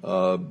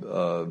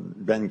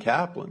 Ben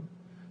Kaplan,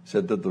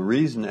 said that the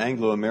reason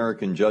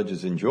Anglo-American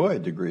judges enjoy a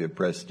degree of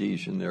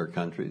prestige in their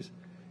countries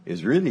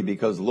is really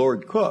because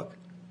Lord Coke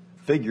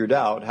figured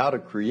out how to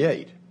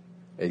create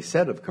a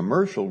set of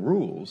commercial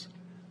rules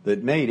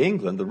that made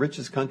England the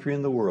richest country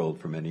in the world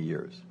for many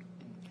years.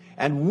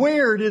 And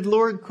where did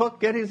Lord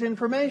Coke get his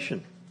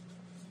information?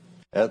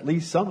 At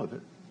least some of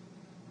it.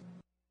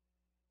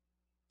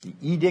 The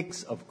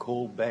Edicts of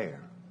Colbert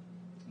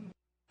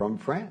from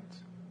France.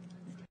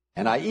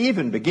 And I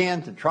even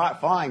began to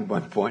find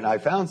one point, I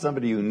found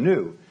somebody who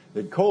knew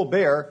that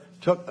Colbert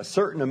took a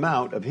certain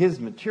amount of his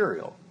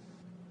material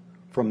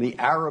from the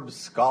Arab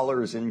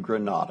scholars in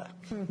Granada.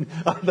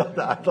 I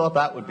thought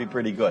that would be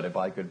pretty good if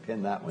I could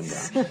pin that one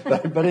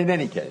down. But in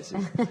any case,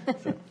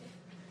 so,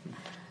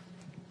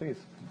 please.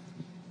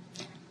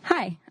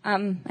 Hi,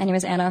 my name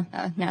is Anna,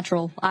 a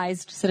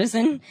naturalized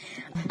citizen.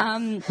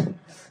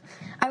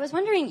 I was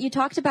wondering, you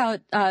talked about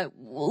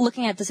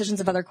looking at decisions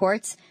of other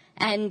courts,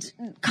 and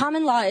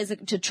common law is a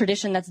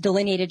tradition that's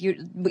delineated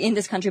in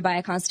this country by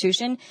a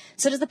constitution.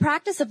 So does the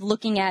practice of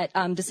looking at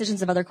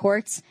decisions of other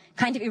courts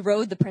kind of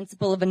erode the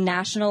principle of a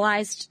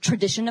nationalized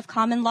tradition of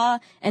common law?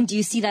 And do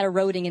you see that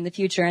eroding in the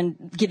future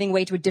and giving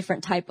way to a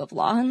different type of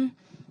law?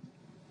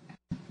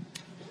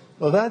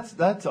 Well,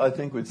 that's I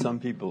think what some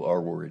people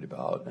are worried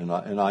about, and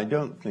I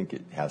don't think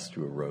it has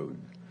to erode.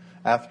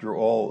 After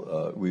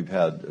all, we've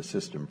had a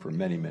system for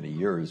many, many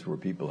years where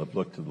people have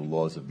looked to the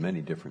laws of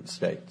many different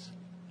states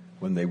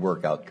when they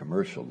work out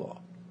commercial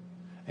law.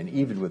 And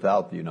even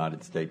without the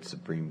United States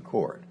Supreme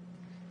Court,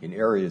 in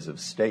areas of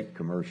state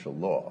commercial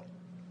law,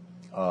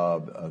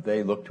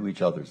 they look to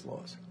each other's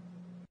laws.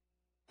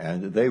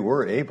 And they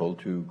were able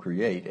to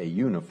create a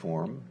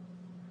uniform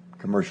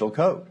commercial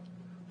code,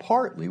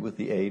 partly with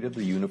the aid of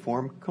the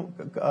uniform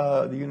code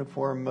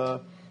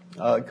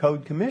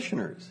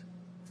commissioners.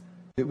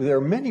 There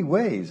are many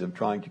ways of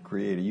trying to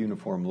create a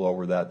uniform law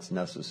where that's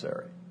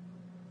necessary.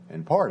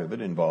 And part of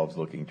it involves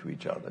looking to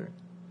each other.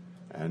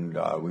 And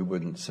we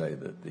wouldn't say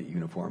that the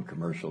Uniform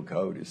Commercial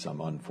Code is some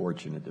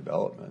unfortunate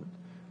development.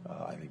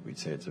 I think we'd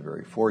say it's a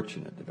very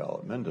fortunate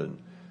development. And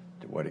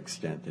to what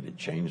extent did it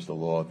change the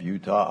law of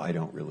Utah? I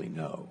don't really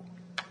know.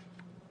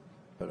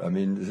 But I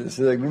mean,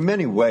 there are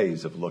many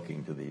ways of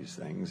looking to these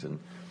things, and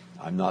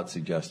I'm not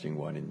suggesting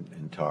one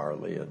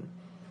entirely. And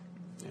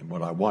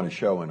what I want to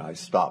show, and I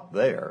stop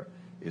there,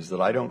 is that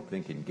I don't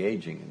think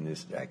engaging in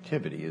this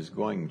activity is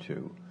going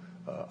to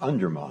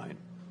undermine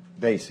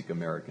basic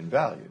American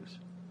values.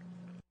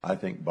 I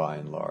think, by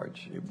and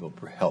large, it will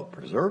help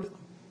preserve them.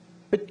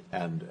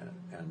 And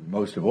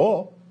most of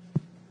all,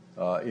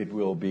 it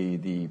will be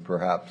the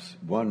perhaps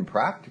one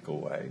practical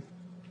way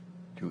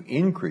to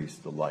increase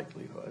the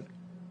likelihood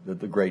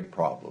that the great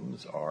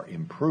problems are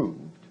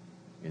improved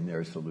in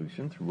their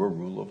solution through a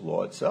rule of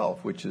law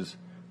itself, which is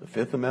the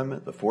Fifth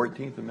Amendment, the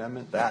 14th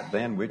Amendment,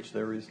 than which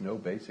there is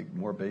no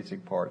more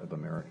basic part of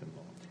American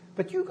law.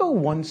 But you go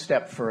one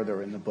step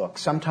further in the book,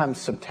 sometimes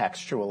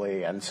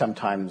subtextually and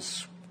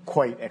sometimes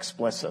quite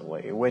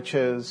explicitly, which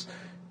is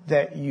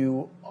that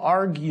you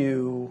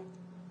argue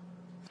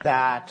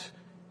that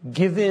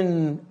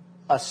given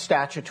a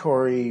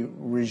statutory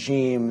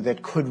regime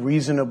that could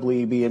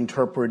reasonably be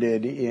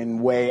interpreted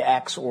in way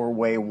X or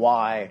way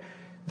Y,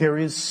 there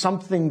is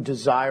something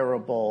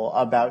desirable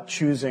about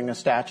choosing a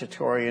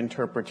statutory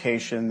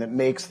interpretation that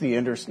makes the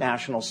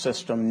international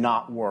system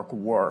not work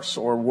worse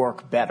or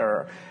work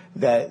better,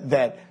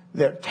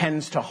 that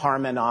tends to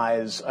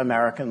harmonize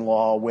American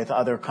law with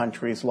other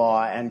countries'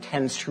 law and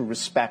tends to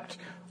respect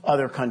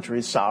other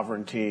countries'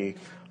 sovereignty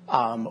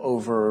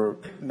over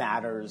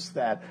matters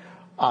that,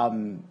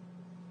 and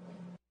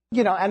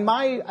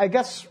I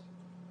guess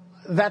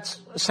that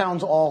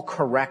sounds all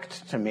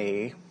correct to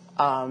me.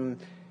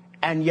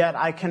 And yet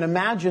I can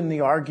imagine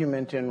the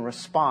argument in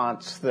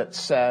response that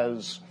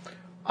says,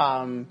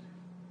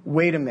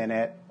 wait a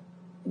minute,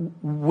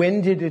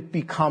 when did it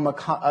become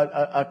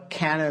a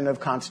canon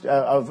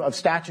of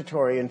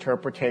statutory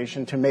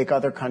interpretation to make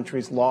other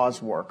countries'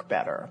 laws work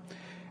better?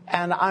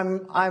 And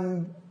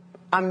I'm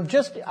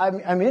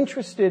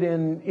interested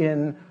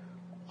in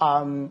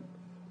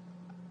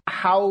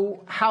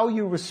how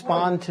you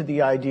respond to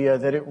the idea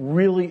that it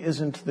really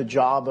isn't the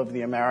job of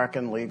the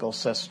American legal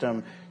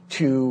system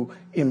to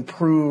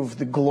improve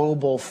the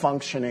global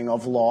functioning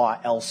of law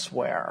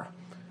elsewhere.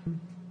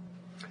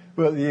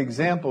 Well, the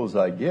examples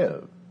I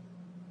give,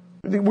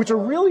 which are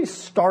really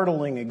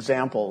startling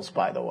examples,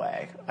 by the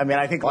way. I mean,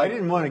 I think I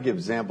didn't want to give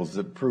examples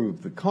that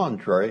prove the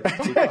contrary.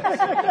 Because,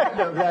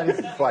 that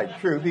isn't quite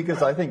true,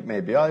 because I think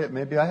maybe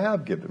I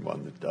have given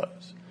one that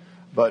does.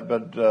 But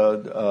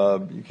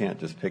you can't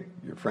just pick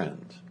your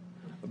friends.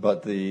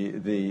 But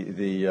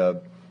the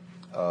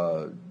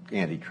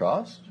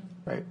antitrust,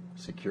 right,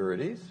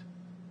 securities,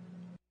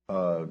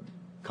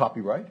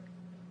 copyright,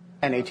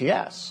 And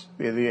ATS,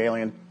 the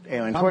Alien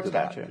Tort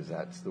Statute. Because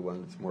that's the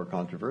one that's more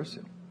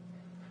controversial.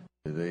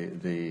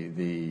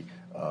 You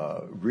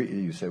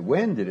say,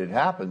 when did it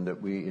happen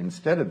that we,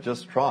 instead of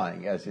just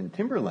trying, as in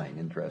Timberlane,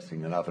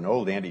 interesting enough, an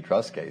old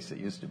antitrust case that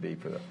used to be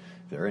for if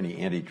there are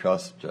any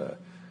antitrust,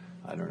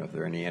 I don't know if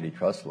there are any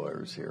antitrust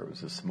lawyers here. It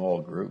was a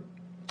small group,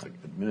 like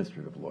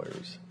administrative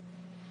lawyers.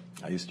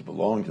 I used to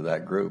belong to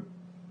that group.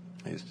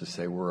 I used to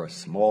say we're a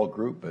small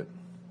group, but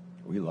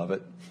we love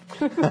it.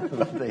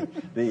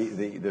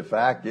 The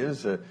fact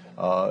is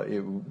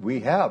we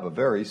have a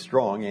very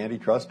strong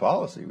antitrust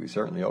policy. We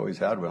certainly always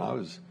had when I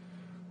was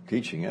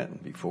teaching it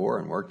and before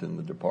and worked in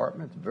the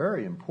department. It's a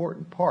very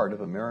important part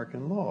of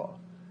American law.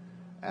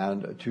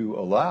 And to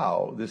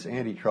allow this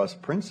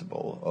antitrust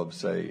principle of,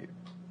 say,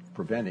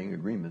 preventing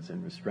agreements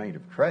in restraint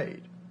of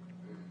trade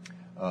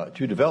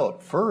to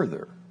develop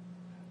further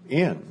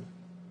in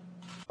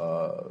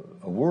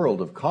a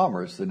world of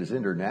commerce that is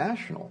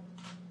international,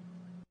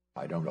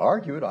 I don't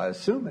argue it, I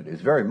assume it,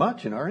 is very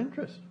much in our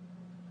interest.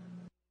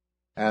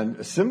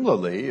 And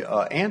similarly,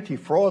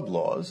 anti-fraud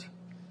laws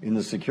in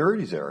the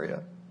securities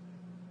area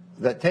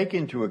that take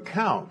into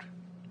account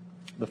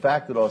the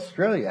fact that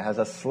Australia has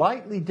a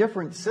slightly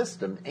different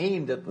system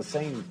aimed at the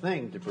same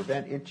thing to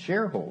prevent its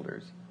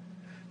shareholders,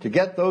 to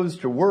get those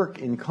to work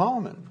in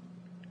common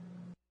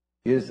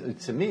is,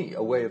 to me,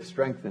 a way of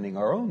strengthening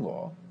our own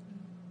law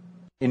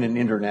in an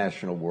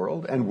international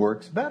world and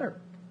works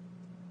better.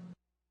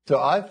 So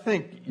I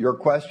think your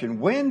question,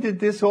 when did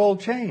this all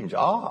change?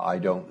 I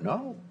don't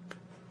know,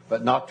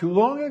 but not too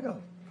long ago.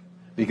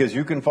 Because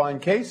you can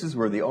find cases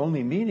where the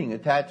only meaning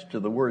attached to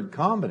the word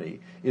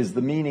comedy is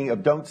the meaning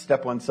of don't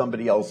step on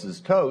somebody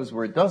else's toes,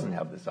 where it doesn't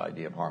have this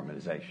idea of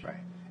harmonization. Right.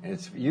 And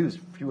it's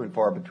used few and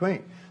far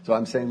between. So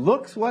I'm saying,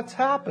 look what's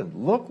happened.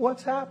 Look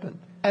what's happened.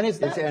 And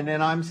and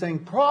then I'm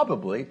saying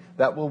probably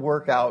that will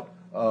work out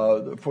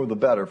for the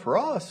better for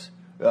us.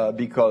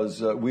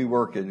 Because we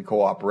work in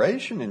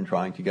cooperation in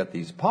trying to get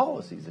these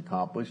policies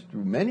accomplished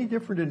through many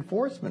different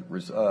enforcement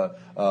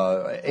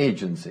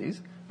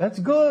agencies. That's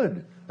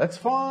good. That's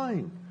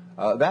fine.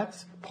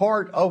 That's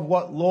part of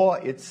what law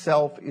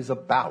itself is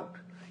about.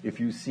 If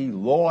you see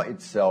law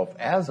itself,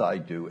 as I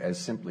do, as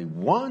simply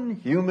one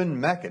human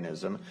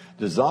mechanism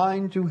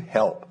designed to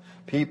help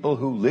people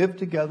who live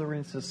together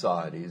in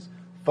societies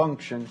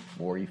function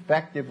more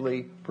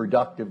effectively,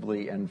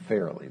 productively, and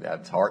fairly.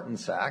 That's Hart and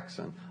Sachs,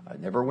 and I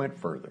never went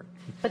further.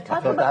 But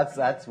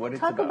that's what it's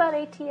about. Talk about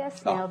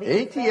ATS now.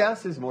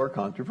 ATS is more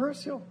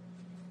controversial.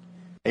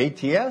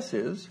 ATS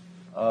is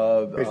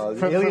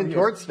the Alien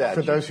Tort Statute.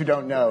 For those who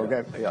don't know.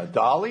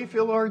 Dolly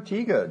Phil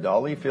Artiga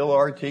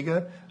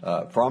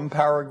from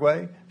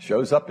Paraguay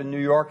shows up in New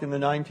York in the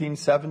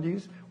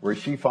 1970s, where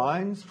she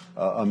finds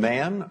a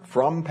man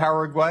from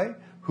Paraguay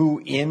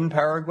who in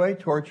Paraguay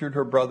tortured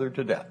her brother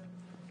to death.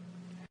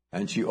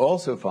 And she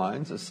also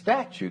finds a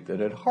statute that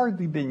had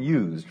hardly been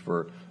used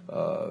for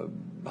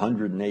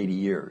 180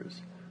 years,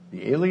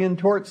 the Alien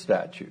Tort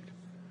Statute,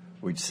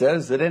 which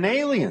says that an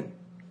alien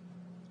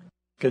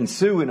can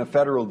sue in a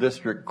federal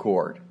district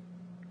court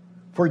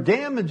for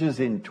damages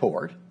in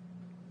tort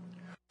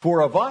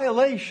for a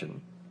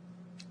violation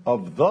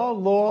of the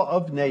law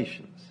of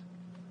nations.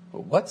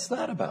 Well, what's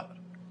that about?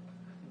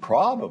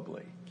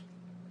 Probably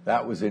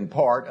that was in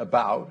part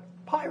about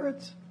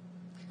pirates.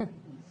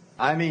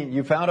 I mean,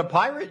 you found a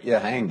pirate, you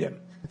hanged him.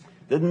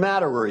 Didn't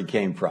matter where he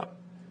came from.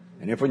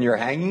 And if when you're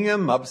hanging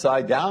him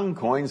upside down,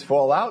 coins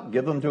fall out,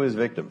 give them to his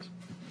victims.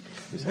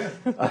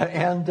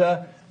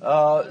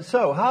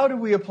 So how do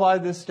we apply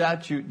this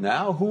statute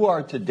now? Who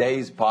are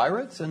today's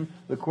pirates? And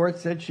the court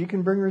said she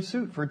can bring her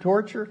suit for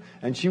torture.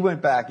 And she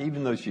went back,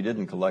 even though she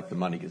didn't collect the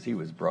money because he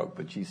was broke,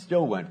 but she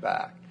still went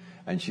back.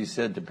 And she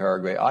said to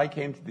Paraguay, I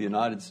came to the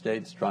United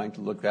States trying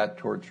to look that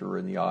torturer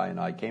in the eye, and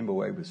I came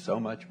away with so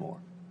much more.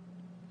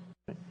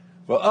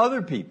 Well,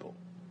 other people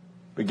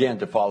began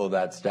to follow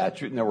that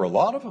statute, and there were a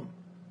lot of them.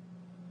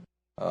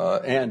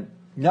 And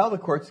now the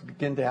courts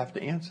begin to have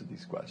to answer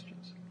these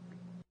questions.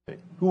 Okay.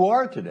 Who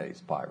are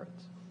today's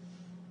pirates?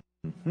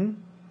 Mm-hmm.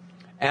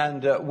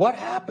 And what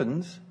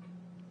happens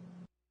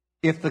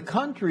if the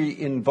country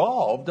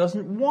involved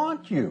doesn't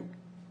want you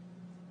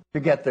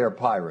to get their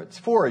pirates?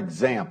 For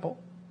example,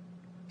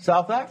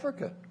 South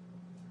Africa,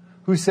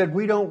 who said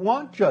we don't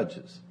want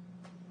judges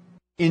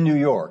in New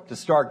York to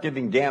start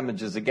giving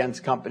damages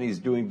against companies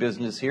doing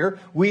business here.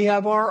 We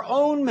have our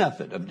own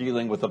method of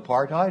dealing with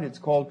apartheid. It's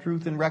called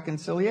truth and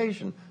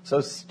reconciliation.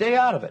 So stay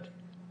out of it.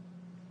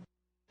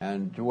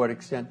 And to what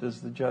extent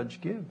does the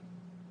judge give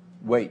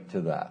weight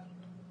to that?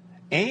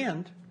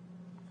 And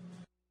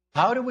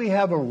how do we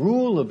have a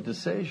rule of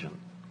decision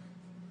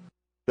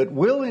that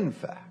will, in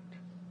fact,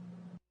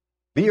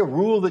 be a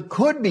rule that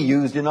could be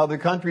used in other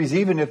countries,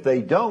 even if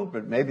they don't,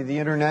 but maybe the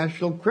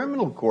International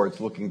Criminal Court's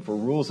looking for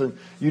rules. And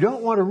you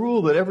don't want a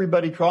rule that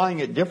everybody trying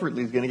it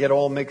differently is going to get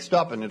all mixed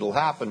up, and it'll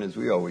happen, as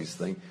we always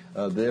think,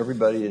 that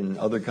everybody in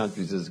other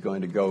countries is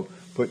going to go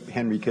put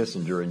Henry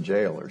Kissinger in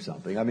jail or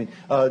something. I mean,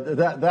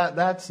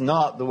 that's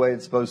not the way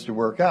it's supposed to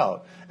work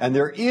out. And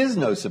there is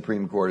no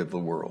Supreme Court of the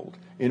world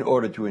in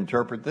order to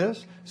interpret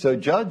this. So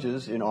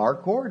judges in our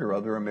court or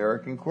other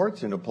American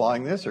courts in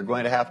applying this are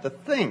going to have to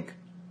think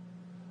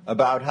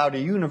about how to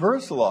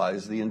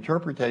universalize the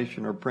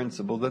interpretation or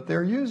principle that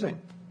they're using.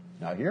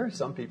 Now here,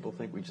 some people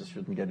think we just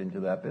shouldn't get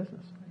into that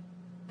business.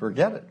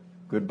 Forget it.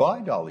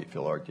 Goodbye, Dolly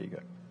Phil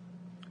Ortega.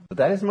 But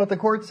that isn't what the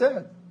court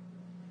said.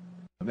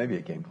 Maybe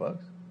it came close.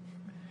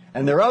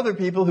 And there are other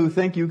people who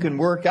think you can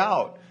work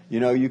out,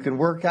 you can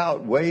work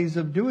out ways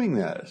of doing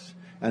this.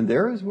 And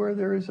there is where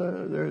there is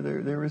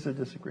a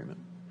disagreement.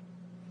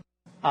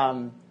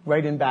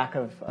 Right in back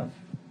of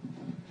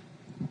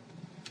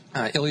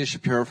Ilya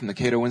Shapiro from the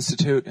Cato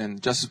Institute.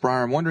 And Justice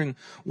Breyer, I'm wondering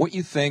what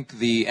you think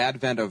the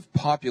advent of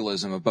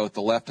populism of both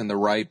the left and the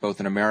right,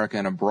 both in America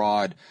and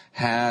abroad,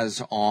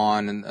 has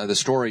on the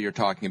story you're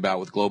talking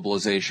about with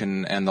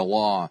globalization and the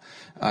law.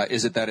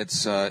 Is it that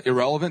it's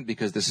irrelevant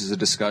because this is a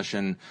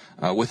discussion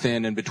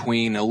within and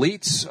between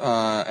elites,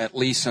 at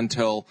least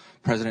until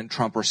President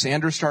Trump or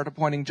Sanders start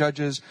appointing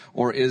judges,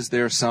 or is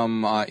there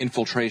some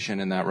infiltration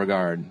in that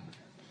regard?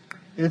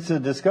 It's a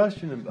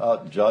discussion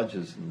about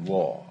judges and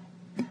law.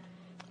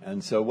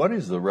 And so what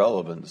is the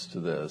relevance to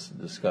this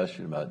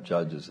discussion about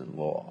judges and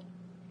law?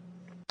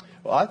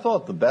 Well, I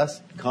thought the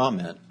best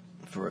comment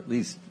for at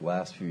least the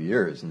last few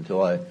years,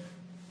 until I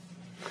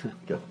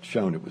got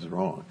shown it was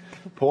wrong,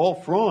 Paul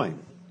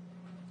Freund,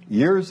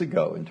 years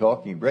ago, in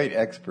talking, great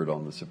expert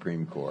on the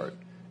Supreme Court,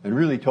 and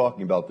really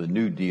talking about the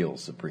New Deal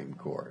Supreme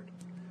Court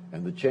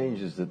and the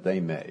changes that they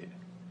made.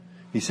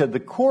 He said, the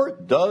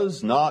court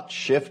does not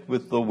shift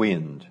with the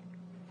wind.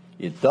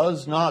 It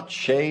does not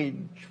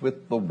change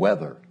with the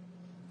weather.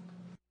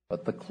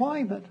 But the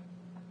climate,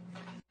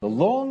 the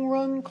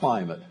long-run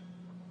climate,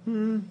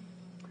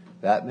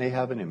 that may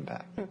have an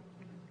impact.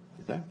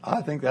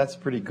 I think that's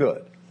pretty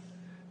good,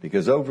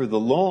 because over the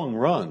long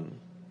run,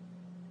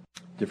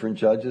 different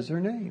judges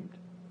are named.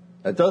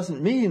 That doesn't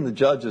mean the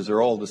judges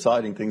are all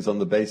deciding things on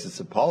the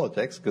basis of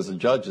politics, because a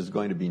judge is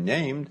going to be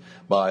named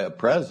by a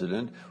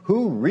president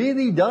who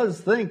really does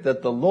think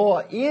that the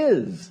law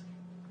is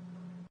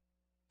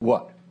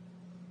what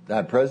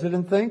that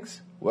president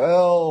thinks.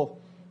 Well,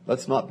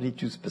 let's not be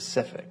too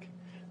specific,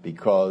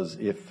 because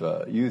if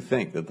you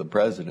think that the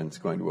president's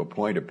going to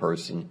appoint a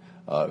person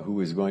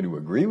who is going to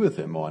agree with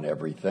him on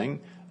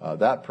everything,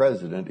 that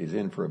president is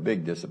in for a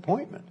big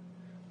disappointment.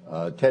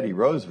 Teddy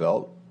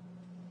Roosevelt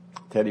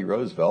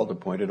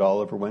appointed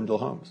Oliver Wendell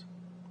Holmes.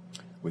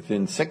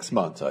 Within 6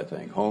 months, I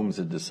think, Holmes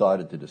had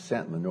decided to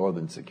dissent in the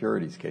Northern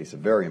Securities case, a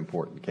very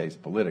important case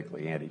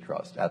politically,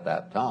 antitrust, at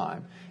that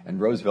time. And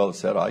Roosevelt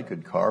said, I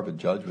could carve a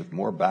judge with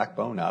more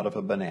backbone out of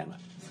a banana.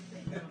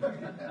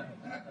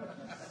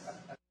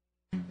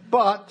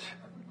 But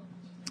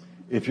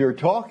if you're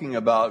talking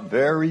about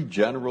very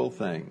general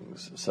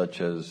things,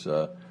 such as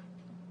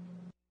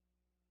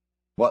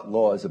what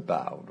law is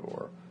about,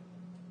 or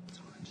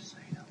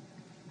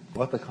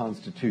what the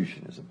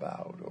Constitution is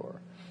about,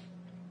 or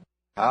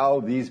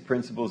how these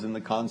principles in the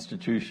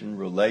Constitution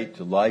relate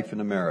to life in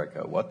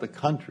America, what the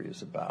country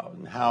is about,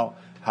 and how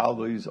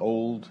these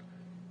old,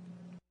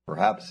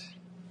 perhaps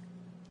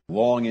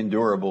long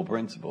endurable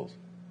principles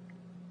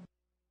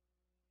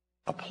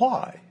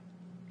apply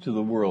to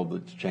the world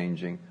that's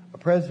changing, a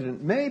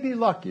president may be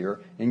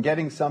luckier in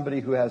getting somebody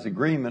who has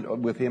agreement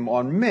with him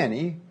on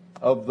many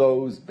of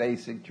those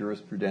basic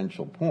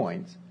jurisprudential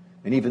points,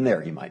 and even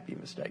there he might be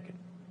mistaken.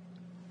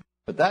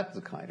 But that's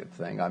the kind of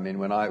thing. I mean,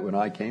 when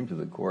I came to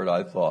the court,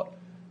 I thought,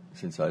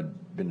 since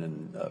I'd been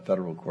in a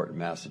federal court in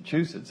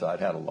Massachusetts, I'd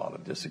had a lot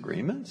of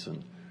disagreements,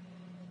 and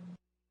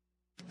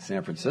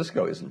San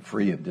Francisco isn't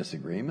free of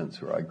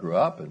disagreements where I grew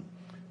up,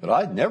 but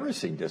I'd never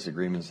seen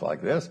disagreements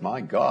like this,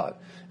 my God.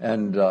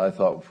 And I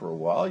thought for a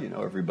while,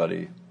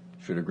 everybody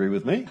should agree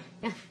with me.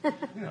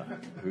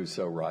 Who's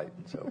so right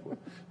and so forth.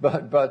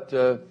 But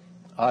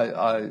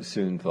I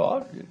soon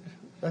thought,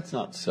 that's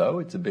not so.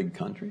 It's a big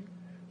country.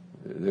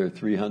 There are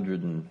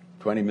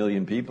 320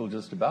 million people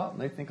just about, and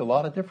they think a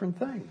lot of different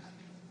things.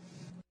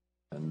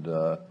 And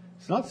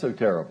it's not so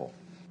terrible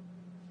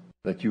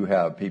that you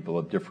have people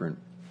of different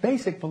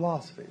basic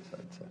philosophies,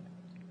 I'd say,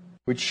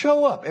 which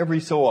show up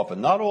every so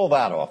often, not all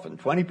that often,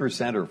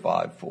 20% or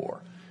 5-4,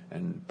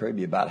 and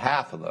maybe about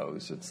half of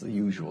those, it's the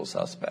usual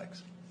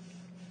suspects.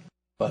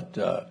 But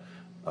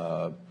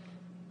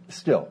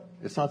still,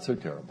 it's not so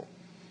terrible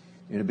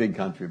in a big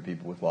country of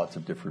people with lots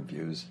of different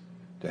views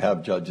to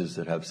have judges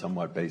that have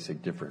somewhat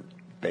different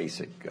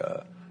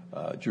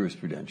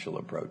jurisprudential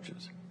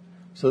approaches.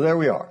 So there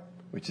we are,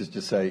 which is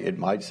to say it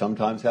might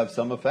sometimes have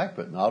some effect,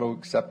 but not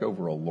except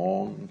over a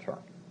long term.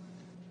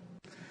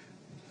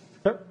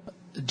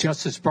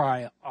 Justice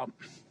Breyer,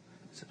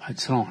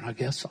 it's on, I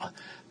guess.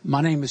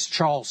 My name is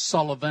Charles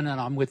Sullivan, and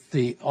I'm with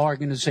the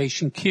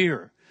organization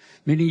CURE,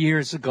 many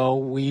years ago,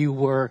 we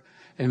were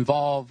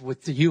involved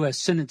with the U.S.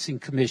 Sentencing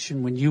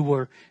Commission when you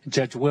were,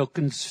 Judge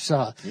Wilkins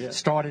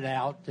started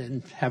out,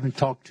 and haven't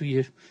talked to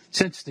you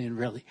since then,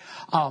 really.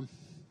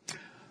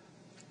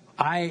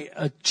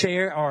 I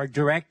chair or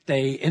direct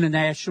a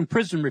international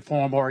prison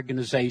reform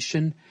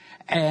organization,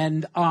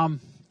 and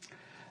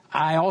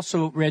I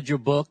also read your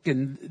book,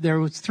 and there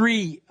was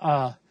three,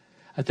 I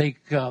think,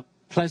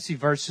 Plessy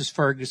versus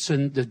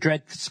Ferguson, the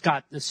Dred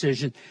Scott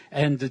decision,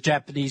 and the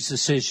Japanese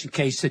decision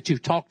case that you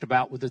talked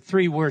about were the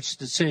three worst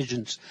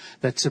decisions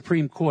that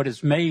Supreme Court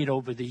has made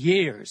over the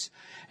years.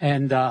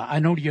 And I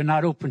know you're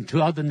not open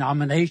to other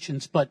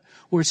nominations, but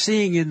we're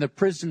seeing in the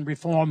prison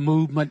reform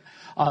movement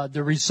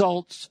the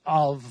results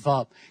of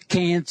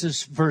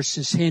Kansas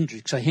versus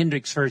Hendricks, or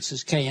Hendricks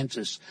versus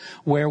Kansas,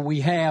 where we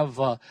have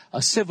a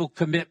civil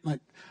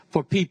commitment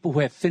for people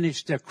who have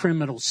finished their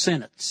criminal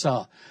sentence.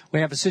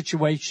 We have a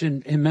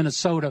situation in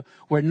Minnesota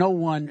where no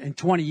one in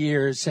 20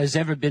 years has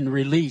ever been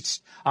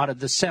released out of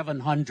the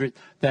 700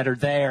 that are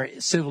there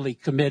civilly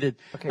committed.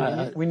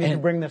 Okay, we need to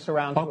bring this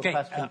around to a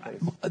question,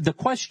 please. The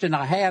question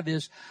I have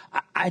is,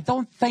 I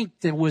don't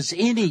think there was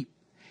any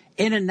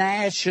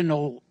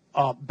international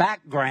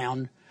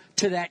background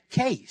to that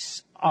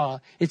case.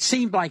 It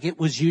seemed like it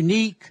was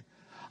unique,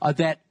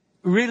 that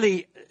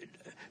really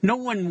no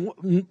one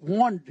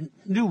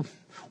knew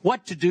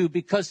what to do,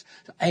 because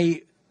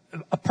a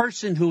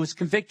person who was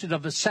convicted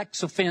of a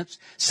sex offense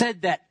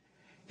said that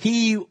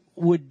he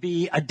would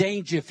be a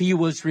danger if he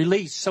was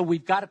released. So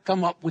we've got to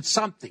come up with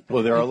something.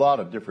 Well, there are a lot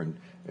of different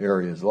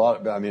areas.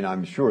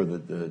 I'm sure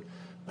that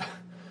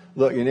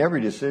look, in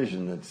every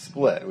decision that's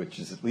split, which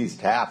is at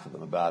least half of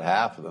them, about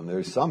half of them,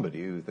 there's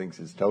somebody who thinks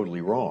it's totally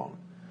wrong.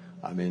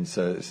 I mean,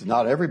 so it's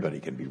not everybody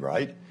can be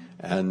right.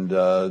 And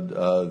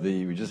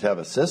we just have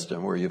a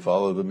system where you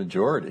follow the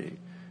majority.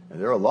 And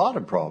there are a lot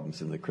of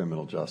problems in the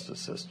criminal justice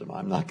system.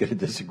 I'm not going to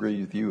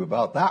disagree with you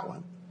about that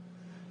one.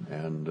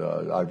 And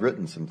I've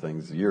written some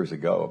things years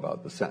ago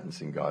about the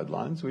sentencing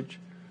guidelines, which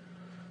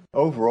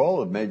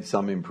overall have made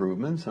some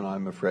improvements, and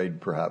I'm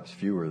afraid perhaps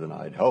fewer than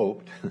I'd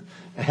hoped.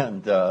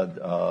 And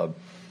that's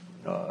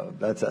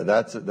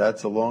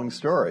a long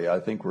story. I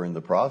think we're in the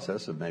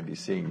process of maybe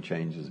seeing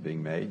changes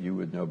being made. You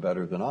would know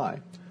better than I.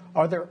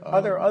 Are there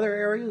other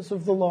areas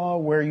of the law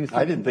where you think...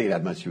 I didn't think it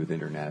had much to do with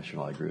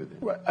international. I agree with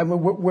you. I mean,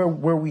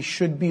 where we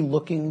should be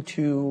looking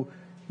to,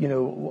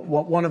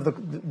 one of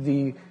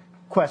the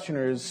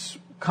questioner's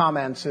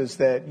comments is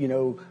that,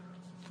 the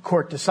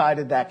court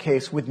decided that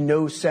case with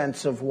no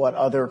sense of what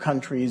other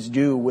countries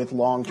do with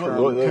long-term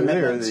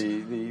commitments.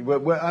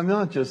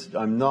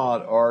 I'm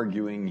not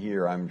arguing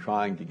here. I'm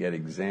trying to get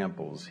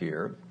examples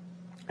here.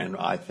 And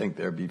I think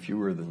there'd be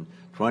fewer than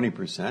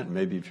 20%,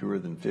 maybe fewer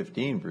than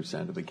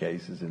 15% of the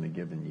cases in a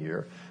given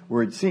year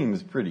where it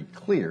seems pretty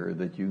clear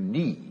that you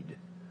need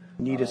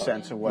a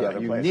sense of what other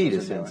places are doing. You need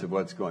a sense of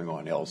what's going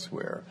on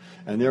elsewhere.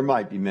 And there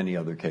might be many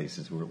other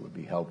cases where it would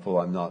be helpful.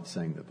 I'm not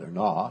saying that they're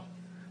not.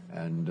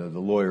 And the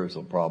lawyers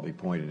will probably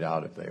point it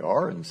out if they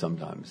are, and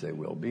sometimes they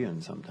will be,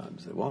 and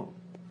sometimes they won't.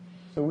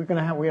 So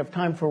we have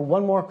time for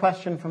one more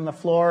question from the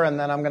floor, and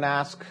then I'm going to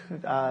ask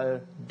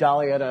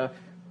Dahlia to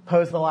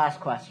pose the last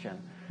question.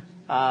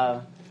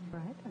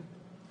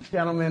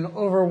 Gentleman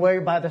over way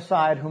by the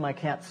side whom I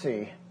can't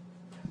see.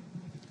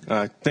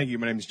 Thank you.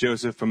 My name is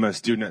Joseph. I'm a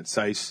student at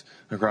SAIS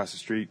across the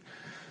street.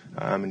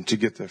 And to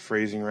get the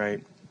phrasing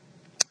right,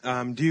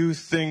 do you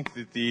think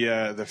that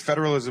the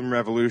federalism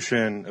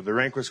revolution of the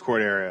Rehnquist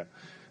court era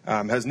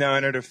has now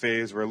entered a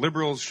phase where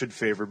liberals should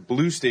favor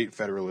blue state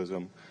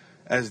federalism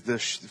as the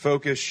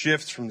focus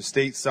shifts from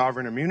state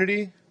sovereign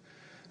immunity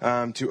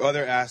to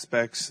other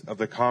aspects of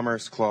the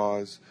Commerce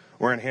Clause,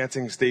 where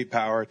enhancing state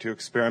power to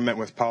experiment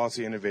with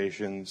policy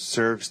innovations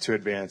serves to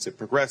advance a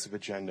progressive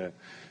agenda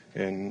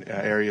in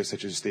areas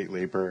such as state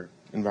labor,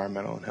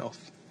 environmental, and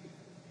health?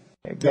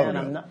 Again,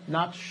 I'm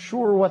not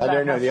sure what that I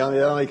don't know. The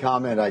only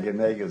comment I can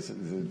make is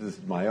this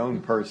is my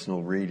own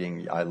personal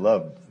reading. I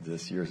loved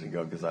this years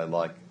ago because I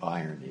like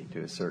irony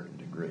to a certain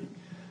degree.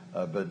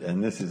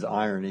 And this is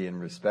irony in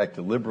respect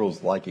to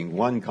liberals liking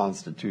one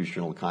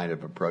constitutional kind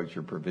of approach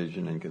or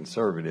provision and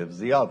conservatives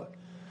the other.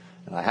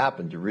 And I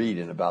happened to read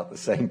in about the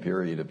same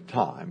period of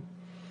time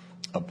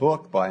a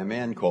book by a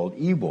man called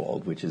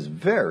Ewald, which is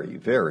very,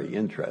 very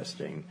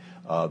interesting,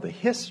 the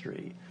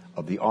history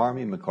of the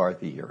Army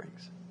McCarthy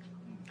hearings.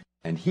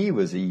 And he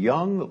was a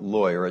young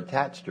lawyer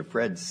attached to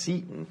Fred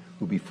Seaton,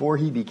 who before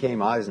he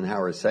became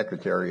Eisenhower's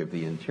Secretary of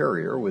the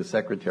Interior was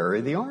Secretary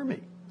of the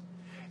Army.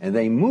 And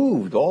they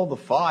moved all the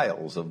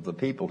files of the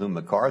people whom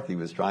McCarthy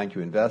was trying to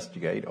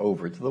investigate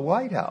over to the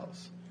White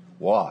House.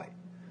 Why?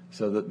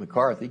 So that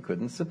McCarthy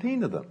couldn't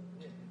subpoena them.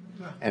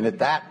 And at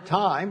that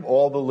time,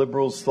 all the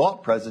liberals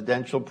thought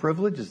presidential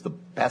privilege is the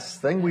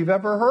best thing we've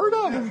ever heard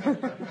of.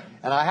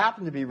 And I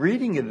happened to be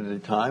reading it at a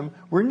time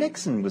where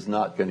Nixon was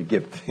not going to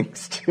give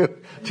things to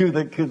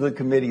the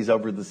committees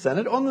over the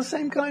Senate on the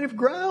same kind of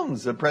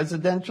grounds, of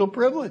presidential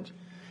privilege.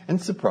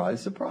 And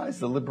surprise, surprise,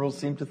 the liberals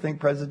seem to think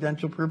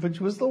presidential privilege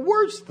was the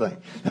worst thing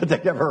that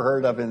they'd ever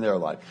heard of in their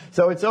life.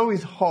 So it's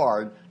always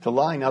hard to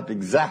line up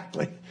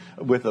exactly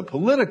with a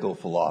political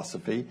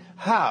philosophy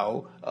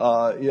how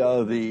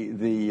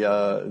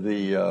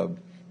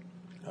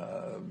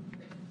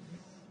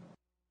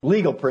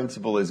legal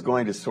principle is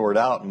going to sort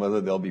out and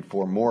whether there'll be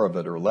for more of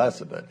it or less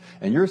of it.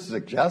 And you're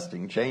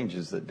suggesting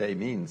changes that may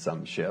mean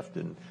some shift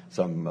in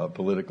some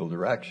political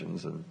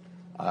directions, and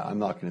I'm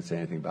not going to say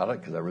anything about it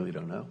because I really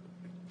don't know.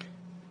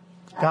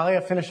 Dahlia,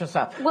 finish us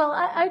up. Well,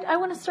 I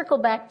want to circle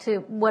back to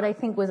what I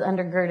think was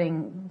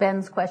undergirding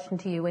Ben's question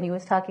to you when he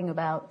was talking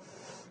about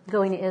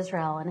going to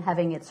Israel and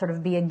having it sort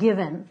of be a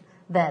given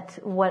that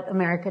what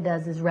America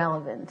does is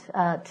relevant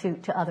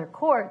to other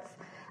courts.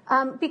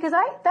 Because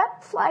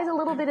that flies a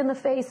little bit in the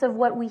face of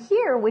what we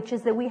hear, which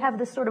is that we have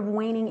this sort of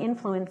waning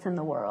influence in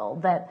the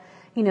world, that,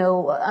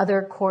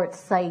 other courts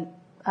cite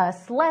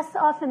us less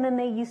often than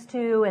they used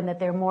to, and that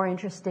they're more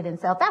interested in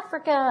South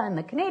Africa and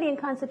the Canadian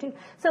Constitution.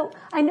 So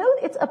I know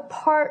it's a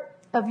part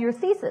of your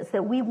thesis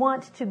that we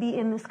want to be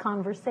in this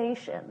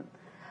conversation.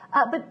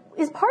 But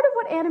is part of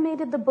what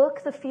animated the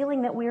book the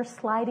feeling that we're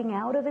sliding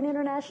out of an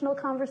international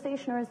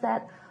conversation, or is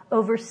that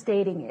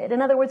overstating it?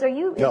 In other words, are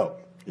you... No.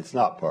 It's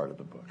not part of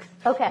the book.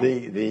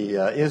 Okay. The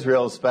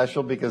Israel is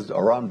special because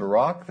Aaron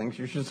Barak thinks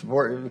you should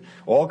support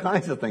all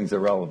kinds of things are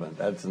relevant.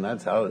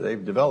 That's how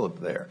they've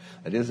developed there.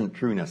 That isn't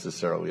true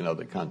necessarily in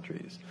other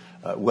countries.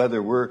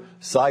 Whether we're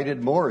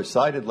cited more or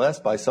cited less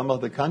by some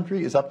other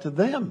country is up to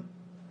them.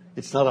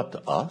 It's not up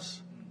to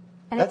us.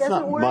 And that's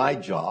not my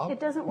job. It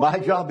doesn't my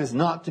job is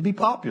not to be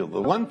popular. The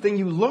one thing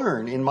you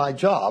learn in my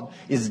job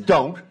is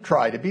don't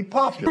try to be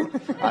popular.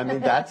 I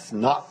mean, that's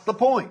not the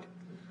point.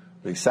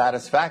 The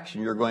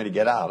satisfaction you're going to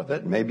get out of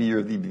it, maybe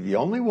you're the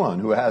only one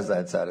who has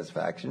that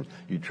satisfaction,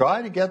 you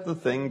try to get the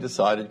thing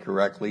decided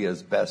correctly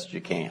as best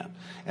you can.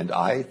 And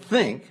I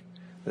think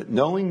that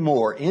knowing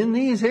more in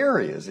these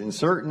areas, in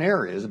certain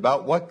areas,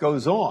 about what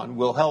goes on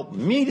will help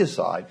me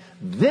decide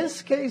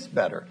this case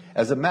better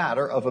as a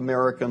matter of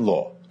American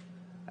law.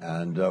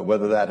 And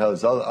whether that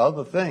has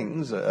other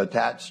things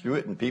attached to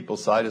it and people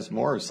cite us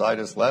more or cite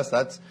us less,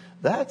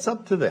 that's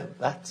up to them.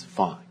 That's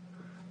fine.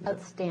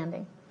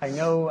 Outstanding. I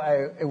know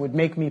it would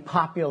make me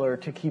popular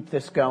to keep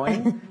this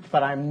going,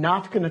 but I'm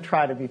not going to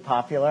try to be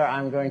popular.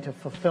 I'm going to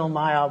fulfill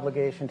my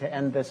obligation to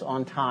end this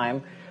on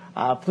time.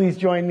 Please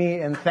join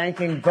me in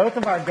thanking both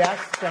of our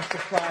guests,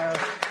 Justice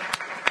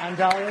Breyer and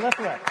Dahlia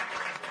Lithwick.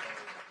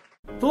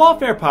 The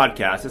Lawfare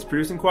podcast is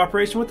produced in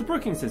cooperation with the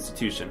Brookings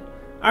Institution.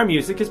 Our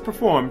music is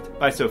performed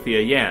by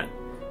Sophia Yan.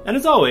 And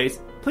as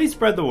always, please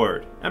spread the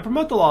word and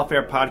promote the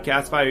Lawfare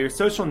podcast via your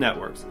social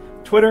networks,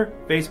 Twitter,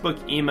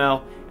 Facebook,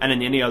 email, and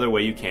in any other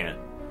way you can.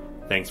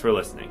 Thanks for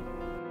listening.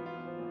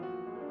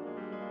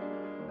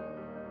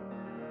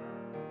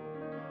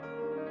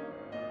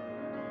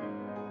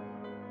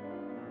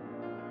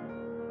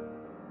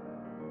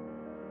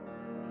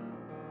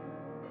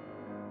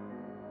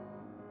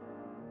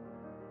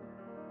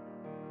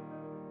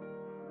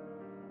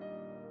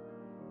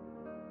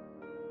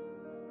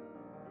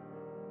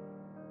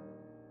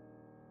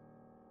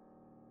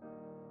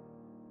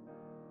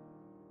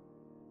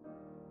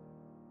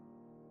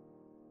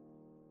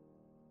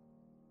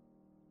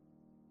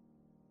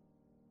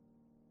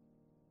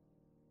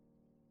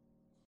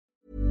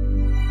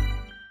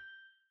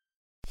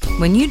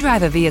 When you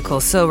drive a vehicle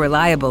so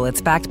reliable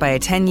it's backed by a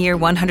 10-year,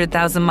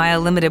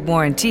 100,000-mile limited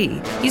warranty,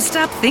 you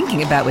stop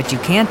thinking about what you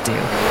can't do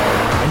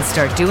and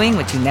start doing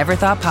what you never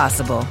thought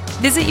possible.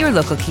 Visit your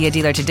local Kia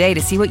dealer today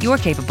to see what you're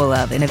capable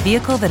of in a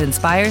vehicle that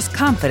inspires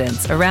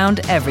confidence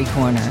around every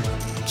corner.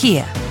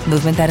 Kia,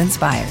 movement that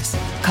inspires.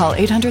 Call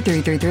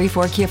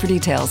 800-333-4KIA for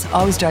details.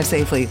 Always drive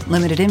safely.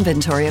 Limited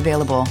inventory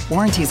available.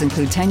 Warranties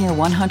include 10-year,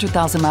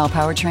 100,000-mile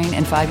powertrain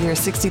and 5-year,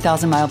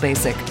 60,000-mile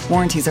basic.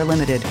 Warranties are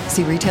limited.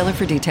 See retailer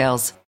for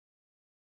details.